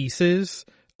say pieces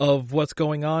of what's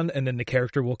going on, and then the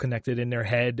character will connect it in their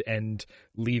head and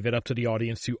leave it up to the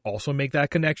audience to also make that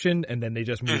connection, and then they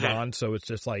just move on, so it's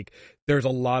just, like, there's a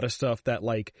lot of stuff that,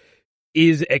 like,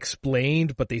 is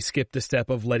explained, but they skip the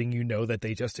step of letting you know that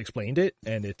they just explained it,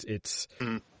 and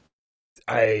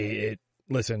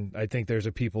listen, I think there's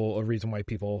a reason why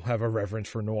people have a reverence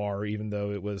for noir, even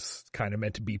though it was kind of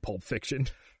meant to be Pulp Fiction.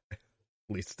 At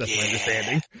least that's my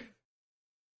understanding.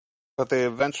 But they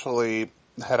eventually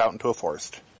head out into a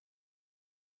forest.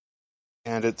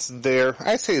 And it's there,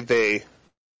 I say they,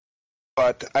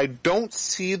 but I don't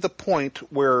see the point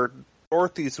where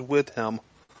Dorothy's with him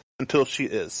until she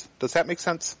is. Does that make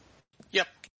sense? Yep.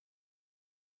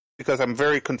 Because I'm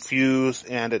very confused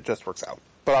and it just works out.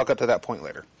 But I'll get to that point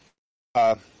later.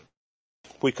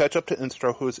 We catch up to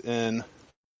Instro, who's in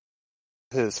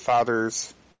his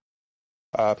father's,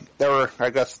 there were,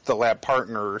 I guess, the lab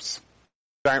partners,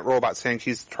 giant robot saying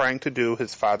he's trying to do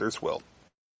his father's will,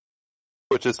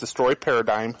 which is destroy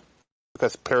Paradigm,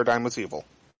 because Paradigm was evil.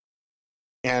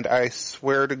 And I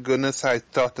swear to goodness, I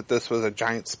thought that this was a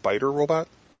giant spider robot.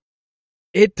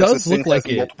 It does look like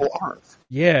it. Multiple arms.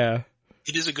 Yeah.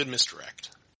 It is a good misdirect.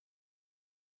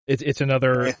 It's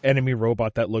another enemy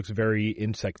robot that looks very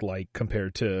insect-like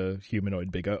compared to humanoid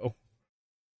Big O.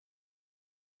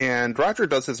 And Roger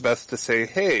does his best to say,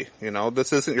 hey,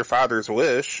 this isn't your father's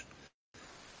wish.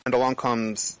 And along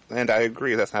comes, and I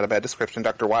agree, that's not a bad description,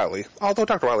 Dr. Wiley. Although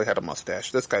Dr. Wiley had a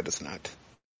mustache. This guy does not.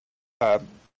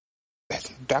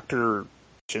 Dr.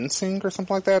 Ginseng or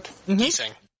something like that?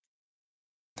 Giseng.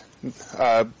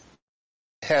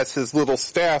 Has his little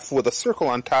staff with a circle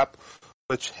on top,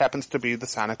 which happens to be the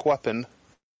sonic weapon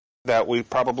that we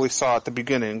probably saw at the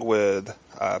beginning with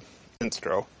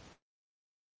Instro.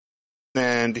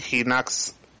 And he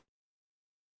knocks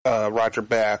Roger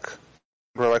back.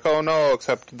 We're like, oh no,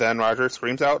 except then Roger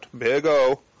screams out, Big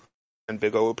O, and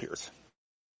Big O appears.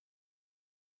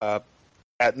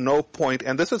 At no point,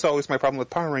 and this is always my problem with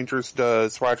Power Rangers,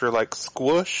 does Roger,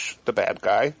 squish the bad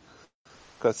guy,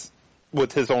 because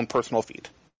with his own personal feet.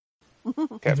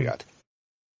 Caveat.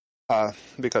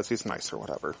 Because he's nice or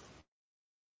whatever.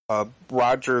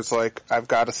 Roger's like, I've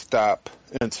got to stop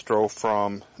Instro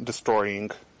from destroying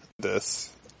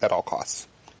this at all costs.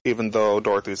 Even though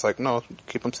Dorothy's like, no,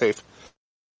 keep him safe.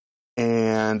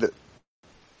 And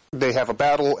they have a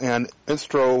battle, and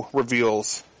Instro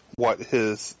reveals what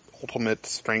his ultimate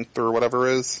strength or whatever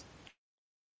is.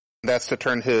 That's to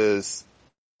turn his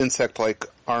insect-like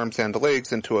arms and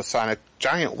legs into a sonic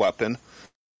giant weapon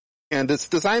And its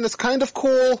design is kind of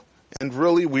cool and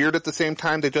really weird at the same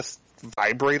time. They just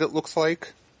vibrate, it looks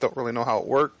like. Don't really know how it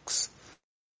works.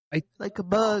 Like a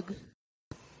bug.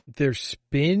 They're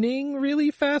spinning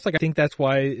really fast. Like, I think that's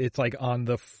why it's like on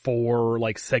the 4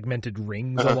 like segmented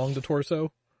rings along the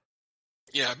torso.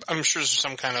 Yeah, I'm sure there's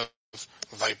some kind of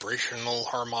vibrational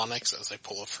harmonics, as I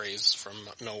pull a phrase from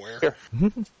nowhere. Here.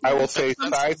 I will say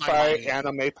That's sci-fi my mind.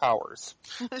 anime powers.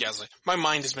 Yeah, it's like, my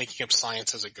mind is making up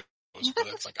science as it goes, but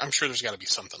it's like, I'm sure there's got to be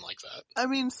something like that. I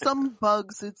mean, some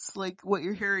bugs, it's like what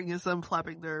you're hearing is them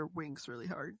flapping their wings really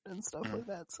hard and stuff like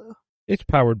that, so. It's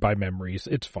powered by memories.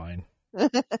 It's fine.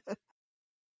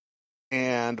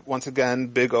 And once again,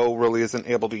 Big O really isn't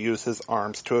able to use his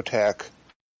arms to attack.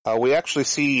 We actually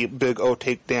see Big O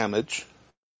take damage.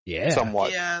 Yeah.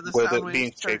 Somewhat. Yeah, the with sound it waves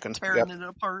being start shaken. tearing Yep. it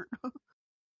apart.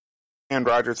 And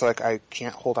Roger's like, I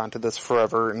can't hold on to this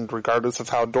forever. And regardless of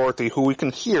how Dorothy, who we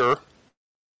can hear,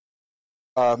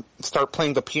 start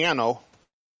playing the piano,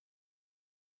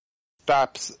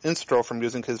 stops Instro from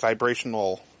using his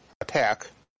vibrational attack.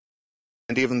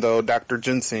 And even though Dr.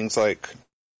 Ginseng's like,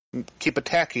 keep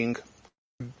attacking,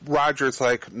 Roger's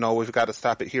like, no, we've got to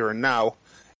stop it here and now,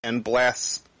 and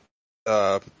blasts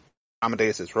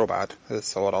Amadeus' robot,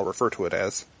 is what I'll refer to it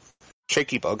as,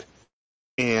 Shaky Bug,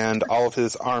 and all of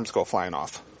his arms go flying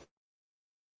off,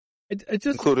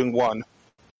 including one.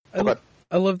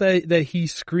 I love that he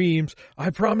screams, "I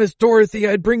promised Dorothy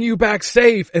I'd bring you back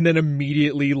safe," and then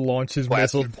immediately launches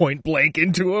missile point blank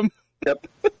into him. Yep.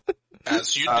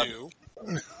 As you do.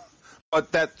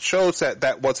 But that shows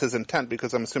that was his intent,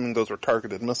 because I'm assuming those were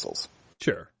targeted missiles.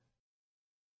 Sure.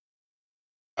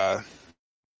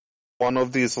 One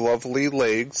of these lovely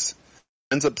legs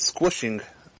ends up squishing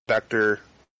Dr.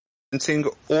 Ginseng,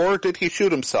 or did he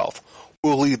shoot himself?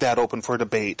 We'll leave that open for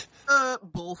debate.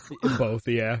 Both. Both,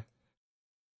 yeah.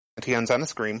 And he ends on a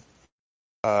scream.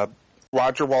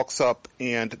 Roger walks up,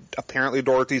 and apparently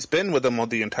Dorothy's been with him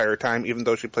the entire time, even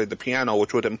though she played the piano,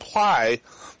 which would imply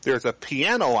there's a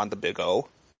piano on the Big O.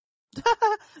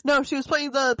 No, she was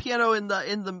playing the piano in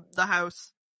the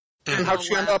house. And how'd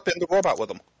she end up in the robot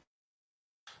with him?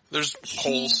 There's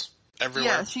holes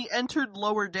everywhere. Yeah, she entered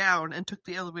lower down and took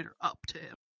the elevator up to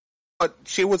him. But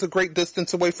she was a great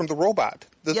distance away from the robot.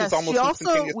 This is almost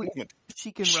instantaneous movement.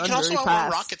 She can She run can also very outrun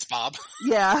fast. rockets, Bob.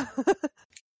 Yeah.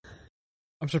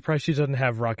 I'm surprised she doesn't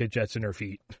have rocket jets in her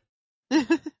feet.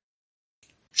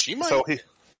 She might. So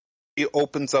he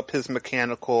opens up his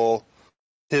mechanical,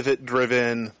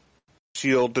 pivot-driven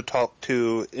shield to talk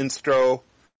to Instro.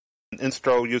 And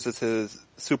Instro uses his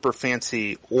super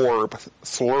fancy orb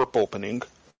slurp opening.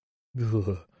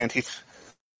 Ugh. And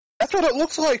that's what it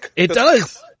looks like! It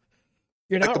does!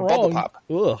 You're like not the bubble wrong. pop.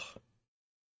 Ugh.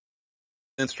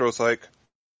 Instro's like,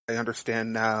 I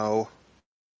understand now.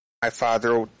 My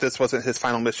father, this wasn't his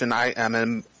final mission. I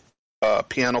am a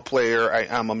piano player. I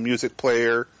am a music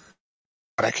player.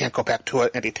 But I can't go back to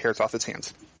it. And he tears off his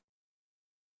hands.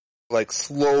 Like,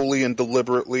 slowly and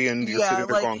deliberately, and you're sitting there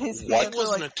like going, his what? hands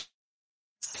are like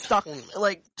stuck,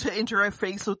 like to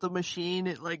interface with the machine.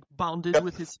 It like bonded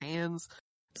with his hands,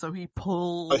 so he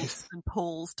pulls and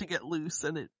pulls to get loose,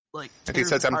 and it like. And he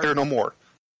says, "I'm here no more."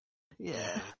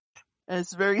 Yeah, and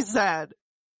it's very sad.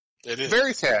 It is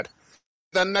very sad.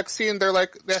 Then next scene, they're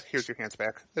like, "Here's your hands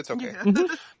back. It's okay." Yeah.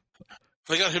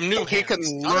 They got him new hands. He can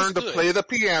learn to play the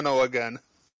piano again,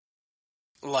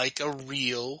 like a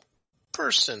real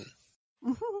person.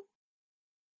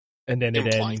 And then it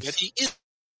implying ends. that he is.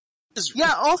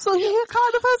 Yeah, also he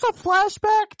kind of has a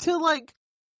flashback to like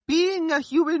being a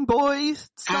human boy,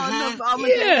 son of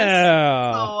Amadeus.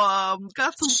 Yeah. So,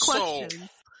 got some questions.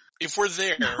 If we're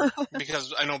there,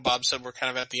 because I know Bob said we're kind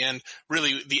of at the end,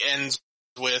 really the ends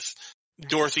with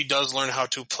Dorothy does learn how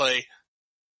to play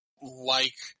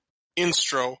like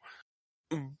Instro,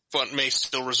 but may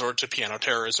still resort to piano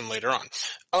terrorism later on.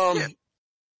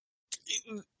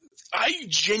 I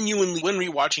genuinely, when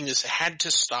rewatching this, had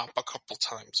to stop a couple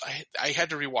times. I had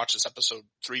to rewatch this episode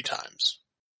 3 times.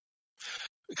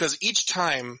 Because each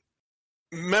time,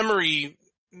 memory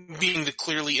being the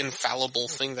clearly infallible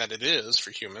thing that it is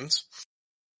for humans,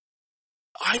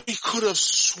 I could have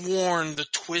sworn the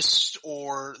twist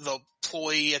or the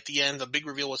ploy at the end, the big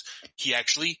reveal was he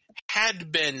actually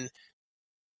had been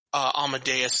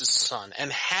Amadeus' son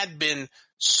and had been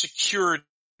secured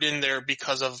in there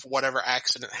because of whatever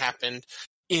accident happened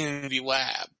in the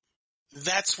lab.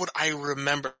 That's what I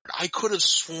remembered. I could have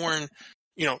sworn,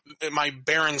 my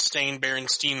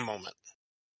Berenstain moment.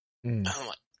 Mm. I'm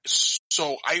like,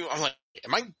 so I'm like,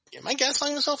 am I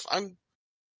gaslighting myself?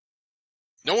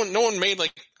 No one made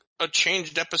like a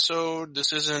changed episode.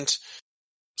 This isn't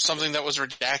something that was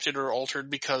redacted or altered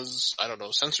because, I don't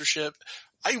know, censorship.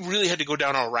 I really had to go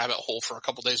down a rabbit hole for a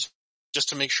couple days just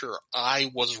to make sure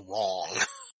I was wrong.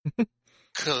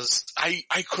 Because I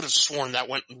could have sworn that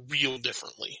went real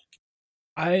differently.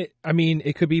 I mean,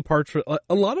 it could be parts.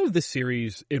 A lot of the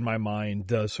series, in my mind,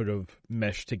 does sort of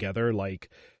mesh together. Like,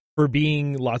 for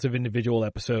being lots of individual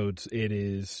episodes, it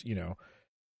is, you know,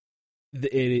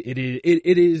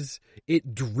 it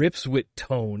drips with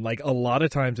tone. Like, a lot of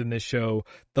times in this show,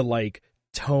 the like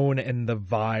tone and the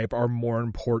vibe are more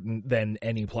important than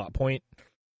any plot point.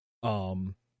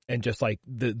 And just like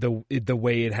the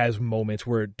way it has moments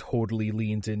where it totally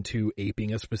leans into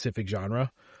aping a specific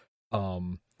genre.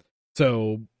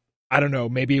 So I don't know,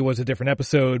 maybe it was a different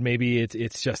episode, maybe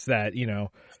it's just that, you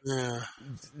know,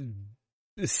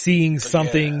 seeing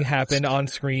something happen on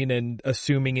screen and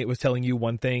assuming it was telling you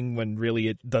one thing when really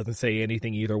it doesn't say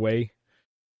anything either way.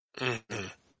 Mm-hmm.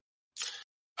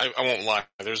 I won't lie.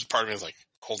 There's a part of me that's like,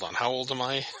 hold on, how old am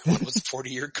I? When was the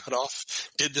 40-year cutoff?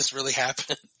 Did this really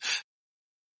happen?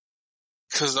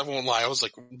 Because I won't lie, I was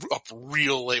like up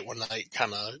real late one night,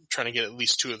 kind of trying to get at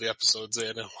least 2 of the episodes in,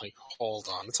 and I'm like, hold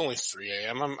on, it's only 3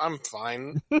 a.m. I'm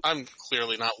fine. I'm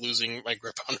clearly not losing my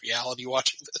grip on reality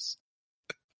watching this.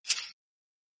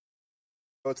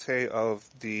 I would say of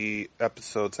the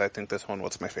episodes, I think this one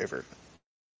was my favorite.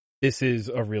 This is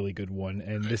a really good one,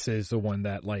 and this is the one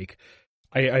that, like,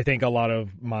 I think a lot of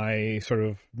my sort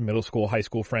of middle school, high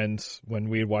school friends, when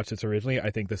we had watched this originally, I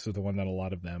think this is the one that a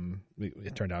lot of them,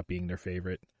 it turned out being their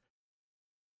favorite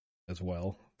as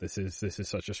well. This is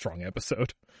such a strong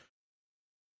episode.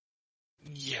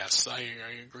 Yes, I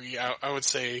agree. I would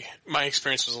say my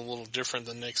experience was a little different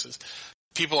than Nick's.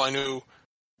 People I knew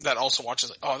that also watch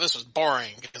it, like, oh, this was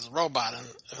boring because a robot, and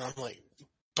I'm like,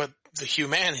 but the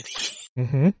humanity.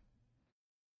 Mm-hmm.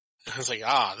 I was like,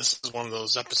 this is one of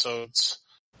those episodes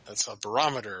that's a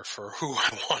barometer for who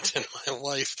I want in my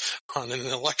life on an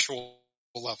intellectual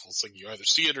level. It's like you either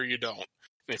see it or you don't. And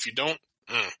if you don't,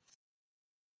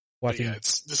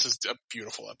 this is a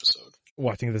beautiful episode.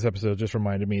 Watching this episode just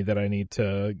reminded me that I need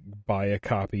to buy a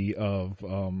copy of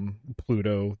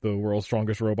Pluto, the world's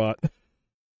strongest robot.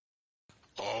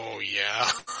 Oh,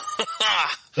 yeah.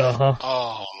 Uh-huh.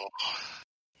 Oh,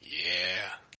 yeah.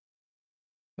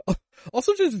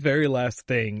 Also, just very last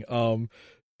thing,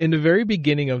 in the very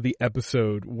beginning of the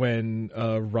episode, when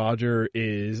Roger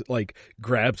is like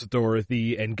grabs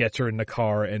Dorothy and gets her in the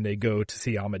car, and they go to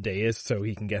see Amadeus so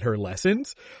he can get her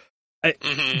lessons.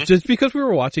 Just because we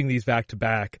were watching these back to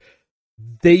back,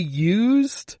 they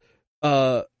used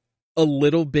a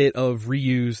little bit of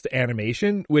reused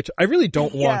animation, which I really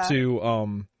don't want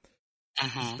to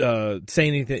say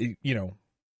anything, you know,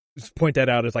 point that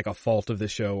out as like a fault of the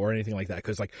show or anything like that,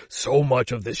 because like so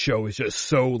much of this show is just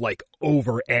so like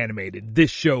over animated. This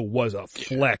show was a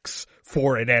flex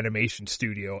for an animation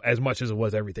studio as much as it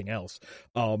was everything else.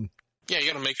 You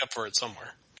gotta make up for it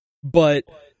somewhere. But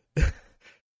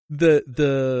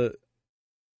the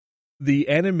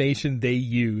animation they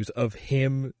use of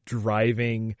him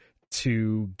driving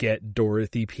to get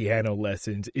Dorothy piano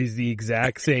lessons is the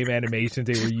exact same animation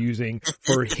they were using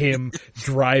for him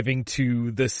driving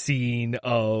to the scene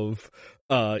of,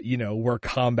 where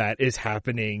combat is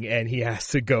happening and he has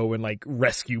to go and like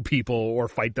rescue people or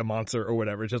fight the monster or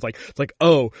whatever. It's like,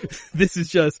 oh, this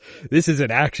is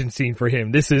an action scene for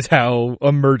him. This is how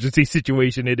emergency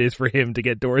situation it is for him to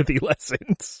get Dorothy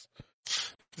lessons.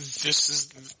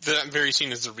 That very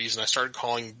scene is the reason I started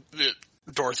calling it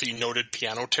Dorothy noted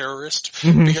piano terrorist,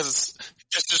 because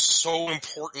it's just so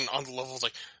important on the level of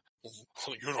like,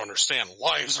 well, you don't understand,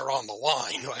 lives are on the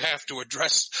line. I have to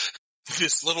address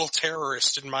this little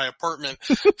terrorist in my apartment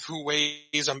who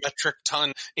weighs a metric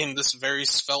ton in this very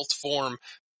svelte form,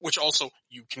 which also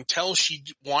you can tell she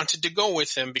wanted to go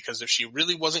with him, because if she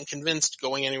really wasn't convinced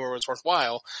going anywhere was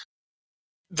worthwhile,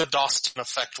 the Dawson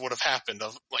effect would have happened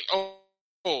of like,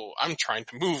 oh, I'm trying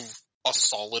to move a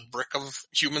solid brick of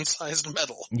human-sized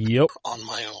metal on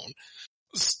my own.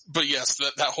 But yes,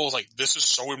 that whole like, this is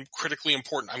so critically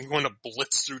important. I'm going to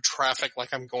blitz through traffic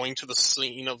like I'm going to the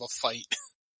scene of a fight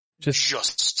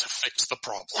just to fix the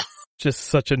problem. Just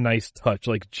such a nice touch,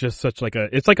 like just such like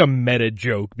it's like a meta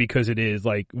joke, because it is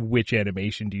like, which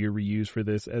animation do you reuse for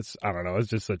this? I don't know, it's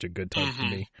just such a good touch to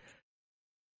me.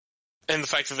 And the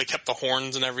fact that they kept the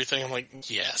horns and everything, I'm like,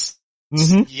 yes.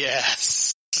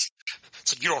 Yes.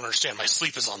 So you don't understand, my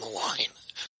sleep is on the line.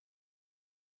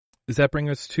 Does that bring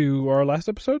us to our last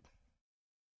episode?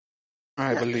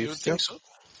 I believe so.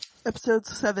 Episode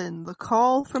 7, The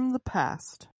Call from the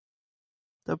Past.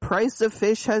 The price of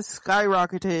fish has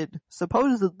skyrocketed,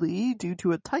 supposedly due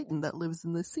to a titan that lives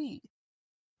in the sea.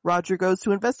 Roger goes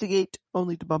to investigate,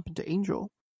 only to bump into Angel.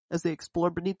 As they explore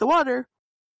beneath the water,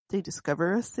 they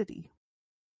discover a city.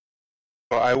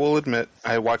 Well, I will admit,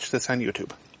 I watched this on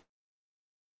YouTube.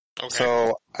 Okay.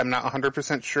 So I'm not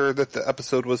 100% sure that the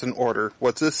episode was in order.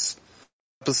 Was this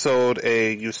episode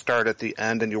you start at the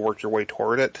end and you work your way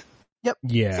toward it? Yep.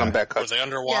 Yeah. Some back Were cuts. they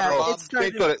underwater, Yeah,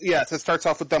 Bob? Yes, it starts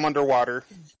off with them underwater.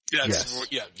 Yeah, Yes.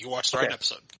 yeah, you watched the right Okay.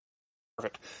 episode.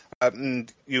 Perfect.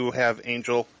 And you have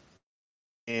Angel,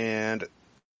 and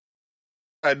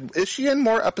is she in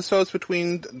more episodes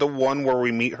between the one where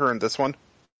we meet her and this one?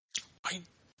 I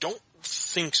don't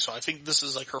think so. I think this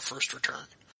is like her first return.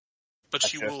 But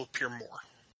she Gotcha. will appear more.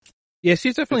 Yeah,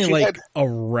 she's definitely She like had-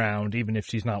 around, even if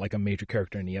she's not like a major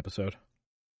character in the episode.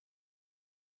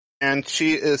 And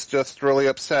she is just really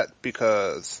upset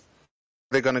because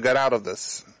they're going to get out of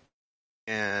this.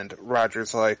 And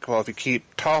Roger's like, well, if you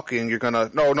keep talking, you're going to...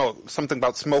 No, something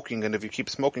about smoking. And if you keep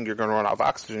smoking, you're going to run out of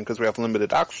oxygen because we have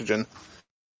limited oxygen.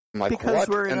 I'm like, Because what?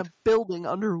 we're in And a building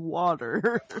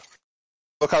underwater.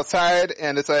 look outside,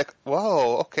 and it's like,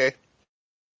 whoa, okay.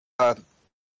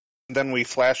 Then we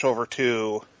flash over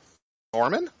to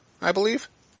Norman, I believe.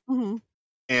 hmm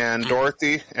And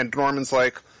Dorothy, and Norman's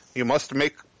like, you must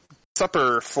make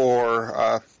supper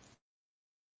for,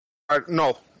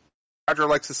 no, Roger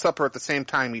likes his supper at the same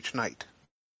time each night.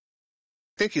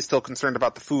 I think he's still concerned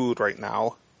about the food right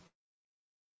now.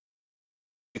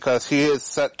 Because he is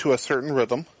set to a certain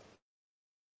rhythm.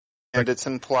 And it's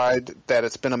implied that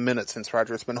it's been a minute since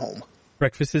Roger's been home.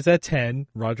 Breakfast is at 10.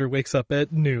 Roger wakes up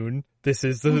at noon. This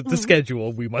is the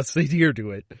schedule. We must adhere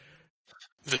to it.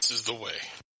 This is the way.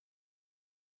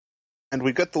 And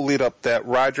we get the lead up that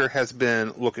Roger has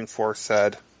been looking for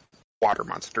said water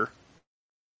monster.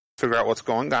 Figure out what's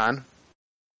going on.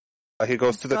 He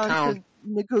goes to the Gone town. to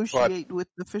negotiate with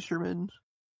the fishermen.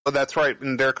 Oh, that's right,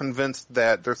 and they're convinced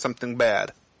that there's something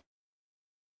bad.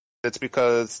 It's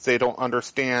because they don't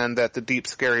understand that the deep,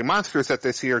 scary monsters that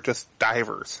they see are just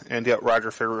divers, and yet Roger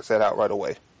figures that out right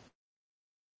away.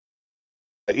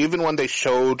 Even when they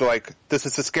showed, like, this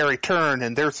is a scary turn,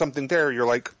 and there's something there, you're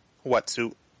like,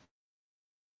 wetsuit.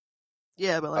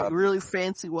 Yeah, but like really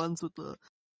fancy ones with the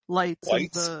lights.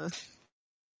 Lights? And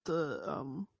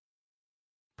the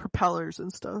propellers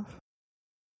and stuff.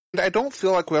 And I don't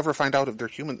feel like we ever find out if they're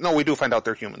humans. No, we do find out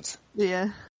they're humans. Yeah.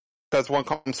 Because one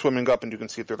comes swimming up and you can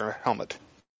see through their helmet.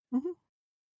 Mhm.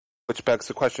 Which begs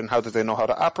the question, how do they know how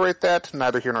to operate that?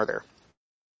 Neither here nor there.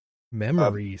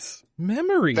 Memories.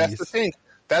 Memories. That's the thing.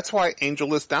 That's why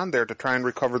Angel is down there, to try and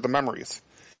recover the memories.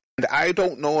 And I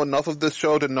don't know enough of this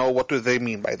show to know what do they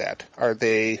mean by that. Are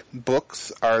they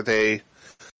books? Are they...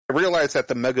 I realize that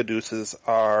the Megaduces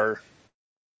are...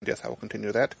 Yes, I will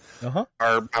continue that. Uh-huh.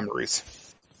 Are memories.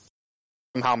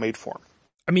 Somehow made form.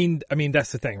 I mean,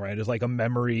 that's the thing, right? It's like a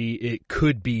memory. It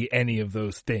could be any of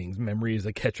those things. Memory is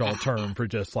a catch-all term for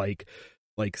just like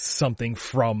something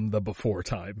from the before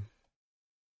time.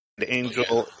 The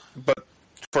Angel, but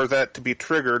for that to be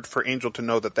triggered, for Angel to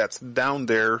know that that's down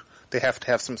there, they have to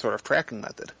have some sort of tracking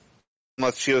method.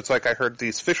 Unless she was like, I heard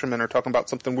these fishermen are talking about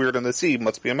something weird in the sea,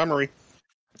 must be a memory.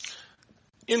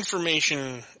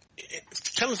 Information,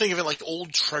 kind of think of it like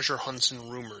old treasure hunts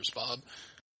and rumors, Bob.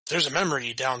 There's a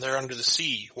memory down there under the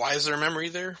sea. Why is there a memory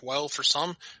there? Well, for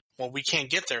some, we can't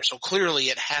get there, so clearly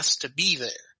it has to be there.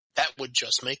 That would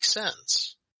just make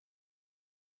sense.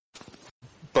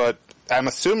 But I'm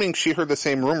assuming she heard the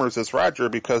same rumors as Roger,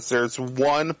 because there's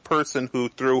one person who,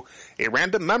 through a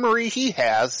random memory he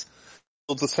has,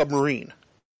 builds a submarine.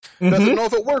 Doesn't know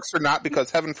if it works or not,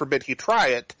 because heaven forbid he try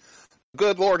it.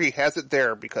 Good Lord, he has it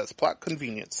there, because plot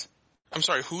convenience. I'm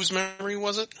sorry, whose memory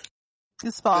was it?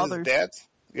 His father's. His dad's?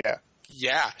 Yeah.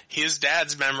 Yeah, his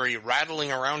dad's memory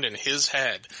rattling around in his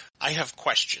head. I have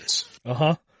questions.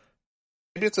 Uh-huh.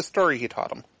 Maybe it's a story he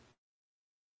taught him.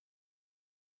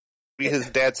 Maybe his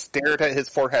dad stared at his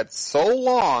forehead so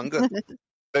long that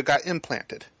it got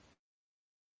implanted.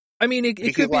 I mean, it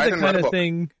He could be lied the and read kind a of book.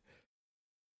 thing.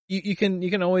 You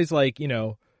can always, like, you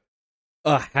know,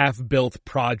 a half-built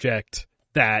project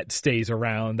that stays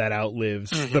around, that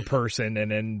outlives the person,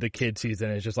 and then the kid sees it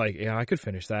and it's just like, yeah, I could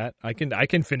finish that. I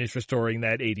can finish restoring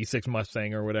that 86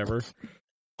 Mustang or whatever.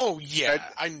 Oh yeah,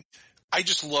 I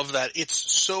just love that. It's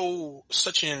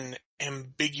such an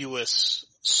ambiguous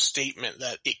statement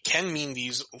that it can mean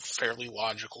these fairly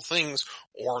logical things,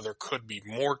 or there could be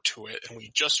more to it, and we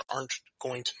just aren't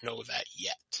going to know that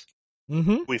yet.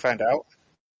 Mm-hmm. We find out.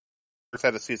 Or is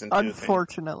that a season 2 thing?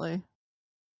 Unfortunately.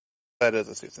 That is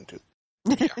a season 2.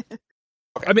 Yeah.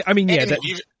 Okay. I mean, yeah.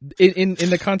 Anyway, In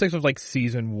the context of like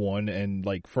season 1 and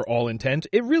like for all intent,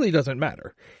 it really doesn't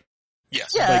matter.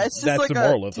 Yes. Yeah, Like, it's just that's like the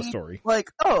moral of the story.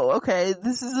 Like, oh, okay,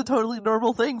 this is a totally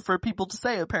normal thing for people to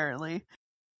say, apparently.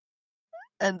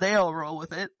 And they all roll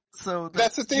with it, so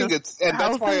That's the thing. how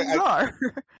That's why things are.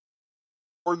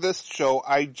 for this show,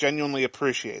 I genuinely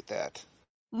appreciate that.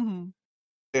 Mm-hmm.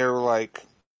 They're like,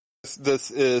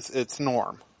 this is its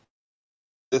norm.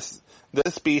 This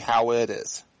be how it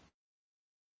is.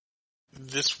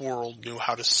 This world knew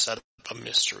how to set up a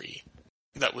mystery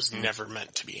that was never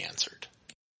meant to be answered.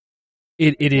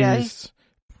 It's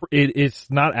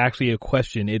not actually a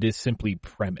question, it is simply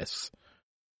premise.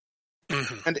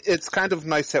 Mm-hmm. And it's kind of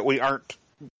nice that we aren't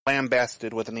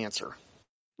lambasted with an answer.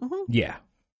 Mm-hmm. Yeah.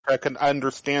 I can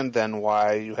understand then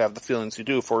why you have the feelings you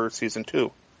do for season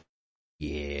 2.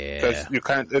 Yeah. Because you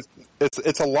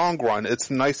it's a long run.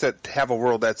 It's nice to have a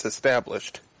world that's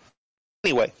established.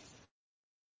 Anyway,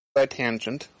 by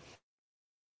tangent,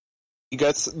 he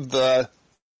gets a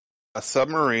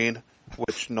submarine,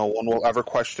 which no one will ever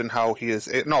question how he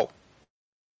is. No,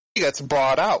 he gets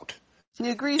bought out. He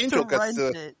agrees Angel to gets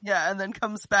rent it, yeah, and then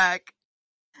comes back,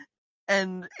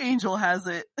 and Angel has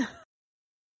it.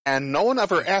 And no one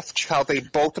ever asks how they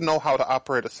both know how to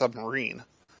operate a submarine.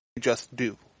 They just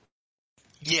do.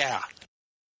 Yeah.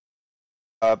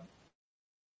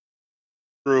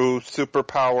 Through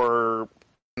superpower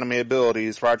enemy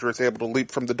abilities, Roger is able to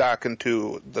leap from the dock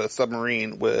into the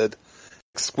submarine with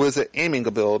exquisite aiming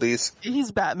abilities.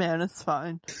 He's Batman, it's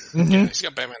fine. Yeah, he's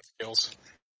got Batman skills.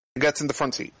 He gets in the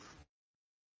front seat.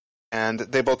 And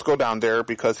they both go down there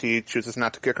because he chooses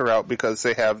not to kick her out because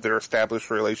they have their established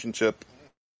relationship.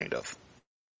 Kind of.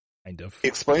 He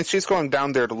explains she's going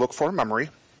down there to look for a memory.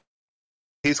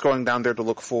 He's going down there to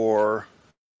look for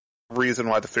a reason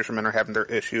why the fishermen are having their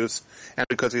issues, and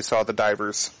because he saw the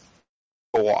divers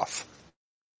go off.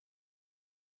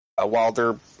 While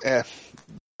they're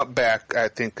back, I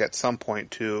think, at some point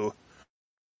to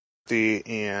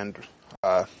and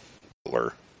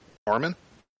Norman.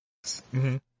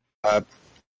 Mm-hmm.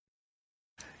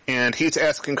 And he's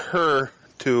asking her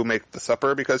to make the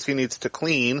supper because he needs to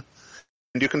clean.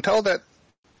 And you can tell that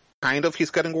kind of he's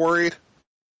getting worried.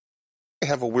 They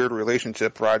have a weird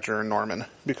relationship, Roger and Norman,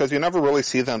 because you never really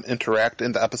see them interact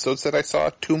in the episodes that I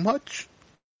saw too much.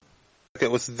 Like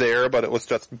it was there, but it was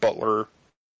just butler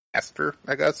master,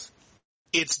 I guess.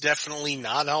 It's definitely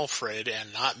not Alfred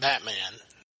and not Batman.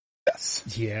 Yes.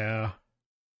 Yeah.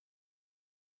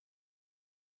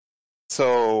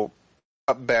 So,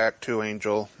 up back to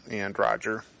Angel and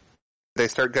Roger. They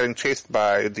start getting chased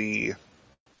by the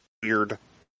weird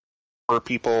mer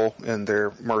people in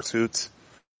their mersuits.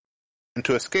 And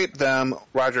to escape them,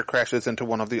 Roger crashes into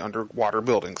one of the underwater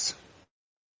buildings.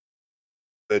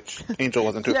 Which Angel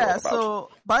wasn't too thrilled about. So,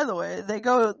 by the way, they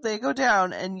go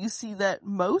down and you see that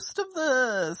most of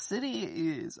the city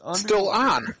is underwater. Still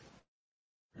on.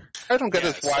 I don't get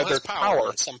why there's power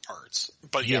in some parts.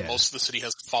 But yeah, most of the city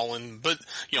has fallen. But,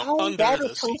 how under the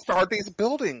waterproof are these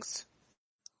buildings?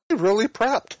 They really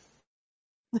prepped.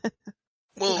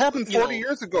 Well, it happened 40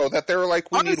 years ago that they were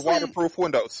like, we need waterproof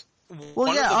windows.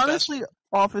 Well, yeah, honestly,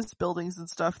 office buildings and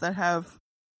stuff that have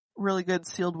really good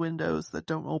sealed windows that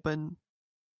don't open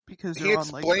because he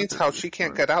explains how she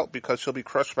can't get out because she'll be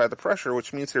crushed by the pressure,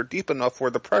 which means they're deep enough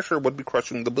where the pressure would be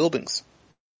crushing the buildings.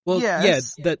 Well,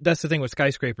 that's the thing with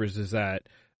skyscrapers is that,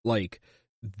 like,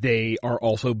 they are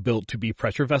also built to be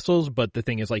pressure vessels, but the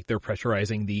thing is, like, they're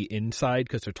pressurizing the inside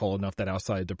because they're tall enough that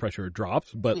outside the pressure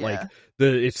drops. But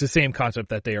it's the same concept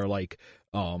that they are like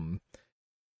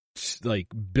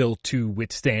built to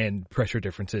withstand pressure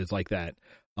differences like that.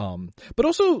 But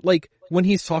also, like, when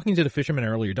he's talking to the fisherman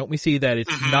earlier, don't we see that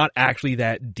it's not actually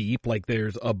that deep? Like,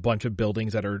 there's a bunch of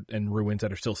buildings that are in ruins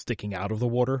that are still sticking out of the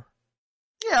water.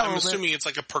 Yeah, I'm assuming it's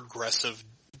like a progressive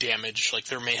damage. Like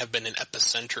there may have been an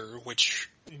epicenter,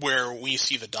 where we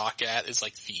see the dock at is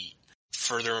like the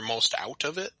furthermost out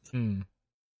of it.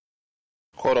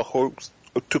 Quote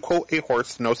to quote a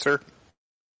horse, no sir,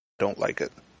 don't like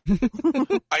it.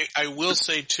 I will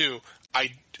say too,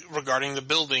 regarding the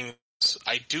buildings,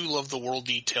 I do love the world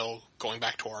detail going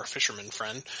back to our fisherman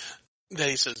friend that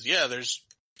he says, yeah, there's.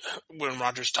 When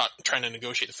Roger's trying to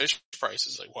negotiate the fish price,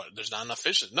 it's like, what, there's not enough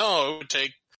fish? No, it would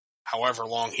take however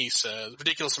long he says,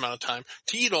 ridiculous amount of time,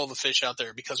 to eat all the fish out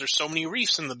there because there's so many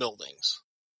reefs in the buildings.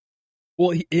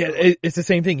 Well, it's the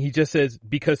same thing. He just says,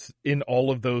 because in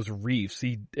all of those reefs,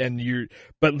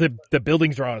 but the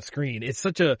buildings are on a screen.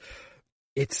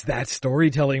 It's that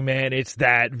storytelling, man. It's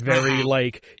that very,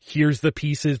 like, here's the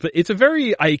pieces, but it's a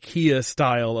very IKEA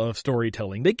style of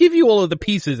storytelling. They give you all of the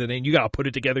pieces and then you gotta put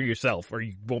it together yourself or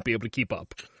you won't be able to keep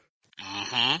up.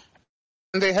 And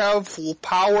they have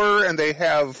power and they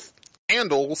have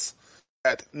handles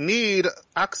that need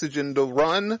oxygen to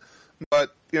run,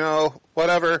 but,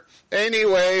 whatever.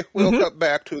 Anyway, we'll cut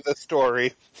back to the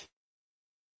story.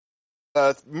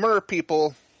 The mer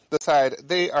people decide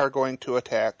they are going to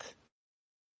attack.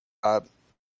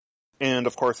 And,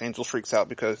 of course, Angel freaks out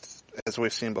because, as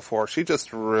we've seen before, she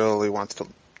just really wants to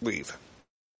leave.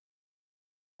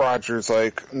 Roger's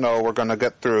like, no, we're going to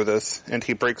get through this, and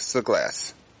he breaks the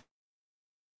glass.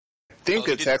 I think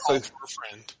it's actually... a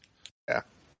friend. Yeah.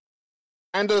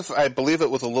 Kind of, I believe it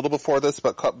was a little before this,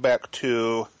 but cut back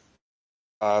to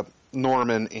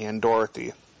Norman and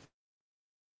Dorothy.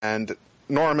 And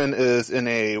Norman is in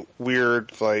a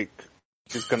weird,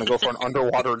 he's going to go for an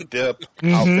underwater dip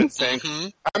outfit saying,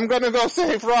 I'm going to go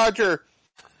save Roger.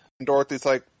 And Dorothy's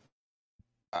like,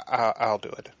 I'll do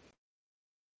it.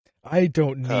 I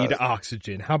don't need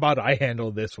oxygen. How about I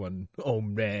handle this one? Oh,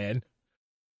 man.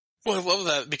 Well, I love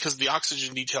that because the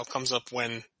oxygen detail comes up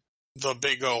when the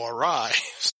Big O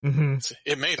arrives.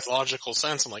 It made logical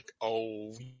sense. I'm like,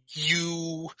 oh,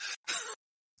 you...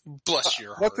 Bless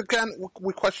your heart. Once again,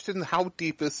 we question how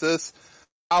deep is this?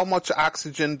 How much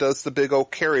oxygen does the Big O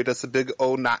carry? Does the Big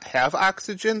O not have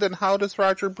oxygen? Then how does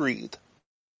Roger breathe?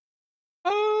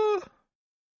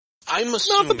 I'm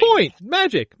assuming... Not the point.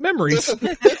 Magic. Memories.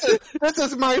 This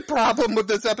is my problem with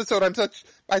this episode.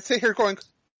 I sit here going...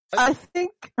 I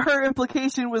think her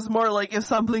implication was more like if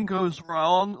something goes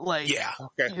wrong,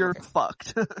 you're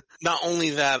fucked. Not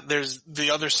only that, there's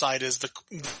the other side is the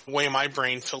way my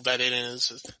brain filled that in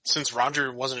is since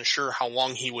Roger wasn't sure how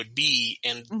long he would be,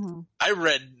 and I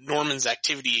read Norman's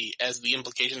activity as the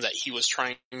implication that he was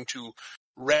trying to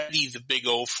ready the Big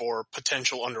O for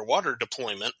potential underwater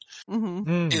deployment,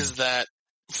 is that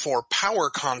for power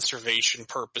conservation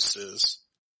purposes,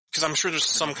 because I'm sure there's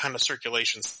some kind of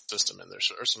circulation system in there,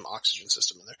 or some oxygen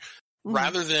system in there.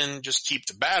 Rather than just keep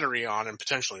the battery on and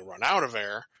potentially run out of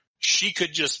air, she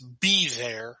could just be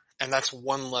there, and that's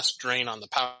one less drain on the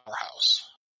powerhouse.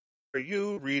 Are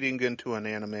you reading into an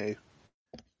anime?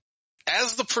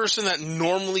 As the person that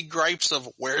normally gripes of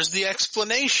where's the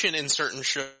explanation in certain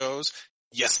shows,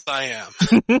 yes, I am.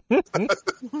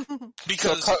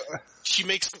 Because she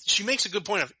makes a good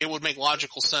point of it would make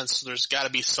logical sense. So there's got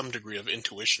to be some degree of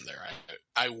intuition there.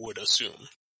 I would assume.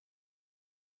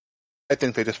 I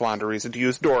think they just wanted a reason to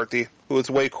use Dorothy, who is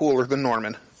way cooler than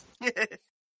Norman.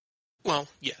 Well,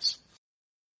 yes.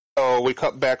 So we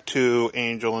cut back to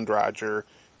Angel and Roger,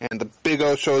 and the Big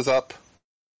O shows up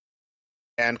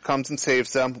and comes and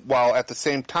saves them, while at the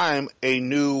same time, a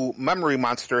new memory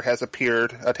monster has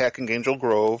appeared, attacking Angel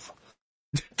Grove.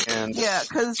 And yeah,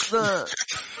 because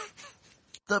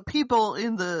the people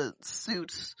in the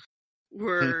suits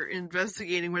were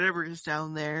investigating whatever is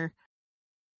down there,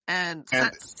 and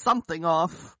set something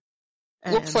off.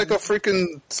 Looks like a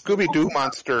freaking Scooby-Doo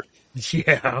monster.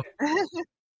 Yeah.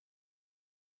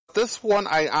 This one,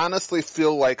 I honestly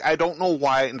feel like, I don't know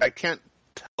why, and I can't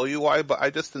tell you why, but I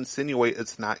just insinuate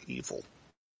it's not evil.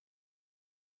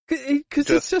 Because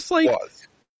it's just like,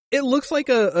 it looks like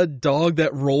a dog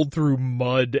that rolled through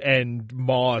mud and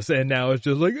moss, and now it's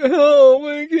just like, oh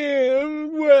my god,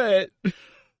 I'm wet.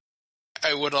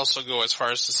 I would also go as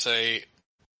far as to say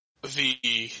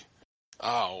the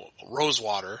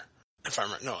Rosewater, if I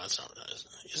remember. No, that's not.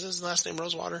 Is his last name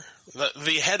Rosewater?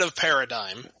 The head of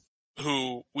Paradigm,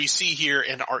 who we see here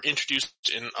and are introduced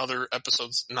in other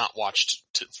episodes not watched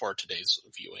for today's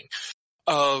viewing,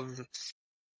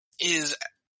 is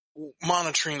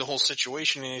monitoring the whole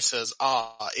situation, and he says,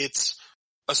 it's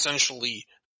essentially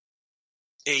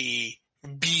a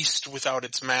beast without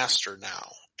its master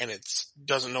now, and it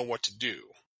doesn't know what to do.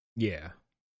 Yeah.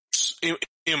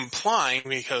 Implying,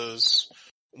 because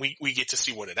we get to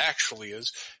see what it actually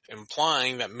is,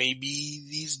 implying that maybe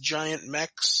these giant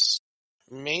mechs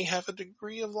may have a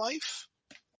degree of life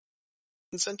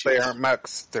and sentience. They aren't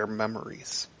mechs, they're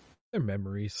memories. They're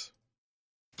memories.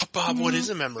 But Bob, what is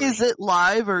a memory? Is it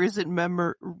live or is it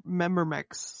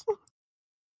Memormex?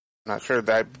 Not sure.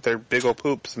 They're big ol'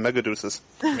 poops, megadeuces.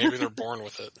 Maybe they're born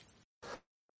with it.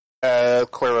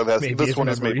 Clara, this one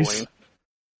memories. is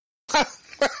Maybelline.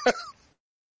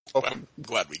 Well, I'm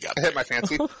glad we got I there. hit my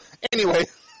fancy. Anyway,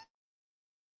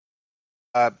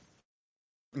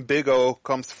 Big O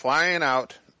comes flying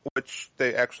out, which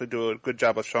they actually do a good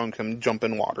job of showing him jump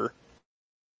in water.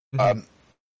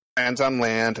 Lands on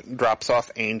land, drops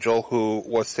off Angel, who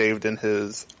was saved in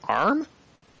his arm.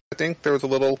 I think there was a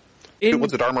little...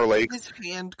 was it arm or leg? His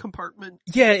hand compartment.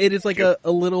 Yeah, it is like a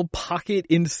little pocket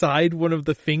inside one of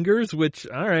the fingers, which,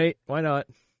 alright, why not?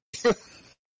 Of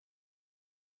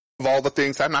all the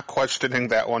things, I'm not questioning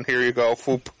that one. Here you go,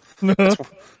 Foop.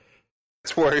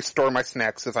 That's where I store my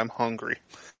snacks if I'm hungry.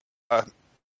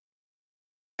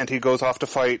 and he goes off to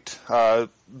fight the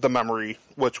memory,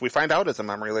 which we find out is a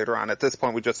memory later on. At this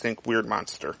point, we just think weird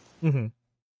monster. Mm-hmm.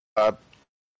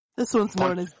 This one's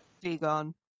known as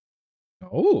Dagon.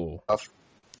 Oh.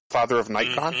 Father of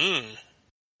Nightgone.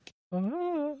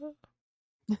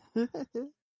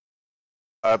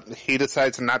 He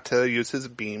decides not to use his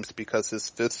beams because his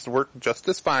fists work just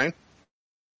as fine.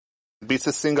 Beats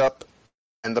this thing up,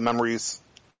 and the memories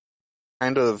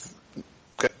kind of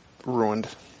get ruined.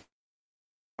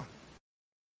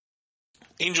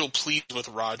 Angel pleads with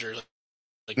Roger,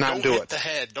 like, Not don't do hit it. the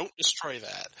head, don't destroy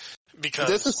that. Because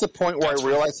This is the point where I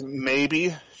realize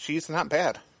maybe she's not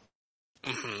bad.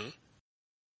 Mm-hmm.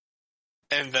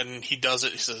 And then he does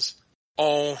it, he says,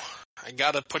 oh, I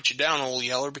gotta put you down, old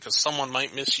Yeller, because someone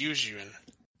might misuse you, and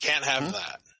can't have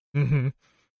that. Mm-hmm.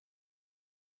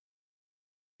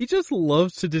 He just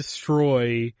loves to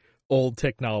destroy old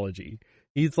technology.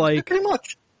 He's like, Pretty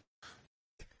much.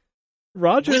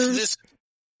 Roger is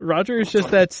just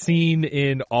Go that scene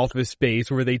in Office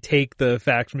Space where they take the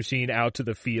fax machine out to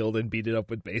the field and beat it up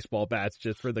with baseball bats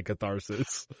just for the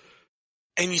catharsis.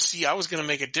 And you see, I was gonna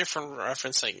make a different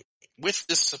reference, saying, with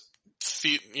this,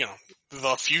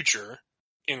 the future,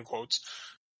 in quotes,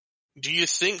 do you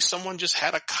think someone just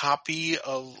had a copy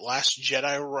of Last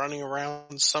Jedi running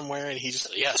around somewhere and he just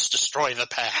said, yes, destroy the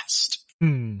past?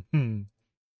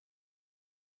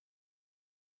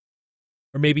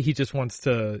 Or maybe he just wants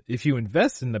to, if you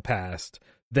invest in the past,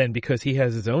 then because he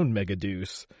has his own Mega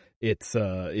Deuce, it's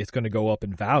going to go up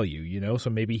in value, you know? So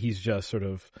maybe he's just sort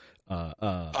of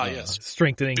Yes.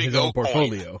 strengthening Big his own O coin.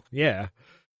 portfolio. Yeah.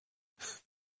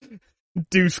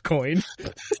 Deuce coin.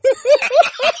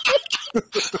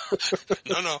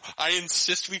 No, I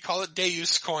insist we call it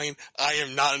Deus coin. I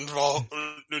am not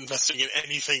investing in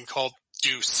anything called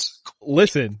Deuce.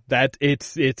 Listen, that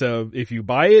it's if you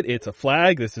buy it, it's a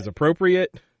flag. This is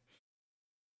appropriate.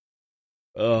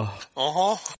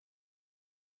 Uh-huh.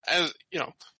 As,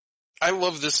 I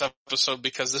love this episode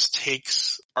because this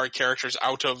takes our characters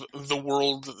out of the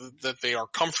world that they are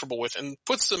comfortable with and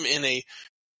puts them in a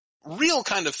real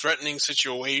kind of threatening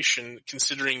situation,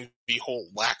 considering the whole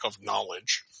lack of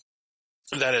knowledge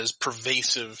that is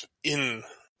pervasive in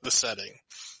the setting,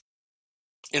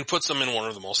 and puts them in one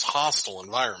of the most hostile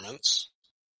environments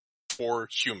for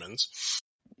humans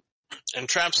and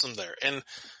traps them there. And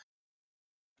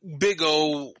Big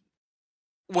O,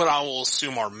 what I will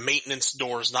assume are maintenance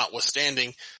doors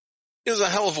notwithstanding, is a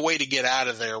hell of a way to get out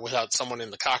of there without someone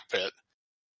in the cockpit.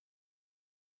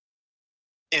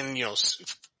 And,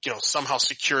 somehow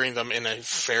securing them in a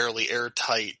fairly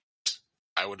airtight,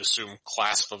 I would assume,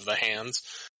 clasp of the hands.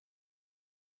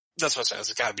 That's what I said.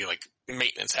 It's got to be like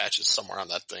maintenance hatches somewhere on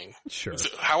that thing. Sure.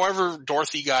 However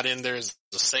Dorothy got in there is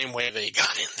the same way they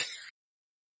got in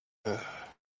there.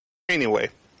 Anyway,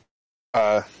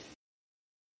 are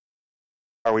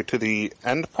we to the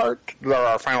end part?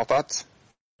 Our final thoughts?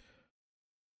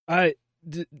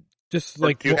 Just Or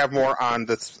like, do you have more on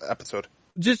this episode?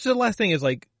 just the last thing is,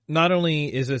 like, not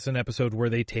only is this an episode where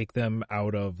they take them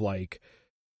out of, like,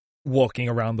 walking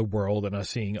around the world and us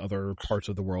seeing other parts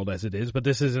of the world as it is, but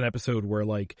this is an episode where,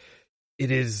 like, it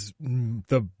is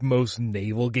the most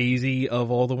navel-gazy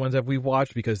of all the ones that we've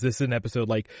watched, because this is an episode,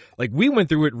 like we went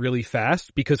through it really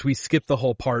fast because we skipped the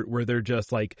whole part where they're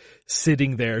just, like,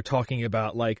 sitting there talking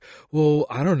about, like, well,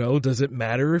 I don't know, does it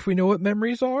matter if we know what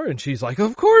memories are? And she's like,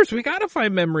 of course, we gotta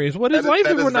find memories. What is life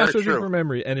if we're not searching for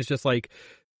memory? And it's just like,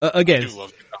 again, I do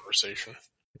love the conversation.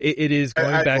 It is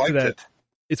going back to that. It.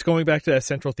 It's going back to that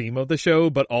central theme of the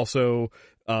show, but also,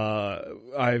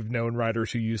 I've known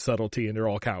writers who use subtlety and they're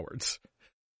all cowards.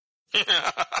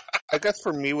 I guess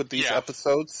for me, with these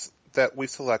episodes that we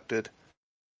selected,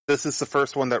 this is the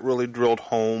first one that really drilled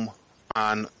home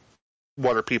on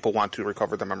whether people want to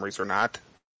recover the memories or not.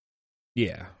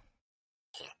 Yeah.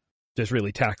 Just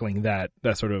really tackling that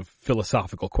sort of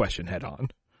philosophical question head on.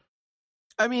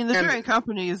 I mean, the parent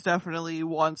company is definitely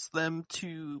wants them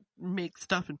to make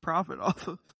stuff and profit off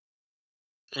of.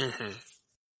 Mm-hmm.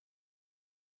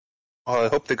 Well, I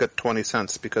hope they get 20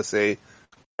 cents because they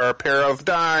are a pair of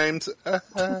dimes.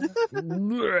 I'm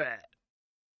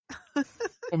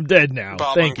dead now.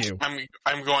 Bob, Thank you.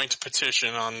 I'm going to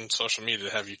petition on social media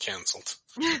to have you canceled.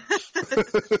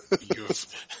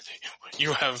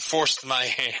 You have forced my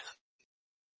hand.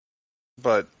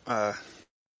 But I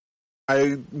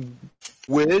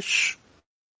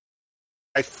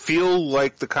feel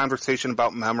like the conversation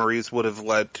about memories would have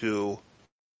led to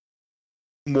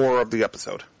more of the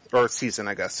episode, or season,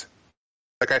 I guess.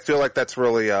 Like, I feel like that's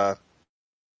really a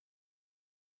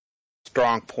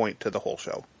strong point to the whole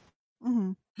show.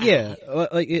 Mm-hmm. Yeah,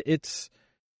 like it's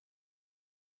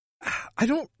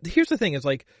here's the thing is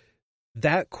like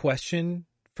that question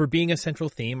for being a central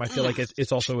theme, I feel like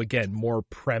it's also, again, more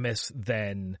premise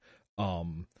than,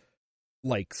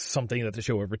 like something that the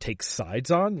show ever takes sides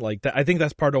on. Like that, I think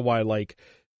that's part of why, like,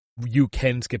 you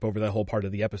can skip over that whole part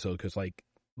of the episode. Cause like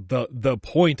the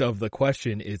point of the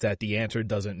question is that the answer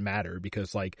doesn't matter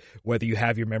because like whether you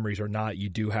have your memories or not, you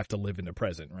do have to live in the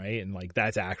present. Right. And like,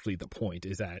 that's actually the point,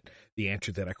 is that the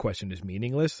answer to that question is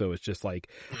meaningless. So it's just like,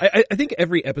 I think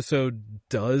every episode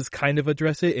does kind of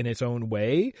address it in its own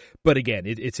way. But again,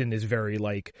 it's in this very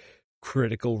like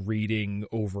critical reading,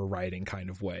 overriding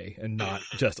kind of way, and not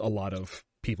just a lot of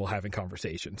people having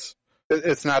conversations.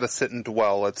 It's not a sit and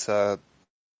dwell. It's a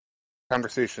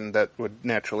conversation that would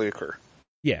naturally occur.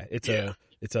 Yeah,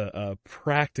 it's a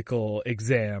practical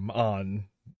exam on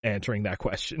answering that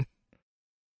question.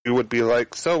 You would be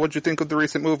like, so what'd you think of the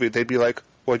recent movie? They'd be like,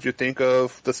 what'd you think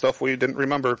of the stuff we didn't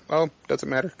remember? Oh, doesn't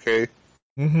matter. Okay.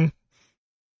 Mm-hmm.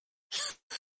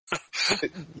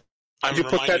 Did you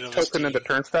put that token in the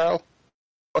turnstile?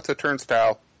 What's a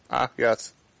turnstile? Ah,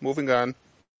 yes. Moving on.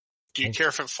 Do you care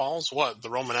if it falls? What, the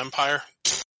Roman Empire?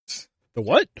 The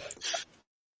what?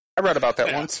 I read about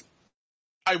that once.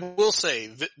 I will say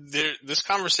that this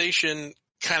conversation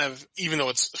kind of, even though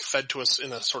it's fed to us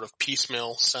in a sort of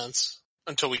piecemeal sense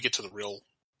until we get to the real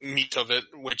meat of it,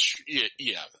 which,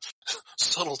 yeah,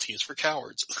 subtleties for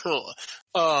cowards.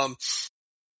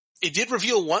 It did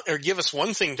reveal give us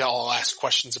one thing to all ask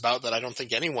questions about that I don't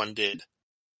think anyone did.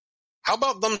 How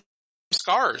about them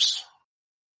scars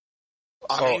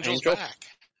on Angel's back?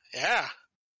 Yeah.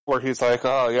 Where he's like,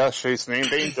 oh, yeah, she's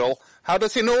named Angel. How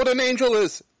does he know what an angel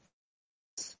is?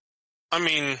 I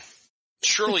mean,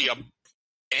 surely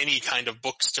any kind of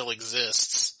book still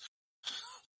exists.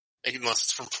 Unless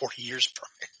it's from 40 years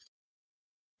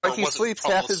prior. Like he sleeps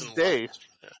half his day.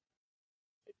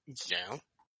 Yeah.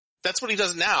 That's what he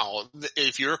does now.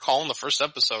 If you recall in the first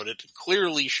episode, it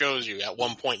clearly shows you at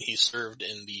one point he served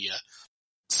in the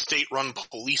state-run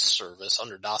police service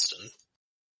under Dostin.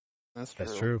 That's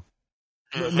true.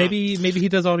 Mm-hmm. Maybe he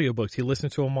does audiobooks. He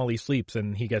listens to them while he sleeps,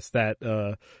 and he gets that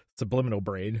subliminal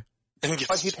brain.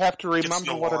 But he'd have to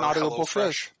remember what an audiobook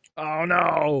is. Oh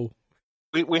no!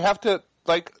 We have to,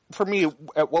 like, for me,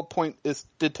 at what point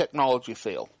did technology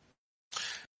fail?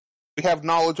 We have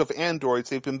knowledge of androids.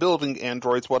 They've been building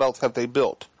androids. What else have they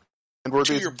built? And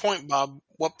to your point, Bob,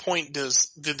 what point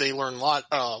did they learn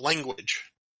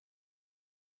language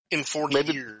in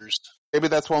 40 years? Maybe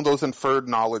that's one of those inferred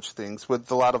knowledge things. With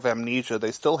a lot of amnesia,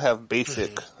 they still have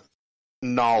basic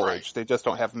knowledge. Right. They just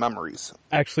don't have memories.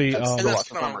 Actually,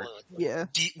 that's memory. Yeah.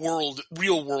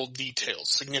 Real world details,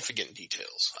 significant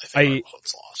details. I think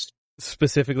what's lost.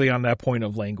 Specifically on that point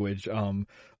of language,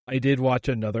 I did watch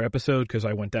another episode because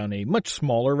I went down a much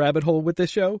smaller rabbit hole with this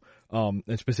show, and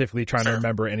specifically trying to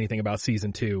remember anything about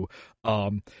season 2.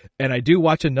 And I do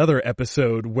watch another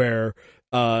episode where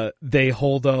they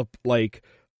hold up like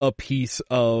a piece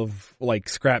of like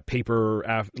scrap paper,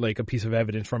 like a piece of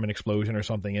evidence from an explosion or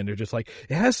something, and they're just like,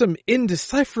 it has some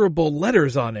indecipherable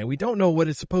letters on it. We don't know what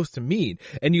it's supposed to mean.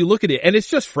 And you look at it, and it's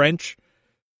just French.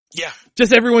 Yeah.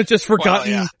 Just everyone's just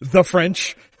forgotten the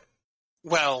French.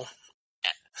 Well,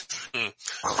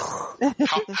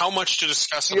 how much to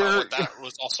discuss about what that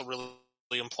was also really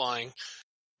implying?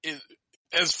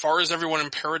 As far as everyone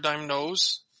in Paradigm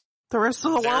knows, the rest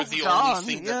of the world's they're the gone.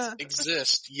 only thing that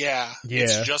exists. Yeah,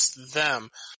 it's just them.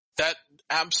 That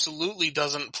absolutely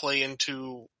doesn't play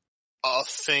into a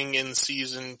thing in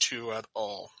season 2 at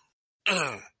all.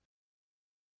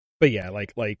 But yeah,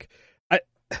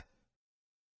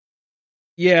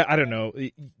 I don't know.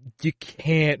 You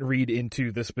can't read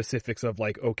into the specifics of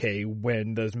like, okay,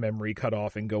 when does memory cut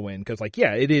off and go in? Because like,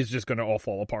 yeah, it is just going to all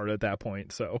fall apart at that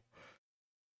point. So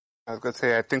I was going to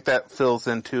say, I think that fills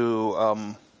into,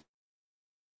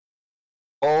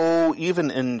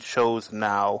 even in shows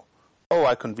now,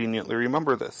 I conveniently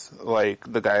remember this.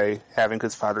 Like the guy having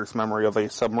his father's memory of a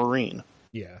submarine.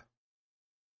 Yeah.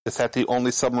 Is that the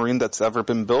only submarine that's ever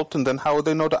been built? And then how would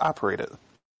they know to operate it?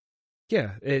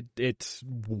 Yeah, it's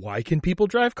why can people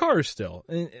drive cars still?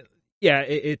 Yeah,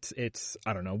 it's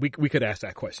I don't know. We could ask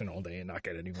that question all day and not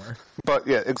get anywhere. But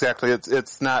yeah, exactly.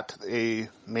 It's not a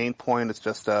main point. It's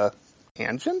just a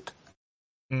tangent.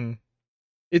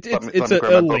 It's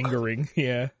a lingering. Book.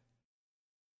 Yeah.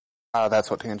 That's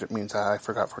what tangent means. I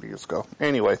forgot 40 years ago.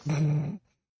 Anyway,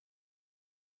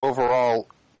 overall,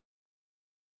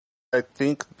 I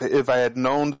think if I had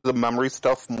known the memory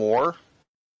stuff more,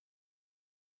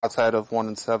 outside of 1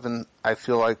 and 7, I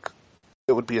feel like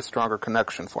it would be a stronger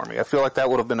connection for me. I feel like that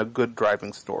would have been a good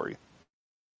driving story.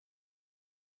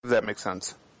 If that makes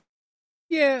sense.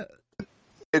 Yeah.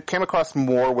 it came across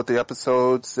more with the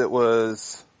episodes. It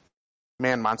was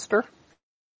Man Monster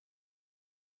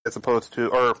as opposed to,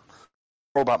 or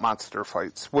Robot Monster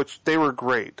fights, which they were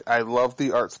great. I love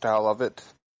the art style of it.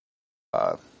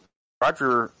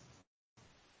 Roger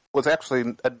was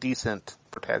actually a decent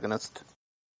protagonist.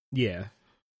 Yeah.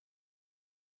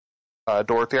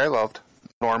 Dorothy I loved.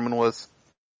 Norman was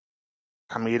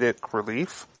comedic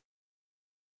relief,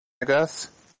 I guess.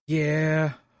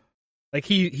 Yeah. Like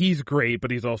he's great,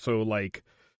 but he's also like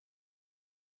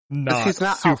He's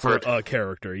not super Alfred. a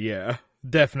character. Yeah.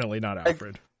 Definitely not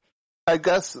Alfred. I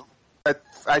guess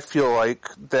I feel like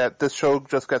that this show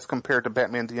just gets compared to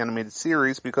Batman the Animated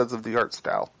Series because of the art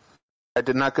style. I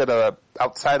did not get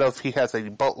outside of he has a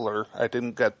butler, I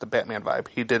didn't get the Batman vibe.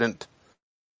 He didn't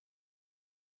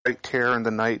fight Terror in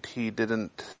the Night, he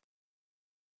didn't...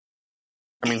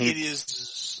 It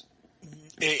is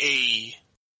a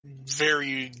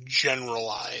very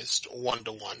generalized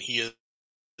one-to-one. He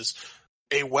is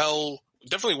a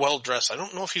definitely well-dressed. I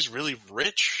don't know if he's really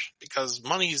rich, because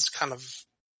money's kind of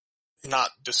not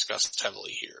discussed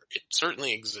heavily here. It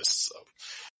certainly exists,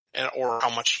 though, or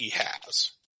how much he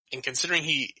has. And considering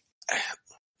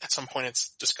at some point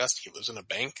it's discussed he lives in a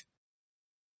bank.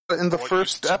 But in the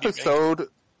first episode,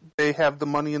 they have the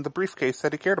money in the briefcase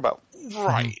that he cared about.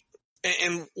 Right.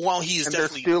 And while he's definitely...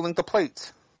 they're stealing the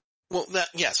plates. Well,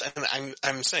 yes, and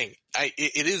I'm saying,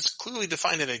 it is clearly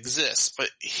defined that it exists, but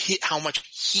how much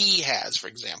he has, for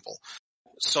example.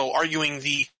 So arguing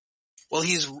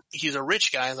he's a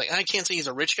rich guy, like, I can't say he's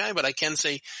a rich guy, but I can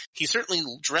say he certainly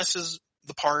dresses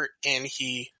the part, and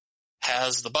he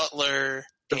has the butler.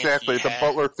 Exactly, the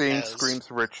butler thing screams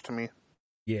rich to me.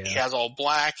 Yeah. He has all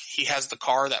black, he has the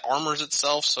car that armors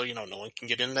itself, so, no one can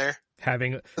get in there.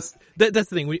 That's the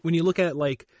thing, when you look at,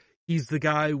 like, he's the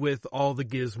guy with all the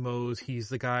gizmos, he's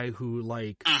the guy who,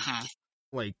 like,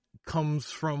 comes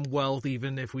from wealth,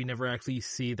 even if we never actually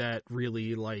see that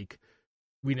really, like,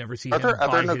 we never see him buy his way.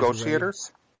 Are there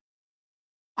negotiators?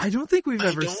 I don't think we've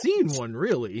ever seen one,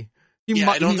 really.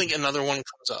 I don't think another one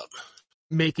comes up.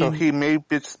 So he may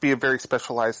just be a very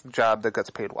specialized job that gets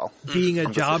paid well. Being a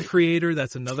job creator,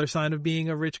 that's another sign of being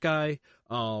a rich guy.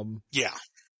 Yeah.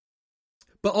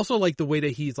 But also, like, the way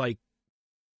that he's, like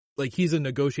he's a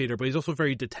negotiator, but he's also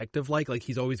very detective-like. Like,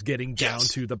 he's always getting down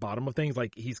to the bottom of things.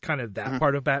 Like, he's kind of that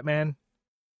part of Batman.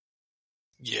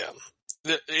 Yeah.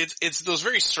 It's those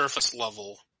very surface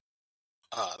level,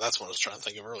 that's what I was trying to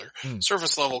think of earlier.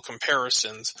 Surface level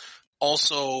comparisons.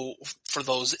 Also, for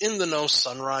those in the know,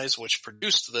 Sunrise, which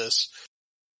produced this,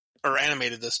 or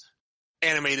animated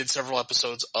several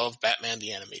episodes of Batman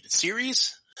the Animated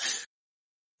Series.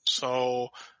 So,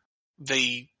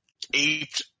 they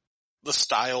aped the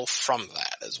style from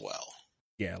that as well.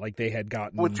 Yeah, like they had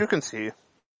gotten... Which you can see.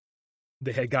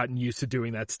 They had gotten used to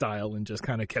doing that style and just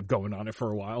kind of kept going on it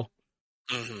for a while.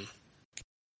 Mm-hmm.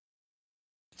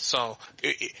 So,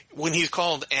 when he's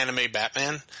called Anime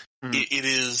Batman, it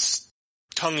is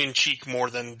tongue-in-cheek more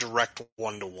than direct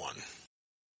one-to-one.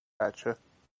 Gotcha.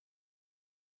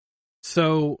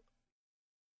 So,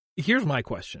 here's my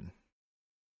question.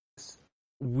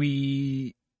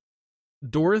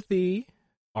 Dorothy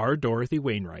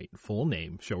Wainwright, full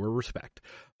name, show her respect.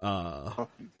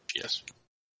 Yes.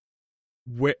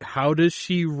 How does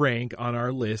she rank on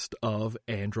our list of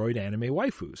Android anime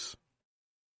waifus?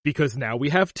 Because now we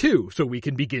have two, so we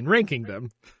can begin ranking them.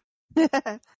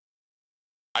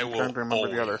 I will remember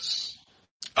the others.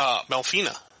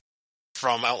 Melfina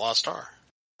from Outlaw Star.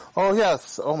 Oh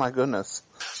yes! Oh my goodness.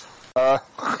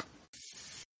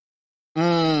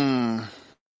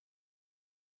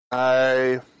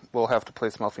 I will have to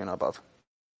place Melfina above.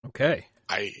 Okay.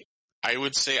 I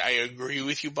would say I agree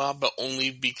with you, Bob, but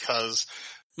only because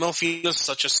Melfina is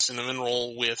such a cinnamon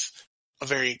roll with a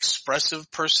very expressive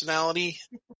personality.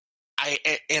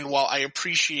 And while I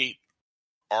appreciate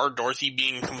our Dorothy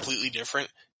being completely different,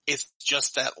 it's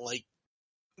just that, like,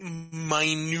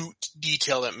 minute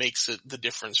detail that makes it the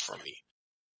difference for me.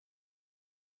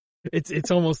 It's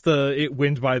almost it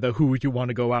wins by the who you want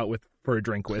to go out with for a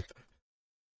drink with.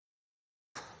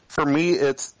 For me,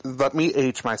 it's let me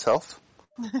age myself.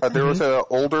 There was an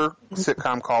older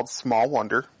sitcom called Small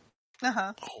Wonder.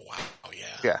 Uh-huh. Oh, wow,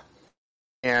 yeah. Yeah.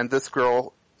 And this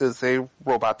girl is a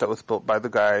robot that was built by the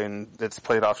guy, and it's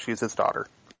played off she's his daughter.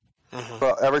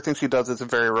 But everything she does is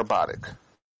very robotic.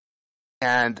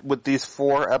 And with these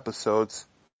 4 episodes,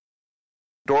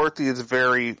 Dorothy is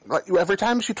very... like, every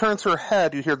time she turns her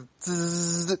head, you hear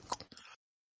zzz,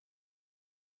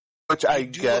 which I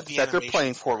get that they're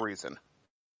playing for a reason.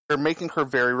 They're making her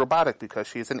very robotic because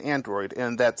she's an android,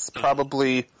 and that's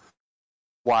probably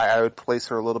why I would place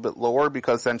her a little bit lower,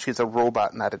 because then she's a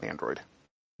robot, not an android.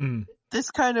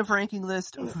 This kind of ranking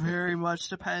list very much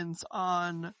depends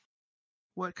on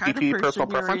what kind of EP, person personal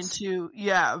you're preference? into.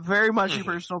 Yeah, very much your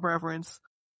personal preference.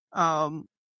 And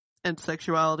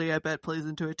sexuality, I bet, plays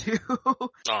into it too. Oh,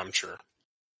 I'm sure.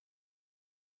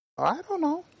 I don't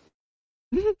know.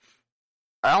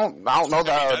 I don't know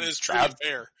that. That is truly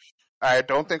fair. I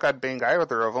don't think I'd bang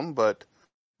either of them, but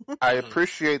I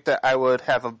appreciate that I would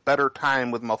have a better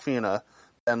time with Malfina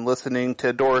than listening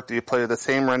to Dorothy play the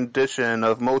same rendition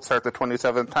of Mozart the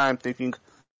 27th time, thinking,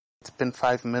 it's been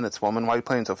 5 minutes, woman, why are you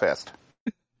playing so fast?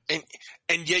 And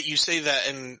yet you say that,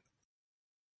 and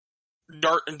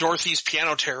Dorothy's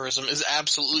piano terrorism is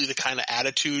absolutely the kind of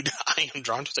attitude I am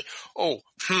drawn to. Say,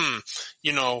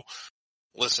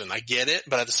 listen, I get it,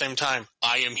 but at the same time,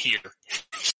 I am here.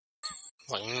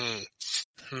 Like,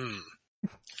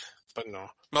 But no.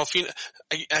 Malfina,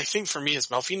 I think for me, it's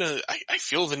Malfina, I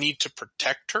feel the need to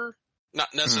protect her,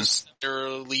 not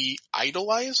necessarily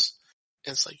idolize.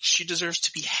 It's like, she deserves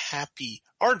to be happy.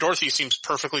 Our Dorothy seems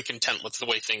perfectly content with the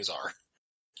way things are.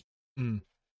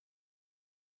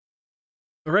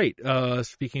 All right.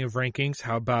 Speaking of rankings,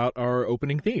 how about our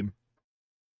opening theme?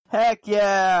 Heck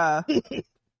yeah!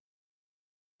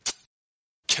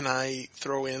 Can I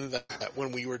throw in that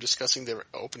when we were discussing the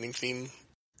opening theme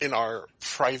in our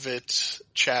private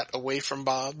chat away from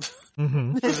Bob,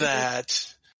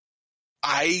 that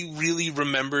I really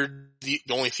remembered the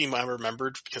only theme I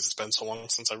remembered, because it's been so long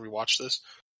since I rewatched this,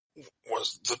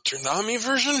 was the Toonami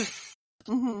version.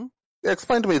 Mm-hmm.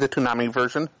 Explain to me the Toonami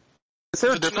version. Is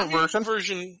there a different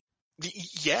version?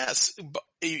 Yes. But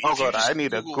oh, good. I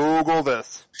need to Google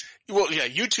this. Well, yeah,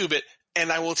 YouTube it,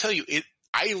 and I will tell you,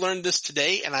 I learned this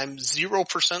today, and I'm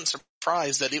 0%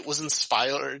 surprised that it was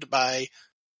inspired by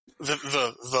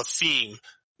the theme,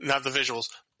 not the visuals,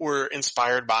 were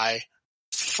inspired by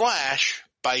Flash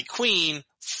by Queen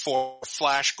for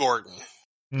Flash Gordon.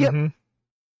 Yep. And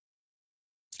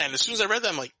as soon as I read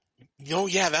that, I'm like,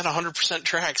 yeah, that 100%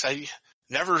 tracks. I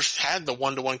never had the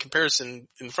one-to-one comparison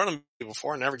in front of me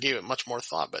before. I never gave it much more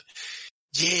thought, but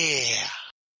yeah.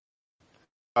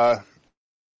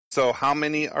 So how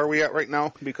many are we at right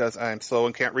now? Because I'm slow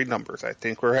and can't read numbers. I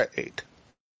think we're at 8.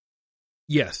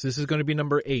 Yes, this is going to be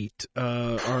number 8.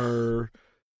 Our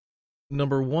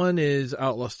number 1 is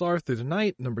Outlaw Star Through the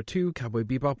Night. Number 2, Cowboy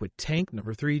Bebop with Tank.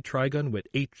 Number 3, Trigun with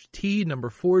HT. Number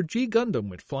 4, G Gundam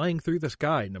with Flying Through the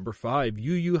Sky. Number 5,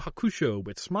 Yu Yu Hakusho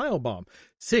with Smile Bomb.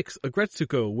 6,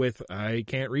 Agretsuko with, I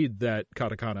can't read that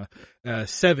katakana.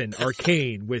 7,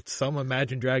 Arcane with some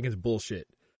Imagine Dragons bullshit.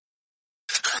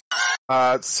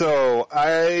 So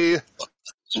I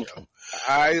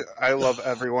love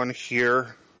everyone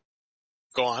here.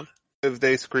 Go on. If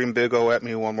they scream Big O at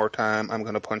me one more time, I'm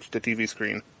going to punch the TV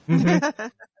screen.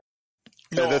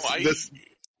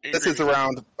 This is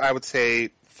around, I would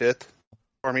say, 5th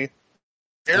for me.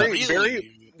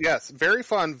 Very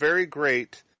fun, very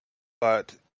great,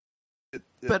 but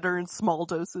better in small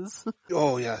doses.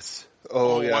 Oh yes, yes.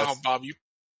 Wow, Bob, you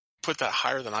put that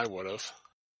higher than I would have.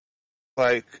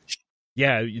 Like,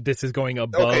 yeah, this is going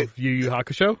above Yu Yu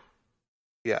Hakusho?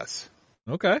 Yes.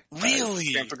 Okay.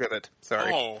 Really? Can't forget it.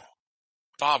 Sorry. Oh,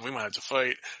 Bob, we might have to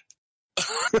fight.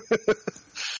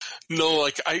 No,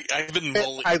 like I've been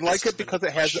mulling. I like it because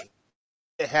it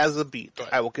has a beat.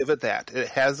 I will give it that. It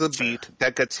has a beat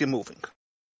that gets you moving,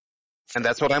 and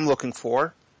that's what I'm looking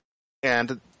for.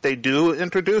 And they do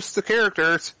introduce the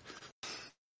characters,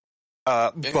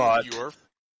 but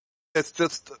it's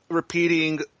just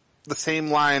repeating the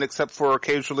same line, except for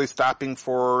occasionally stopping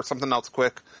for something else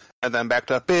quick, and then back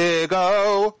to Big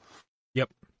O. Yep.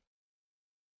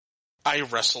 I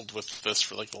wrestled with this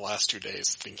for like the last 2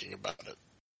 days thinking about it.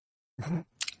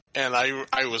 And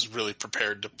I was really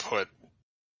prepared to put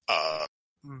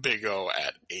Big O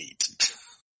at 8.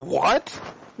 What?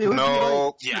 It would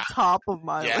No. be like the top of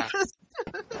my list.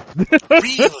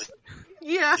 Really?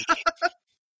 Yeah.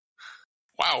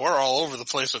 Wow, we're all over the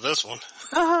place with this one.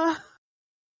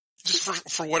 Just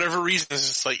for whatever reason, it's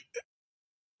just like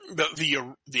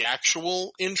the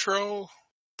actual intro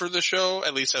for the show,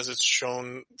 at least as it's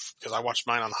shown, because I watched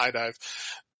mine on High Dive,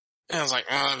 and I was like,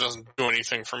 it doesn't do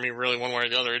anything for me really one way or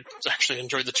the other. I actually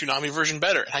enjoyed the Toonami version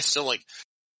better, and I still it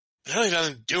really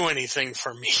doesn't do anything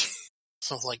for me.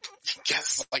 So I was like,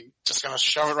 guess just gonna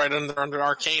shove it right under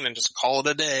Arcane and just call it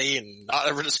a day and not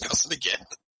ever discuss it again.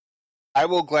 I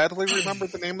will gladly remember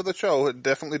the name of the show. It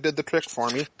definitely did the trick for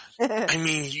me. I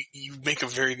mean, you make a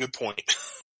very good point.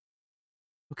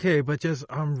 Okay, but just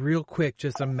real quick,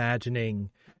 just imagining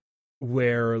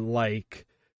where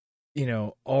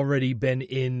already been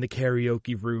in the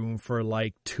karaoke room for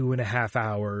like 2.5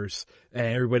 hours, and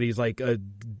everybody's like at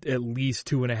least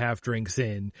 2.5 drinks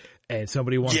in, and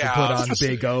somebody wants to put on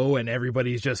Big O, and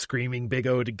everybody's just screaming Big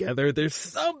O together. There's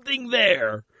something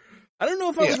there. I don't know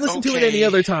if I would listen to it any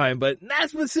other time, but that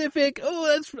specific,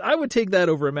 I would take that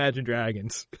over Imagine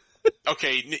Dragons.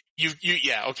 Okay,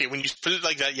 okay, when you put it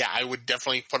like that, I would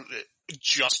definitely put it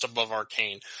just above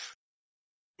Arcane,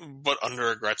 but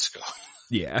under Agretzko.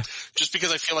 Yeah. Just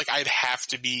because I feel like I'd have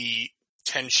to be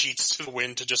 10 sheets to the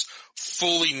wind to just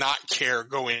fully not care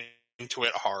going into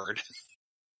it hard.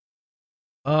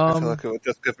 I feel like it would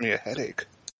just give me a headache.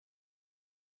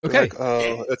 Okay. Like,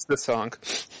 oh, it's this song.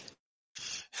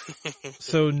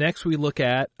 So next we look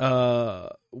at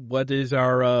what is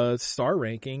our star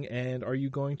ranking, and are you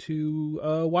going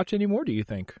to watch any more, do you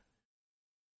think?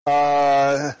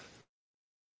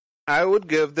 I would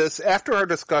give this, after our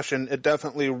discussion, it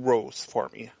definitely rose for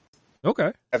me.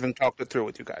 Okay. Having talked it through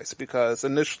with you guys, because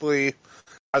initially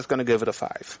I was going to give it a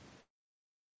 5.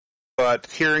 But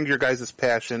hearing your guys'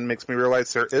 passion makes me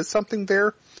realize there is something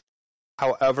there.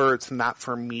 However, it's not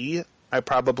for me. I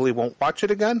probably won't watch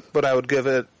it again, but I would give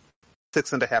it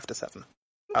 6.5 to 7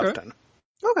 out of 10.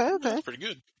 Okay. That's pretty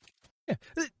good. Yeah.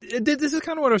 This is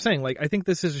kind of what I was saying. Like, I think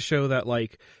this is a show that,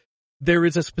 like, there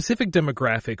is a specific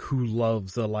demographic who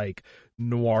loves the, like,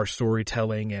 noir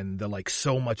storytelling and the, like,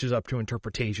 so much is up to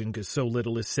interpretation because so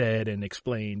little is said and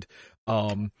explained.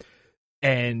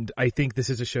 And I think this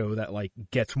is a show that, like,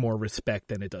 gets more respect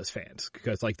than it does fans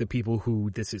because, like, the people who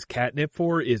this is catnip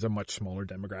for is a much smaller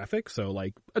demographic. So,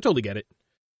 like, I totally get it.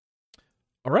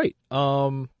 All right.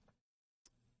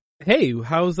 Hey,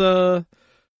 how's Cowboy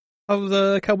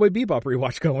Bebop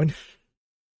rewatch going?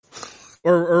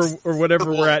 Or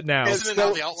whatever we're at now. It's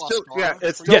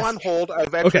still on hold.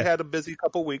 I've actually had a busy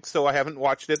couple weeks, so I haven't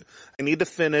watched it. I need to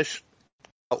finish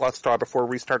Outlaw Star before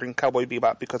restarting Cowboy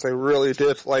Bebop because I really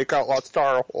did like Outlaw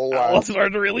Star a whole lot. Outlaw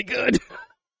Star's really good.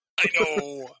 I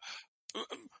know.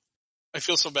 I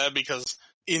feel so bad because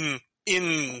in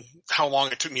how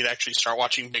long it took me to actually start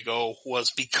watching Big O was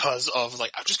because of,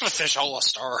 like, I'm just going to finish Outlaw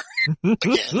Star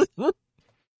again.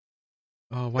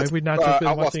 Oh, why have we not just been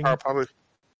Outlaw watching? Star probably.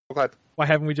 Oh, go ahead. Why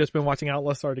haven't we just been watching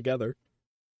Outlaw Star together?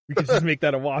 We could just make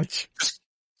that a watch.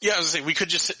 Yeah, I was saying we could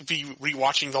just be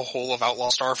rewatching the whole of Outlaw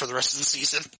Star for the rest of the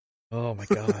season. Oh my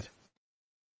god.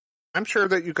 I'm sure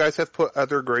that you guys have put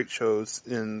other great shows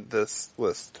in this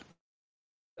list.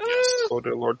 Yes. Oh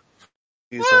dear Lord.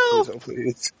 Please, Well,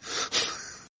 please.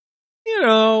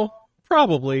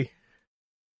 Probably.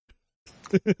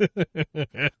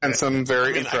 And some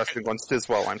very interesting ones as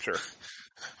well, I'm sure.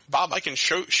 Bob, I can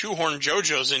shoehorn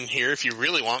JoJo's in here if you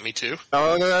really want me to.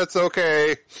 Oh, that's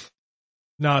okay.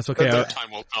 No, it's okay. That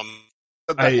time will come.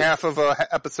 The half of a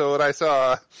episode I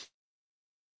saw.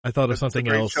 I thought of something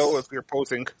great else. Show if you're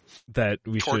posing. That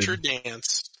we Torture should.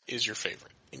 Dance is your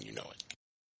favorite, and you know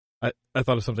it. I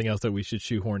thought of something else that we should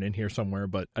shoehorn in here somewhere,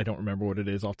 but I don't remember what it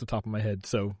is off the top of my head,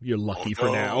 so you're lucky for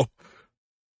now.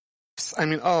 I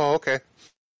mean, okay.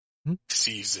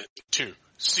 Season 2.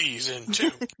 Season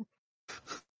 2.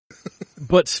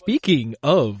 But speaking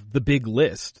of the big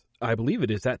list, I believe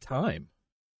it is that time.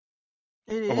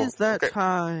 It is that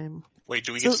time. Wait,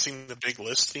 do we get to sing the big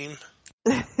list theme?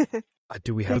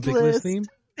 Do we have a big list theme?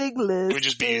 Big list. It would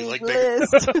just be big like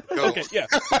list. big. Okay, yeah.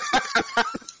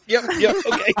 Yep,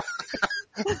 okay.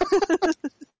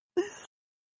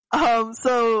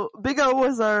 So Big O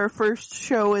was our first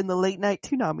show in the late night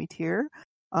Toonami tier.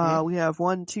 We have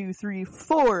 1, 2, 3,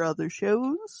 4 other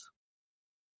shows.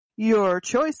 Your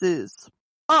choices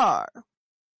are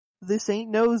This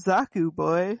Ain't No Zaku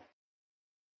Boy.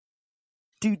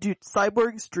 Do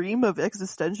cyborgs dream of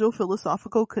existential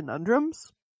philosophical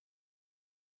conundrums?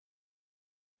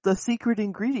 The secret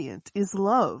ingredient is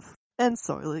love and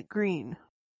Soylent Green.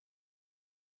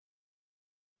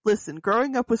 Listen,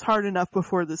 growing up was hard enough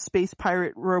before the space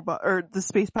pirate robot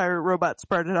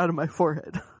sprouted out of my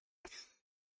forehead.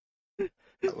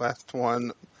 That last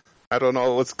one, I don't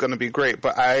know what's going to be great,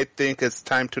 but I think it's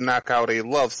time to knock out a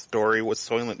love story with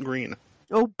Soylent Green.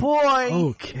 Oh boy!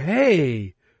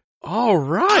 Okay. All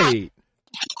right.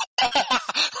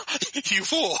 You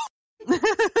fool!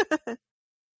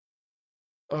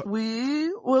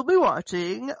 We will be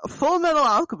watching Full Metal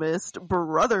Alchemist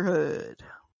Brotherhood.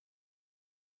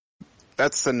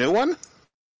 That's the new one?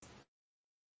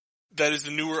 That is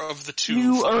the newer of the two.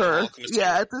 Newer.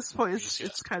 Yeah, at this point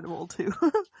it's kind of old too.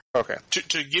 Okay.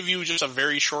 To give you just a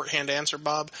very shorthand answer,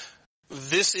 Bob,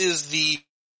 this is the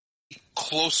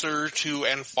closer to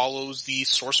and follows the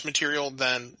source material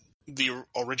than the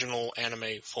original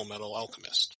anime Full Metal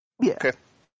Alchemist. Yeah. Okay.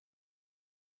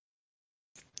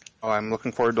 Oh, I'm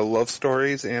looking forward to love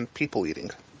stories and people eating.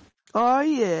 Oh,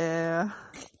 yeah.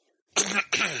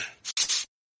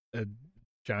 A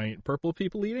giant purple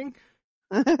people eating?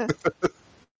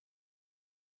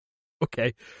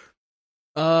 Okay.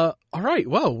 All right.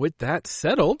 Well, with that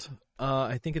settled,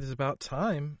 I think it is about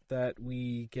time that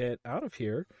we get out of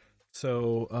here.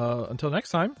 So, until next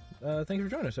time, thank you for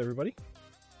joining us, everybody.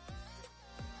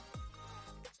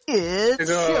 It's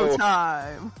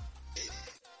showtime.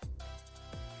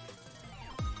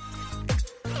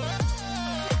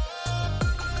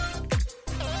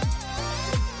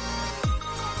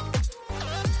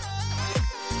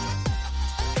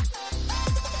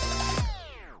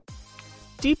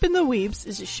 Deep in the Weebs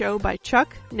is a show by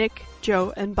Chuck, Nick,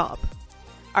 Joe, and Bob.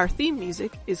 Our theme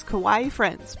music is Kawaii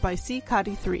Friends by C.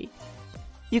 3.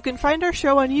 You can find our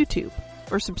show on YouTube,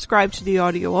 or subscribe to the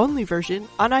audio-only version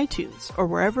on iTunes or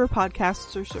wherever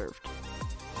podcasts are served.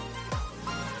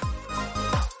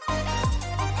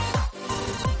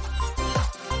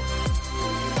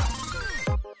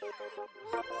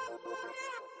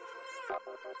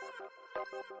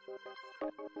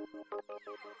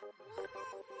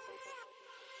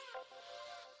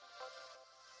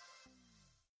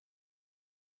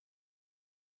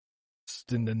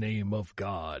 In the name of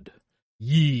God,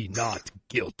 ye not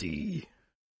guilty.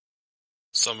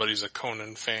 Somebody's a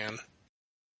Conan fan.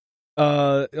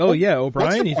 Yeah,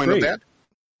 O'Brien, he's great. Of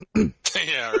that?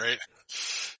 Yeah, right.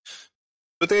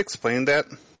 Did they explain that?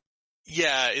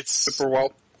 Yeah, it's Super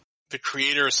well. The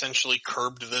creator essentially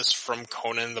curbed this from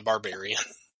Conan the Barbarian.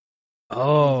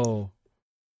 Oh.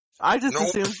 I just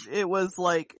Nope. assumed it was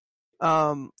like,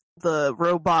 the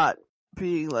robot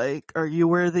being like, are you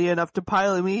worthy enough to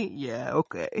pilot me? Yeah,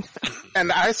 okay. And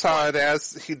I saw it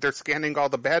as they're scanning all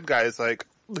the bad guys, like,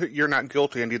 you're not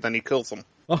guilty, and then he kills them.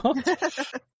 Uh-huh.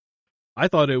 I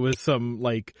thought it was some,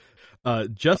 like,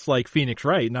 just like Phoenix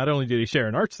Wright, not only did he share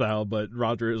an art style, but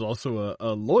Roger is also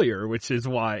a lawyer, which is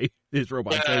why his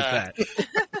robot does that.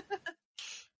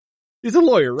 He's a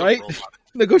lawyer, right?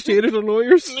 Negotiators are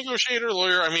lawyers? Negotiator,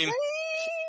 lawyer, I mean...